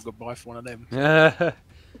arsehole goodbye for one of them.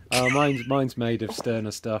 Mine's made of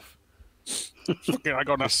sterner stuff. Fucking, I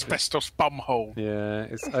got an asbestos bum hole. Yeah,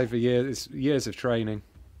 it's over years. It's years of training.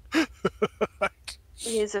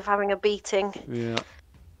 Years of having a beating. Yeah.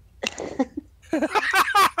 wait,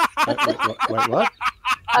 what?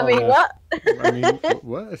 I Oh, mean, no. what? I mean,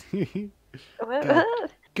 what?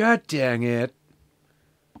 God dang it.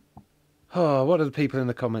 Oh, what are the people in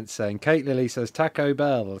the comments saying? Kate Lily says Taco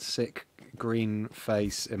Bell, sick green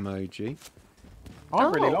face emoji. I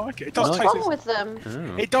really like it. It does What's taste. wrong with them?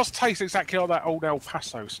 Oh, It does taste exactly like that old El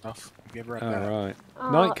Paso stuff. Have you ever had that? right. Oh,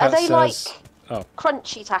 Nightcat are they says... like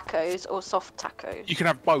crunchy tacos or soft tacos? You can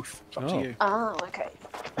have both. It's up to Oh. you. Oh, okay.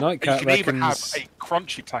 Nightcat You can even have reckons... a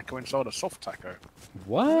crunchy taco inside a soft taco.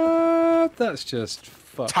 What? That's just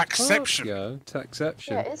fucked Taxception. up, yo.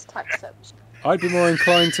 Taxception. Yeah, it is taxception. I'd be more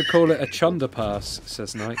inclined to call it a chunder pass,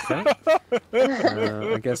 says Nightcat.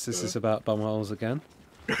 I guess this is about bumholes again.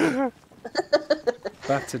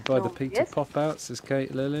 Battered by the Peter Yes. Pop-Out, says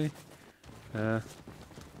Kate Lily. Maybe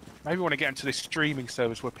we want to get into this streaming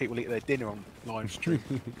service where people eat their dinner on live stream.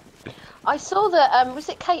 I saw that. Was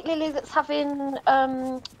it Kate Lily that's having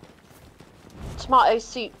tomato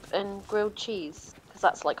soup and grilled cheese? Because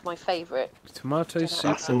that's like my favourite. Tomato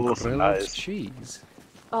soup That's and awesome, grilled that is. cheese.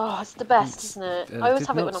 Oh, it's the best, isn't it? I always did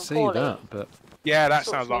have it not when I'm see poorly. that, but Yeah, that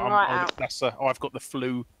Sorts sounds me like right out. that's I've got the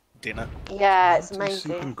flu dinner. Yeah, it's tomato soup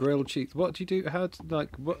and amazing. grilled cheese. What do you do? How do,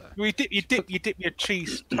 like what? You dip your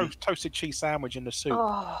cheese toasted cheese sandwich in the soup.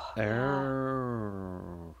 Oh, yeah.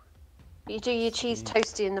 Oh, You do your cheese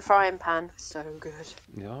toasty in the frying pan. So good.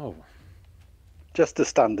 no. Just a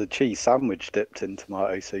standard cheese sandwich dipped in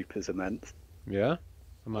tomato soup is immense. Yeah,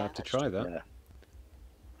 I might Yeah, have to that's try that.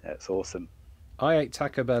 Yeah, it's awesome. I ate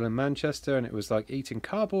Taco Bell in Manchester, and it was like eating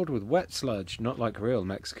cardboard with wet sludge, not like real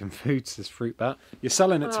Mexican food, says Fruit Bat. You're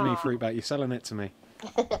selling it to me, Aw. Fruit Bat. You're selling it to me.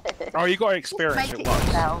 Oh, you got to experience Make it it once.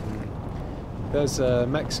 yourself. There's a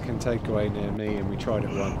Mexican takeaway near me, and we tried it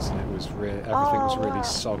once, and it was everything was really wow.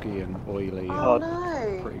 soggy and oily Oh and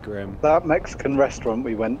no. pretty grim. That Mexican restaurant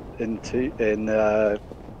we went into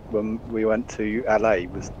when we went to LA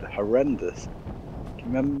was horrendous. Do you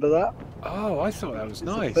remember that? Oh, I thought that was It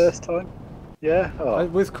was nice. the first time. Yeah. Oh,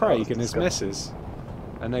 With that Craig was and his disgusting. missus.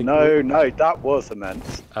 And they No, that was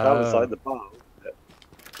immense. That was Oh. like the bar.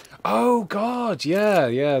 Oh God,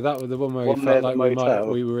 yeah, that was the one where One we near felt the like motel.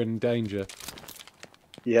 we were in danger.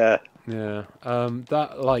 Yeah. Yeah,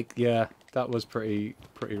 that was pretty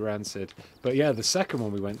rancid. But yeah, the second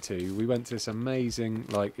one we went to this amazing,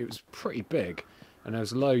 like it was pretty big, and there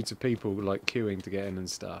was loads of people like queuing to get in and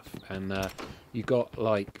stuff. And you got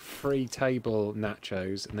like free table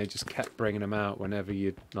nachos, and they just kept bringing them out whenever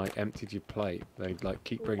you like emptied your plate. They'd like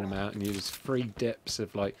keep bringing them out, and you just free dips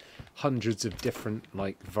of like hundreds of different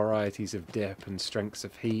like varieties of dip and strengths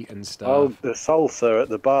of heat and stuff. Oh, the salsa at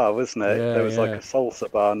the bar, wasn't it? Yeah, There was like yeah. a salsa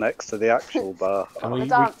bar next to the actual bar. And The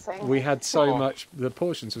dancing. we had so Oh. much, the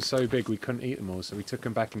portions were so big we couldn't eat them all, so we took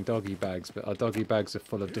them back in doggy bags, but our doggy bags are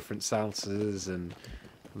full of different salsas and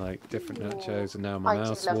like different nachos, and now my I do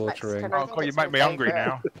mouth's love watering. Mexican. I Oh, think God, you it's make my me hungry favourite.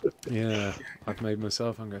 now. Yeah, I've made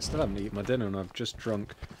myself hungry. I still haven't eaten my dinner, and I've just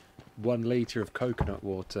drunk 1 litre of coconut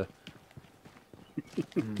water.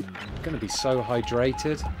 I'm going to be so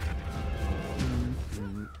hydrated.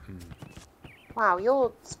 Wow,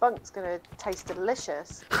 your spunk's gonna taste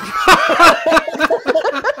delicious.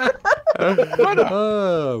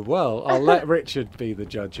 Oh, well, I'll let Richard be the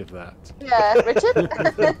judge of that. Yeah, Richard.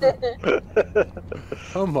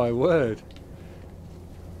 Oh my word.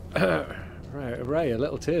 Right, Ray, a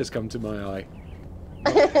little tears come to my eye.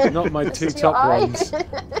 Not my two To your top eye. ones.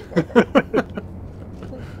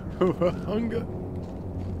 Hunger.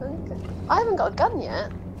 I haven't got a gun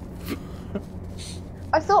yet.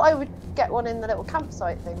 I thought I would get one in the little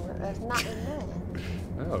campsite thing, but there's nut in there.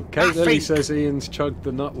 Oh, Kate Lily think- says Ian's chugged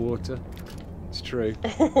the nut water. It's true.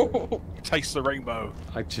 Taste the rainbow.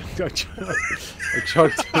 I chugged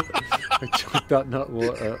that nut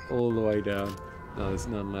water all the way down. No, there's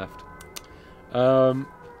none left.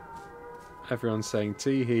 Everyone's saying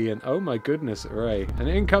tee-hee and oh my goodness, Ray. And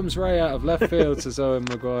in comes Ray out of left field, says Owen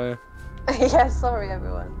Maguire. Yeah, sorry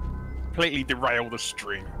everyone. Completely derail the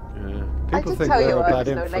stream. Yeah. I People did think tell you we're a I bad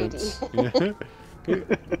was no lady. influence. Yeah.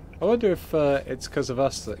 I wonder if it's because of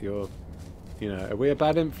us that you're, are we a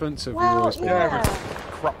bad influence? Or have you Well, always been yeah.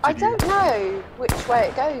 Corrupted I you. don't know which way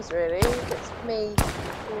it goes really. If it's me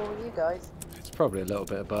or you guys. It's probably a little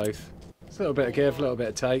bit of both. It's a little bit of give, a little bit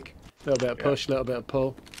of take, a little bit of push, a little bit of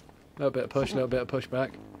pull, a little bit of push, a little bit of push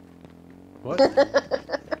back. What?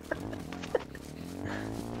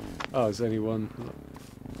 Oh, there's only one of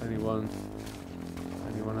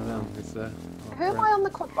them. Is there? Oh, Who am great. I on the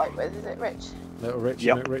quad bike with? Is it Rich? Little Richie,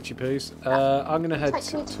 Yep. Richie Poos. I'm gonna head Take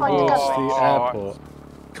me towards to find the Douglas. airport.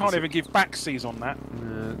 Can't even give backsies on that.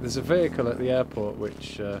 There's a vehicle at the airport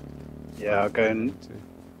which. Yeah, I'll go and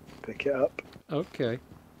pick it up. Okay.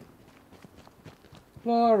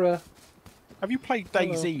 Laura, Have you played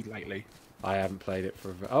DayZ lately? I haven't played it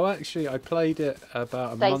for. Oh, actually, I played it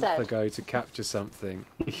about a month ago to capture something.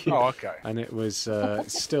 Oh, okay. And it was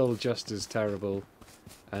still just as terrible,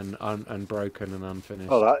 and broken and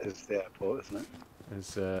unfinished. Oh, that is the airport, isn't it?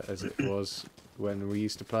 As it was when we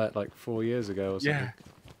used to play it like 4 years ago or something. Yeah.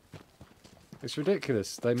 It's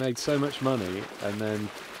ridiculous. They made so much money, and then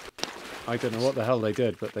I don't know what the hell they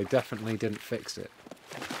did, but they definitely didn't fix it.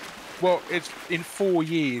 Well, it's in 4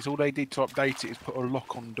 years. All they did to update it is put a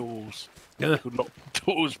lock on doors. You could lock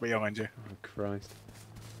doors behind you. Oh Christ!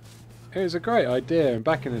 It was a great idea, and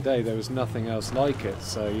back in the day there was nothing else like it.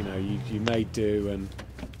 So you know, you made do, and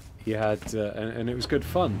you had, and it was good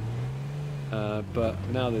fun. But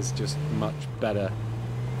now there's just much better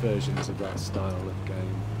versions of that style of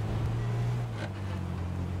game.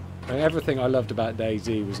 And everything I loved about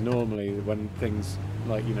DayZ was normally when things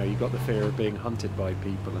like, you know, you got the fear of being hunted by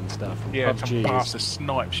people and stuff. And Yeah, PUBG some bastard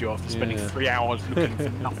snipes you after spending 3 hours looking for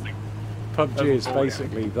nothing. PUBG is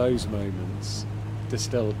basically those moments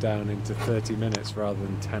distilled down into 30 minutes rather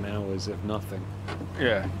than 10 hours of nothing.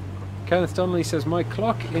 Yeah. Kenneth Donnelly says my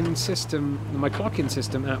clock-in system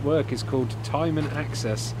at work is called time and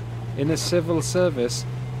access in a civil service.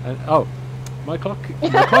 And my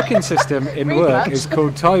clock-in system in work is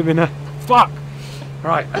called time and fuck.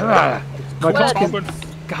 Right. My time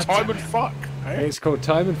and fuck. Eh? It's called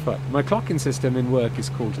time and fuck. My clock-in system in work is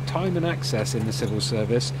called time and access in the civil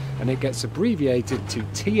service, and it gets abbreviated to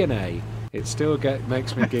TNA. It still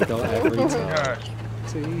makes me giggle every time.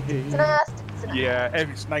 Yeah,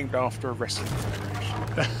 it's named after a wrestling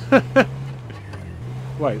federation.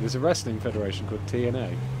 Wait, there's a wrestling federation called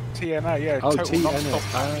TNA? TNA, yeah. Oh, Total TNA.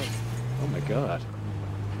 Non-Stop Match. Oh my god.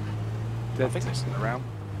 I think they're still around.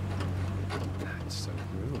 That's so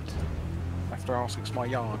rude. After asking my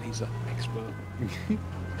yarn, he's an expert.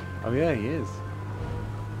 Oh yeah, he is.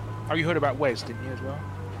 Oh, you heard about Wes, didn't you, as well?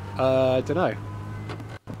 I don't know.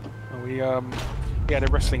 Oh, he had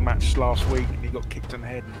a wrestling match last week and he got kicked in the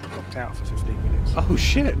head and knocked out for 15 minutes. Oh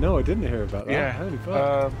shit, no, I didn't hear about that. Yeah. Holy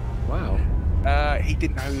fuck. Wow. He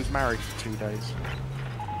didn't know he was married for 2 days.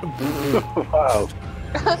 Wow.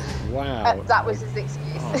 Wow. That was his excuse.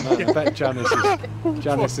 Oh, man, I bet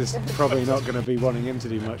Janice is probably not going to be wanting him to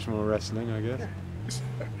do much more wrestling, I guess.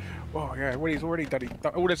 Oh yeah, well he's already done it.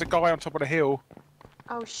 Oh, there's a guy on top of the hill.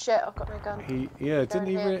 Oh shit, I've got no gun.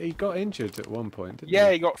 He got injured at one point, didn't Yeah,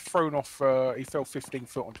 he? he got thrown off, he fell 15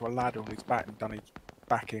 foot onto a ladder on his back and done his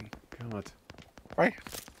back in. God. Right?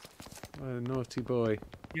 What a naughty boy.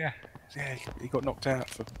 Yeah, he got knocked out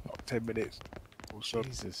for like 10 minutes or so.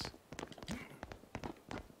 Jesus.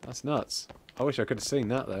 That's nuts. I wish I could have seen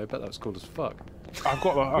that though. I bet that was cool as fuck.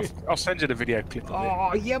 I'll send you the video clip of it.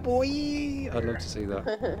 Oh yeah, boy! I'd love to see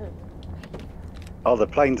that. Oh, the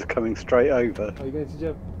planes are coming straight over. Are you going to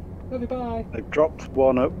jump? Love you, bye. They've dropped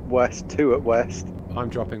one at west, two at west. I'm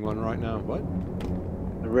dropping one right now. What?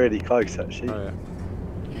 They're really close, actually. Oh yeah.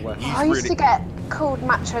 West. I used to get called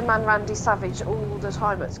Macho Man Randy Savage all the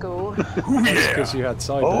time at school Because you had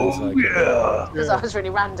sideburns. Oh, like yeah. because I was really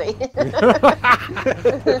randy.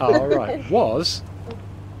 Oh, all right. Was.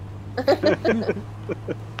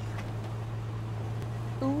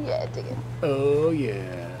 Ooh yeah, dig it. Oh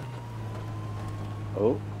yeah.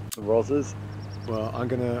 Oh, the Rozzers. Well, I'm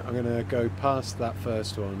gonna go past that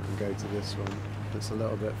first one and go to this one. That's a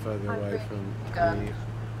little bit further away from the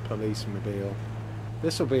police mobile.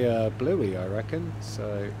 This will be a bluey, I reckon.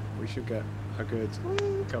 So we should get a good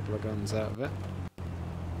couple of guns out of it.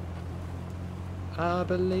 I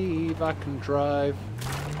believe I can drive.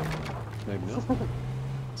 Maybe not.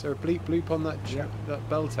 Is there a bleep bloop on that that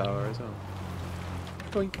bell tower as well?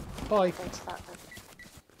 Doink. Bye.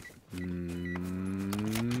 Nom.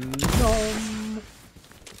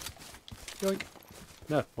 Yoink.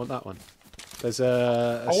 No, want that one. There's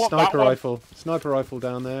a sniper rifle. Sniper rifle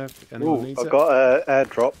down there. If anyone needs I've it. got an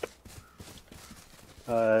airdrop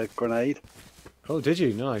grenade. Oh, did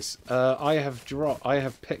you? Nice. I have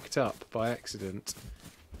picked up by accident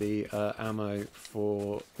the ammo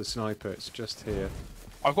for the sniper. It's just here.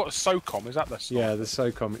 I've got a SOCOM, is that the sniper? Yeah, the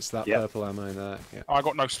SOCOM. It's that purple ammo there. Yeah. I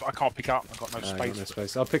can't pick up. I've got no space. Got no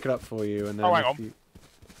space. I'll pick it up for you and then. Oh, hang on.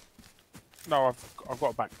 No, I've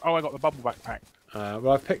got a back. Oh, I got the bubble backpack.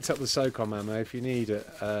 Well, I've picked up the SOCOM ammo. If you need it,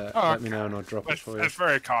 let me know and I'll drop it for you. That's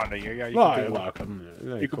very kind of you. Yeah, welcome.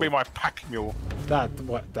 You could be my pack mule.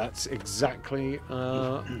 That's exactly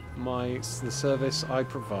the service I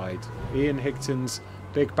provide. Ian Higton's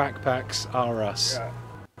big backpacks are us.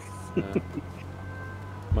 Yeah.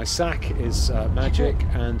 My sack is magic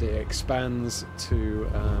and it expands to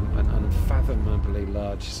an unfathomably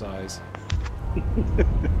large size.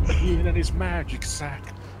 Ian and his magic sack.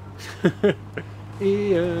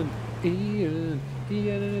 Ian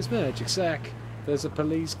and his magic sack. There's a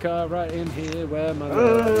police car right in here where my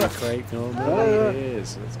lovely crate normally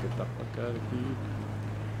is. Let's get the fuck out of here.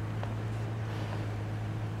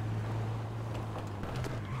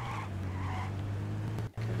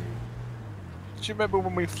 Do you remember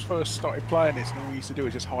when we first started playing this and all we used to do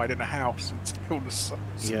was just hide in a house until the smoke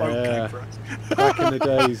came for us? Back in the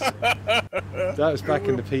days. That was back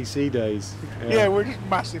in the PC days. Yeah, we're just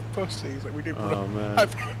massive pussies. Like we didn't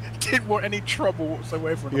didn't want any trouble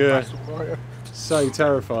whatsoever in the battle. Right? So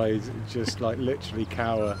terrified, just like literally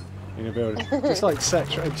cower in a building. Just like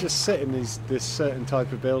just sit in this certain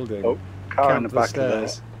type of building. Oh, car in the back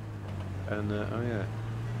stairs. And oh yeah.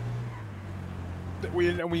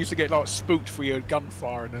 We used to get like spooked for your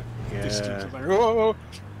gunfire in the distance. Like, oh,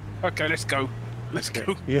 okay, let's go. Let's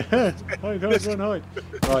go. Yeah, hide, run.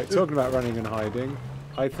 Right, talking about running and hiding,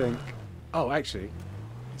 I think. Oh, actually,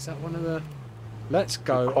 is that one of the? Let's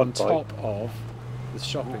go on top of the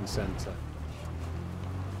shopping centre.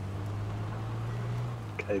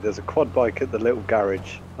 Okay, there's a quad bike at the little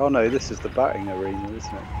garage. Oh no, this is the batting arena,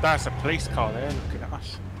 isn't it? That's a police car there. Look at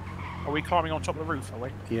us. Are we climbing on top of the roof? Are we?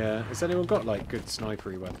 Yeah. Has anyone got like good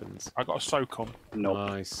snipery weapons? I got a SOCOM. Nope.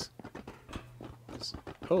 Nice.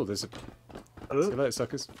 Oh, there's a. See you later,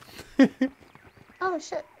 suckers. Oh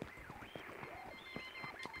shit.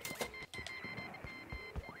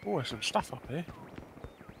 Oh, there's some stuff up here.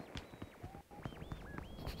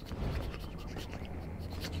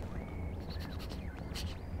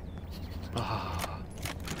 Ah.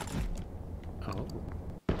 Oh.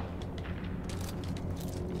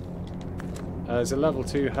 There's a level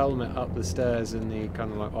 2 helmet up the stairs in the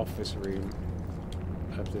kind of like office room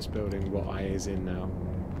of this building what I is in now.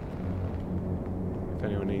 If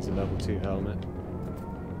anyone needs a level 2 helmet.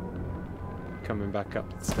 Coming back up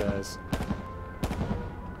the stairs.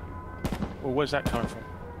 Well, where's that coming from?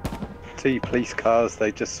 2 police cars,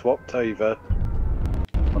 they just swapped over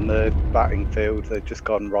on the batting field. They've just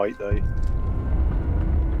gone right though.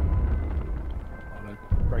 I'm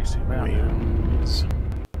racing around now.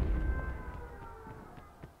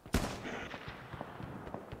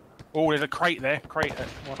 Oh, there's a crate there. Crate at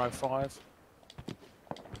 105.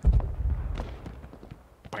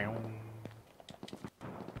 Okay,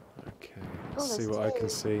 let's see what I can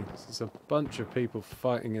see. There's a bunch of people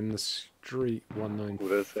fighting in the street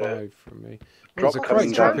 195 from me. There's a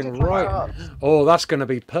crate dropping right. Oh, that's going to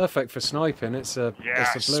be perfect for sniping. It's a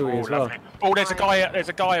bluey as well. Lovely. Oh, there's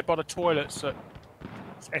a guy by the toilets at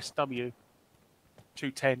SW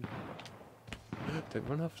 210. Don't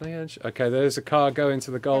run off the edge. Okay, there's a car going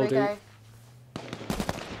to the Goldie. Here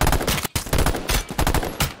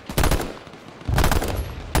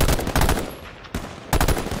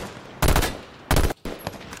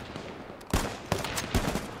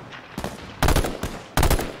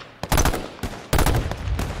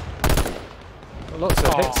Got lots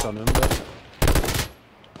of hits on them, but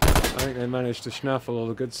I think they managed to schnaffle all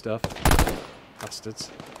the good stuff.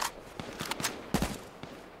 Bastards.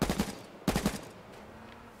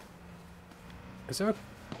 Is there a...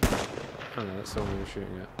 Oh no, that's the one we were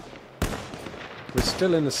shooting at. We're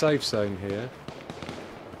still in the safe zone here.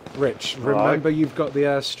 Rich, remember you've got the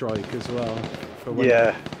airstrike as well. For when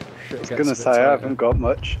I was going to say, I haven't got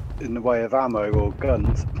much in the way of ammo or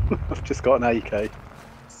guns. I've just got an AK.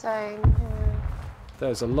 Same.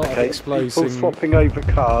 There's a lot of explosive... People swapping over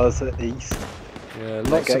cars at east. Yeah,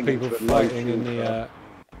 lots of people fighting in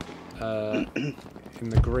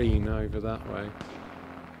the green over that way.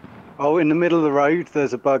 Oh, in the middle of the road,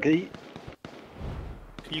 there's a buggy.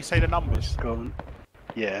 Can you say the numbers? Gone.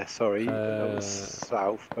 Yeah, sorry, that was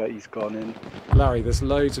south, but he's gone in. Larry, there's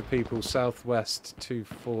loads of people southwest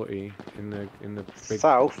 240 in the big...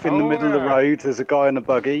 South, in the middle of the road, there's a guy in a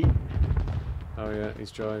buggy. Oh yeah, he's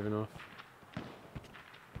driving off.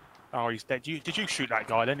 Oh, he's dead. Did you shoot that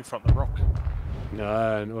guy then in front of the rock?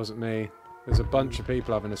 No, it wasn't me. There's a bunch of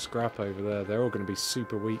people having a scrap over there. They're all going to be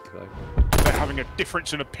super weak though. They're having a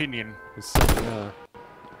difference in opinion. There's something there.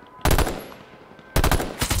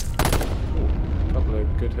 A couple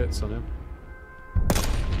of good hits on him.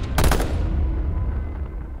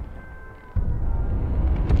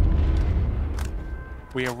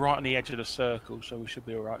 We are right on the edge of the circle, so we should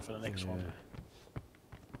be alright for the next one.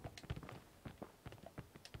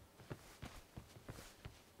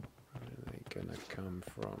 Where are they gonna come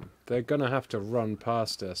from? They're gonna have to run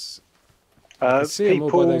past us. People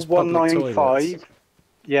 195.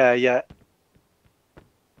 Yeah.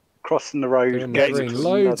 Crossing the road. In the green.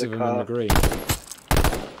 Loads of them in the green.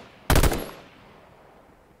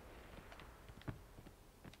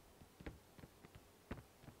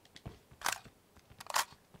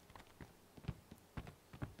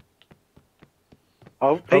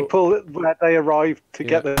 Oh, people where they arrived to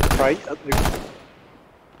get the crate at the...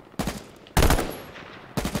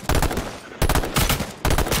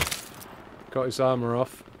 Got his armour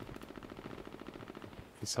off.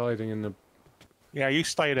 He's hiding in the... Yeah, you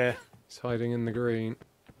stay there. He's hiding in the green.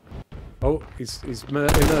 Oh, he's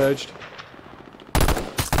emerged.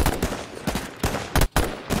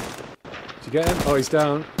 Did you get him? Oh, he's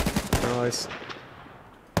down. Nice.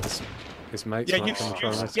 His mates might come and try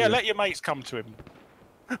and rescue him. let your mates come to him.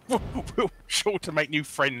 We're sure to make new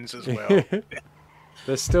friends as well.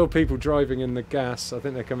 There's still people driving in the gas. I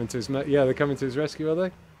think they're coming to his... Yeah, they're coming to his rescue, are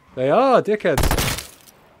they? They are, dickheads.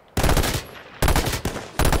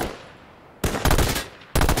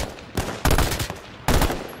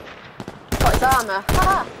 Got his armour.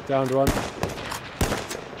 Ha! Downed one.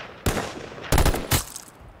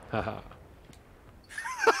 Haha.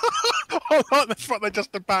 I like the fact they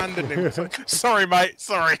just abandoned him. It's like, sorry, mate.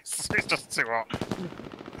 Sorry. It's just too hot.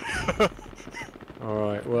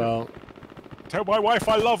 Alright, well... Tell my wife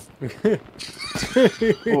I love...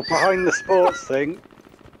 Well, behind the sports thing.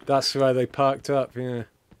 That's where they parked up, yeah.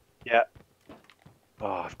 Yeah.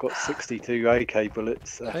 Oh, I've got 62 AK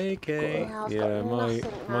bullets. AK. Yeah, Yeah, my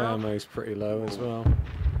now. ammo's pretty low as well.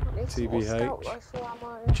 I need some more TBH. scout rifle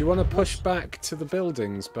ammo. Do you want to push back to the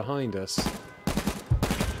buildings behind us?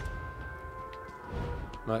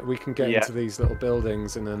 Like, we can get into these little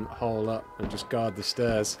buildings and then hole up and just guard the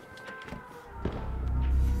stairs.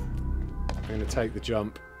 I'm going to take the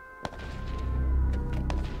jump.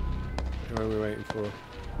 Who are we waiting for?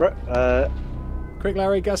 Right, Quick,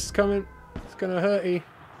 Larry, gas is coming. It's going to hurt you.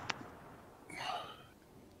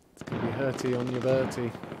 It's going to be hurty on your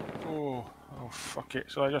Bertie. Oh, fuck it.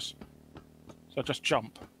 So I just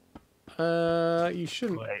jump. You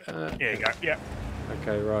shouldn't. Here you go. Yeah.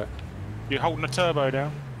 Okay, right. You're holding the turbo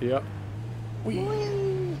down. Yep. Whee!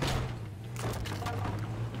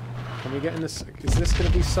 Can we get in this? Is this going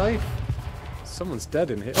to be safe? Someone's dead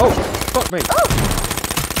in here. Oh, fuck me!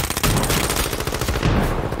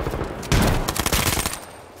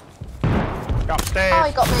 Upstairs. Oh,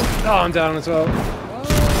 he got me. Oh, I'm down as well.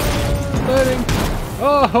 Oh, burning.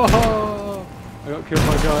 Oh, I got killed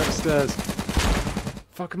by a guy upstairs.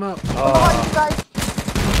 Fuck him up. Behind you guys.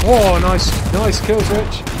 Oh, nice kills,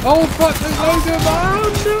 Rich. Oh, fuck, there's loads of them.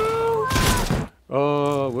 Oh, no.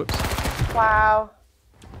 Oh, whoops. Wow.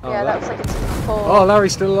 Oh, Yeah, that was like a 2-4. Oh,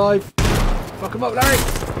 Larry's still alive. Fuck him up, Larry.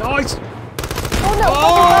 Nice. Oh, no.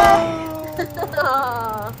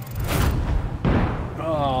 Oh.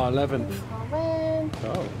 Oh, 11th. Oh, man.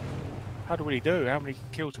 Oh. How do we do? How many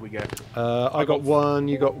kills do we get? I got one,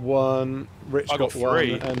 you got one, Rich I got one,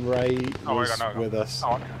 3. and Ray was with us.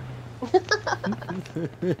 Oh,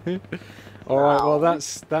 Alright, well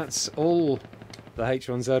that's all the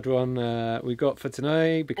H1Z1 we got for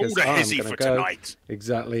today, because all the I'm hizzy going to for go. tonight.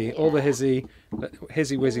 Exactly, all the hizzy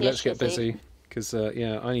wizzy, Yeah, let's get shizzy. busy, because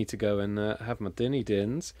yeah, I need to go and have my dinny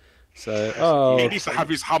dins. So, He needs to have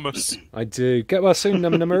his hummus. I do. Get well soon,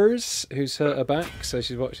 Num Numbers, who's hurt her back, so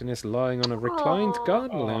she's watching this lying on a reclined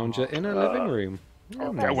garden lounger in her living room.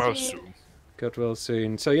 Get well soon. Get well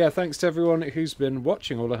soon. So yeah, thanks to everyone who's been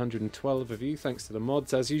watching, all 112 of you. Thanks to the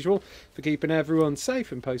mods, as usual, for keeping everyone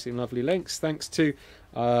safe and posting lovely links. Thanks to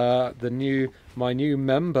my new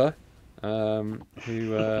member,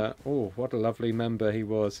 who oh, what a lovely member he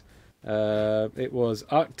was. It was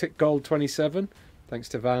Arctic Gold 27. Thanks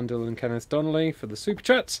to Vandal and Kenneth Donnelly for the super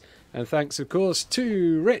chats, and thanks of course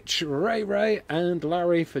to Rich, Ray, and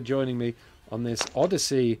Larry for joining me on this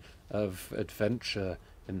odyssey of adventure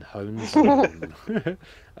in H1Z1.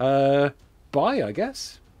 Bye, I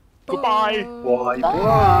guess. Goodbye. Bye.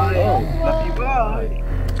 Bye. Love you. Bye.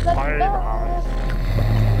 Bye.